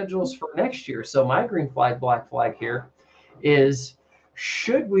the schedules for next year. So my green flag, black flag here is,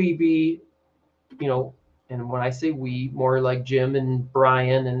 should we be, and when I say we, more like Jim and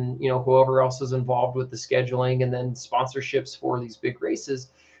Brian and, whoever else is involved with the scheduling and then sponsorships for these big races,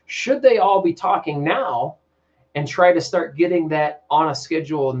 should they all be talking now and try to start getting that on a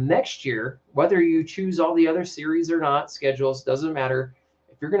schedule next year, whether you choose all the other series or not, schedules, doesn't matter.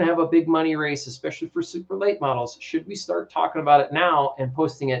 If you're going to have a big money race, especially for super late models, should we start talking about it now and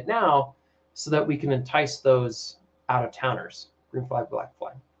posting it now so that we can entice those out of towners? Green flag, black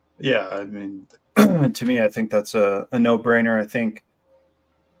flag. Yeah, I mean, to me, I think that's a no-brainer. I think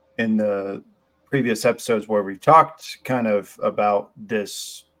in the previous episodes where we've talked kind of about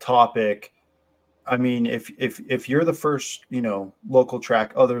this topic, I mean, if you're the first, local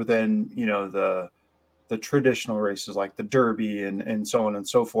track other than, the traditional races like the Derby and so on and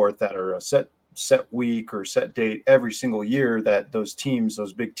so forth that are a set week or set date every single year that those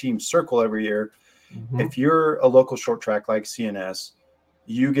big teams circle every year. If you're a local short track like CNS,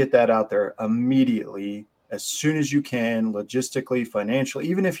 you get that out there immediately as soon as you can, logistically, financially,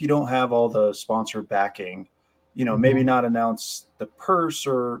 even if you don't have all the sponsor backing, maybe not announce the purse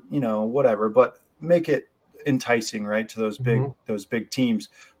or, whatever, but make it enticing, right, to those big teams.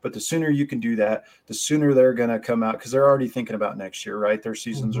 But the sooner you can do that, the sooner they're going to come out, because they're already thinking about next year, right? Their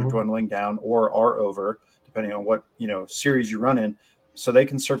seasons are dwindling down or are over, depending on what, series you run in. So they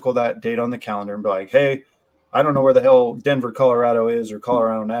can circle that date on the calendar and be like, hey, I don't know where the hell Denver, Colorado is or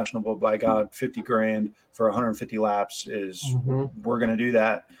Colorado National, but by God, $50,000 for 150 laps is we're going to do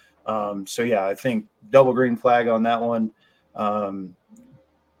that. So yeah, I think double green flag on that one.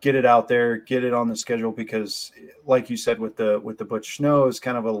 Get it out there, get it on the schedule, because like you said, with the Butch Snow is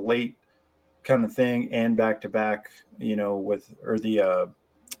kind of a late kind of thing, and back to back, or the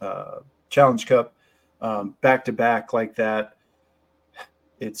Challenge Cup, back to back like that.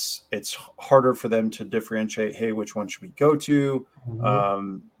 It's harder for them to differentiate, hey, which one should we go to?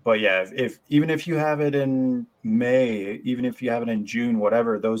 But yeah, even if you have it in May, even if you have it in June,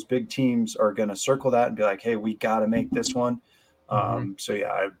 whatever, those big teams are going to circle that and be like, hey, we got to make this one. So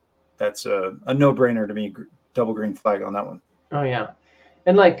yeah, that's a no-brainer to me. Double green flag on that one. Oh yeah.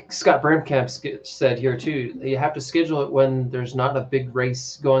 And like Scott Bramkamp said here too, you have to schedule it when there's not a big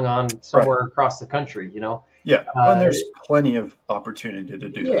race going on somewhere across the country, Yeah, and there's plenty of opportunity to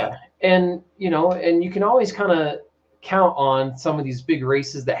do that. Yeah, and and you can always kind of count on some of these big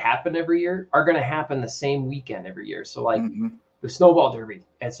races that happen every year are going to happen the same weekend every year. So like the Snowball Derby,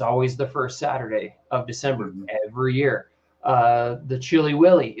 it's always the first Saturday of December every year. The Chili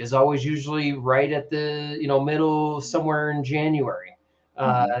Willy is always usually right at the middle, somewhere in January.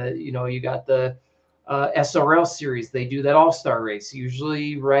 You got the SRL series. They do that all-star race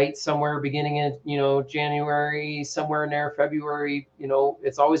usually right somewhere beginning in January, somewhere in there, February.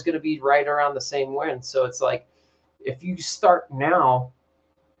 It's always going to be right around the same when. So it's like, if you start now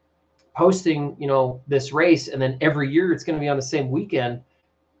posting this race, and then every year it's going to be on the same weekend,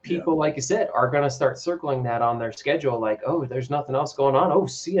 people, like you said, are going to start circling that on their schedule. Like, oh, there's nothing else going on. Oh,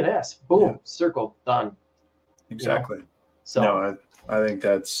 CNS, boom, circled, done. Exactly. So no, I think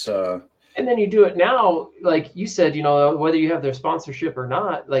that's. And then you do it now, like you said, whether you have their sponsorship or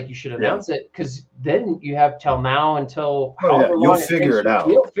not, like you should announce it, because then you have till now until you'll figure it out.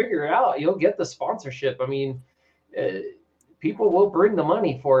 You'll figure it out. You'll get the sponsorship. I mean, people will bring the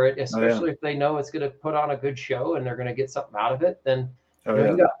money for it, especially if they know it's going to put on a good show and they're going to get something out of it. Then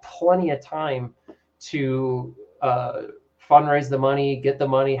you got plenty of time to fundraise the money, get the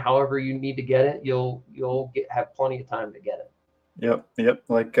money, however you need to get it. You'll have plenty of time to get it. Yep.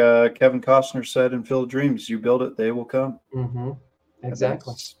 Like Kevin Costner said in Field of Dreams, you build it, they will come. Mm-hmm.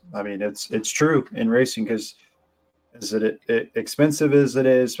 Exactly. I mean, it's true in racing, because as expensive as it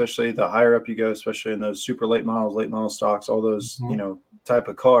is, especially the higher up you go, especially in those super late model stocks, all those, type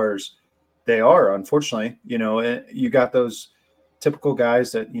of cars, they are, unfortunately, you got those typical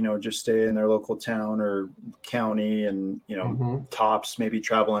guys that, just stay in their local town or county and, tops maybe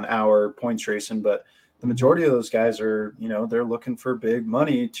travel an hour points racing. But the majority of those guys are, they're looking for big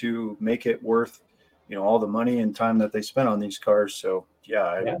money to make it worth, all the money and time that they spent on these cars. So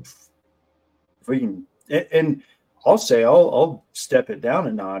if we can, and I'll say I'll step it down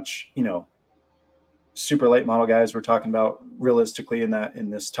a notch, super late model guys we're talking about realistically in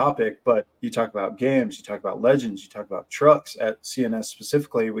this topic, but you talk about games, you talk about legends, you talk about trucks at CNS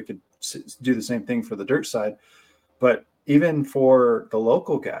specifically. We could do the same thing for the dirt side, but even for the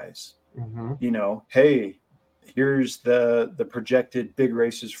local guys, hey, here's the projected big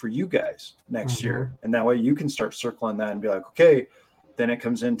races for you guys next year. And that way you can start circling that and be like, okay, then it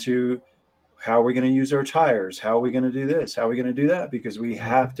comes into how are we going to use our tires? How are we going to do this? How are we going to do that? Because we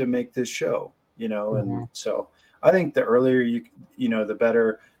have to make this show, and so I think the earlier the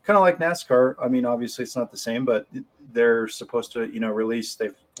better. Kind of like NASCAR. I mean, obviously it's not the same, but they're supposed to, release,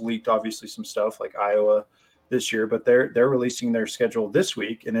 they've leaked obviously some stuff like Iowa this year, but they're releasing their schedule this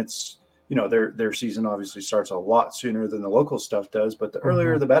week, and it's, their season obviously starts a lot sooner than the local stuff does, but the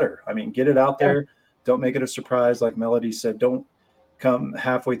earlier the better. I mean, get it out there. Don't make it a surprise. Like Melody said, don't come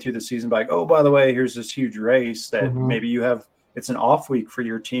halfway through the season by like, oh, by the way, here's this huge race that maybe you have, it's an off week for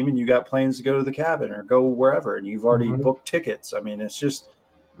your team and you got plans to go to the cabin or go wherever and you've already booked tickets. I mean, it's just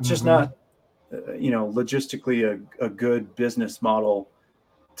not, logistically a good business model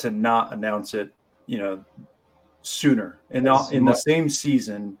to not announce it, sooner and not in the same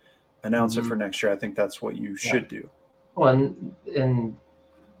season, announce it for next year. I think that's what you should do. Well, and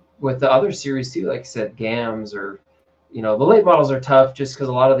with the other series too, like I said, GAMS or, the late models are tough just because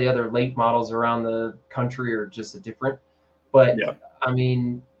a lot of the other late models around the country are just different. But I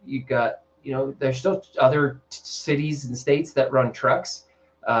mean, you got, there's still other cities and states that run trucks,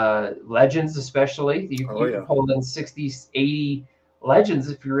 legends, especially. You can pull in 60, 80 legends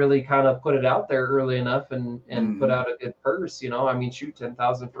if you really kind of put it out there early enough and put out a good purse. I mean, shoot,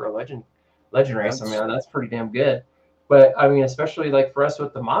 10,000 for a legend race. I mean, that's pretty damn good. But I mean, especially like for us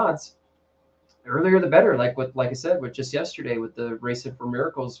with the mods, the earlier the better. Like I said, with just yesterday with the Racing for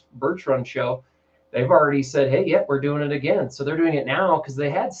Miracles Birch Run show, they've already said, hey, we're doing it again. So they're doing it now because they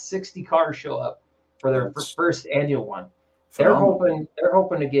had 60 cars show up for their first annual one. They're hoping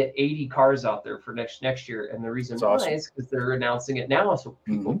to get 80 cars out there for next year. And the reason why is because they're announcing it now, so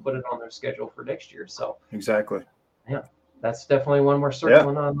people put it on their schedule for next year. So exactly. Yeah, that's definitely one we're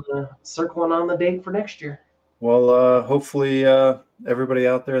circling on the date for next year. Well, hopefully everybody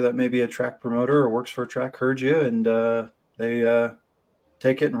out there that may be a track promoter or works for a track heard you and they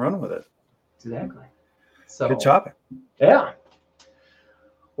take it and run with it. Exactly. So good topic. Yeah.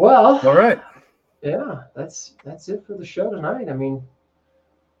 Well. All right. Yeah, that's it for the show tonight. I mean,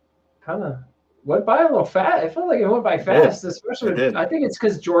 kind of went by a little fast. It felt like it went by fast, especially. I think it's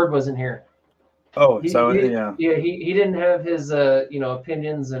because Jord wasn't here. Oh, he didn't have his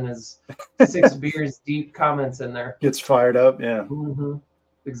opinions and his 6 beers deep comments in there. Gets fired up, yeah.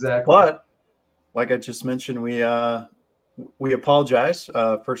 Exactly. But like I just mentioned, we apologize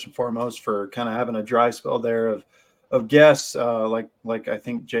first and foremost for kind of having a dry spell there of guests, like I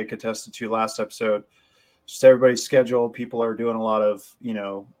think Jake attested to last episode. Just everybody's schedule. People are doing a lot of,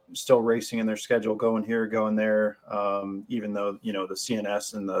 still racing in their schedule, going here, going there. Even though, the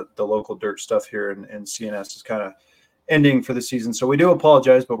CNS and the local dirt stuff here and CNS is kind of ending for the season. So we do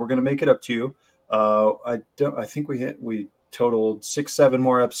apologize, but we're going to make it up to you. I think we totaled 6-7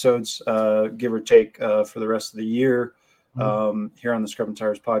 more episodes, give or take, for the rest of the year. Here on the Scrub and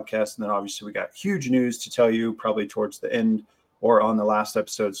Tires podcast. And then obviously we got huge news to tell you probably towards the end or on the last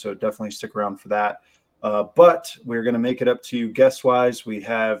episode. So definitely stick around for that. But we're going to make it up to you guest wise. We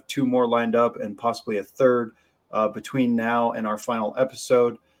have 2 more lined up and possibly a third between now and our final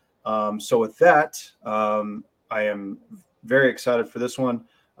episode. So with that, I am very excited for this one.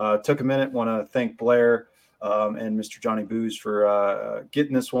 Took a minute. Want to thank Blair and Mr. Johnny Booze for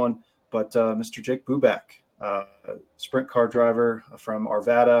getting this one. But Mr. Jake Buback, sprint car driver from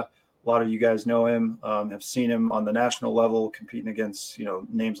Arvada. A lot of you guys know him, have seen him on the national level competing against,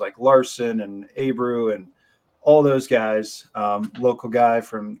 names like Larson and Abreu and all those guys, local guy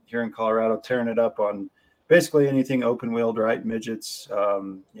from here in Colorado, tearing it up on basically anything open wheeled, right? Midgets,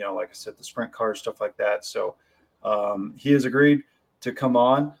 like I said, the sprint cars, stuff like that. So he has agreed to come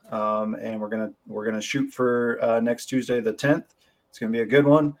on, and we're gonna shoot for next Tuesday, the 10th. It's gonna be a good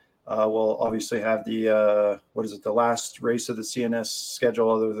one. We'll obviously have the last race of the CNS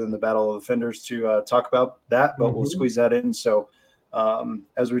schedule, other than the Battle of the Fenders, to talk about that, but we'll squeeze that in. So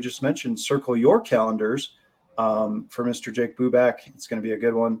as we just mentioned, circle your calendars for Mr. Jake Buback. It's going to be a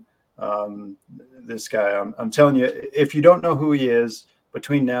good one. This guy, I'm telling you, if you don't know who he is,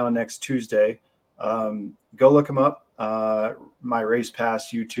 between now and next Tuesday, go look him up. My Race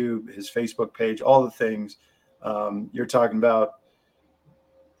Pass, YouTube, his Facebook page, all the things. You're talking about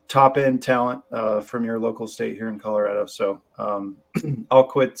top end talent from your local state here in Colorado. So I'll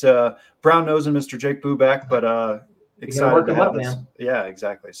quit brown nosing Mr. Jake Buback, but excited to have this. Man. Yeah,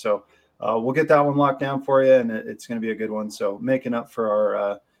 exactly. So we'll get that one locked down for you, and it's going to be a good one. So making up for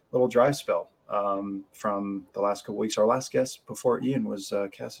our little dry spell from the last couple weeks. Our last guest before Ian was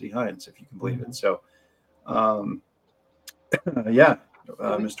Cassidy Hines, if you can believe it. So Mr.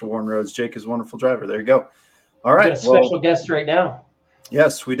 Warren Rhodes, Jake is a wonderful driver. There you go. All right. We got a special guest right now.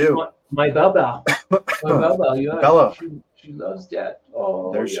 Yes, we do. My Bella. Bella. She loves Dad.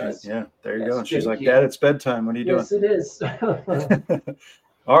 Oh, there yes. she. Yeah, there you go. She's like, Dad, it's bedtime. What are you doing? Yes, it is.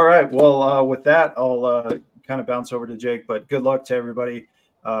 All right. Well, with that, I'll kind of bounce over to Jake. But good luck to everybody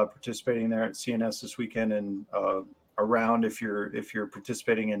participating there at CNS this weekend and around. If you're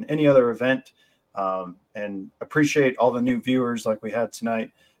participating in any other event, and appreciate all the new viewers like we had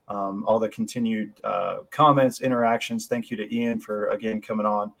tonight. All the continued comments, interactions. Thank you to Ian for, again, coming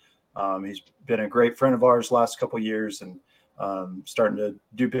on. He's been a great friend of ours last couple of years, and starting to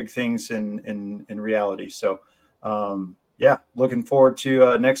do big things in reality. So, looking forward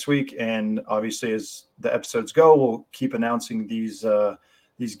to next week. And obviously, as the episodes go, we'll keep announcing these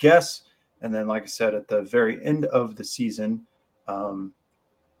guests. And then, like I said, at the very end of the season,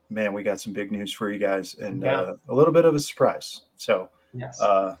 we got some big news for you guys, and a little bit of a surprise. So. Yes.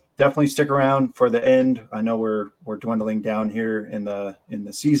 Definitely stick around for the end. I know we're dwindling down here in the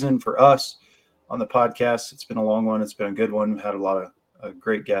season for us on the podcast. It's been a long one. It's been a good one. We've had a lot of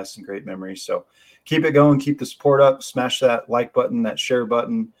great guests and great memories. So keep it going. Keep the support up. Smash that like button, that share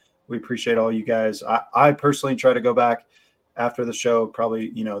button. We appreciate all you guys. I personally try to go back after the show,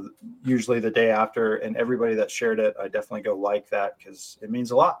 probably, usually the day after, and everybody that shared it, I definitely go like that because it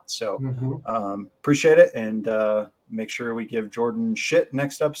means a lot. So appreciate it. And make sure we give Jordan shit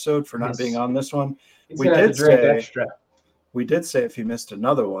next episode for not being on this one. We did say if he missed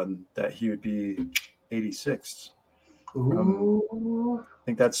another one that he would be 86th. I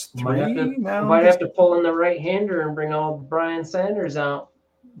think that's 3 now. Might have to pull in the right-hander and bring old Brian Sanders out.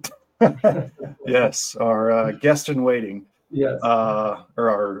 Yes, our guest in waiting. Yes. Or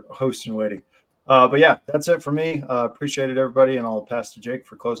our host in waiting. But yeah, that's it for me. Appreciate it, everybody. And I'll pass to Jake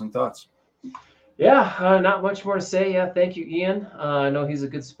for closing thoughts. Yeah, not much more to say. Yeah, thank you, Ian. I know he's a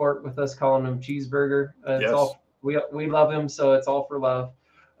good sport with us calling him Cheeseburger. It's all we love him, so it's all for love.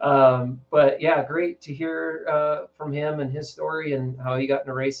 But yeah, great to hear from him and his story and how he got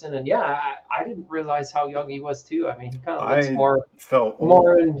into racing. And yeah, I didn't realize how young he was too. I mean, he kind of looks more.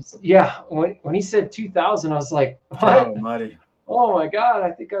 When he said 2000, I was like, what? Oh my God, I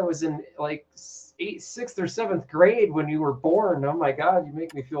think I was in like 6th or 7th grade when you were born. Oh my God, you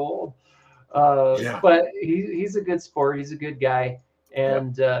make me feel old. But he's a good sport. He's a good guy,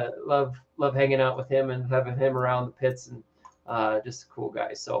 and love hanging out with him and having him around the pits, and just a cool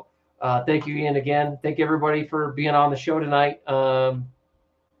guy. So thank you, Ian, again. Thank you, everybody, for being on the show tonight. And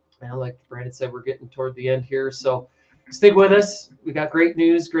like Brandon said, we're getting toward the end here, so stick with us. We got great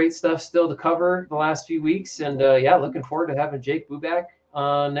news, great stuff still to cover the last few weeks, and looking forward to having Jake Buback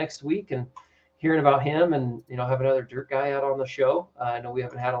next week and hearing about him, and have another dirt guy out on the show. I know we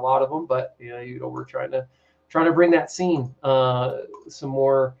haven't had a lot of them, but we're trying to bring that scene some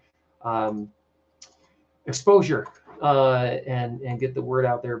more exposure and get the word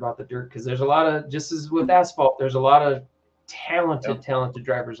out there about the dirt, because there's a lot of, just as with asphalt, there's a lot of talented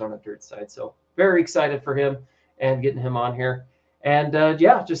drivers on the dirt side. So very excited for him and getting him on here. And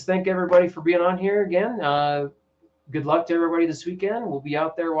just thank everybody for being on here again. Good luck to everybody this weekend. We'll be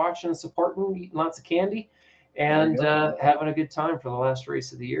out there watching and supporting, eating lots of candy, and having a good time for the last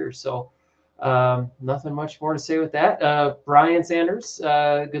race of the year. So nothing much more to say with that. Brian Sanders,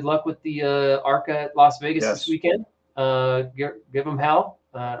 good luck with the ARCA at Las Vegas this weekend. Give them hell.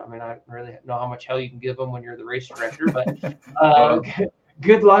 I don't really know how much hell you can give them when you're the race director, but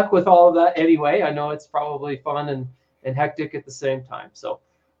good luck with all of that anyway. I know it's probably fun and hectic at the same time. So,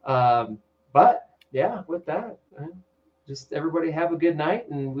 but yeah, with that, just everybody have a good night,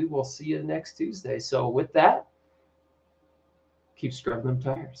 and we will see you next Tuesday. So with that, keep scrubbing them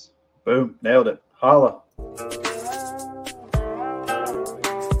tires. Boom. Nailed it. Holla.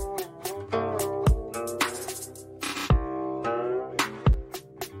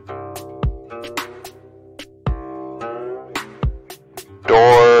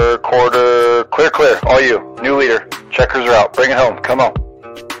 Door, quarter, clear. All you. New leader. Checkers are out. Bring it home. Come on.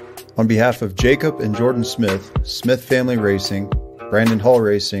 On behalf of Jacob and Jordan Smith, Smith Family Racing, Brandon Hall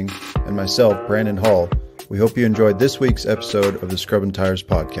Racing, and myself, Brandon Hall, we hope you enjoyed this week's episode of the Scrubbin' Tires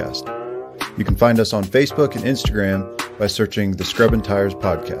podcast. You can find us on Facebook and Instagram by searching the Scrubbin' Tires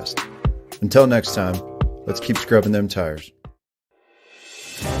podcast. Until next time, let's keep scrubbing them tires.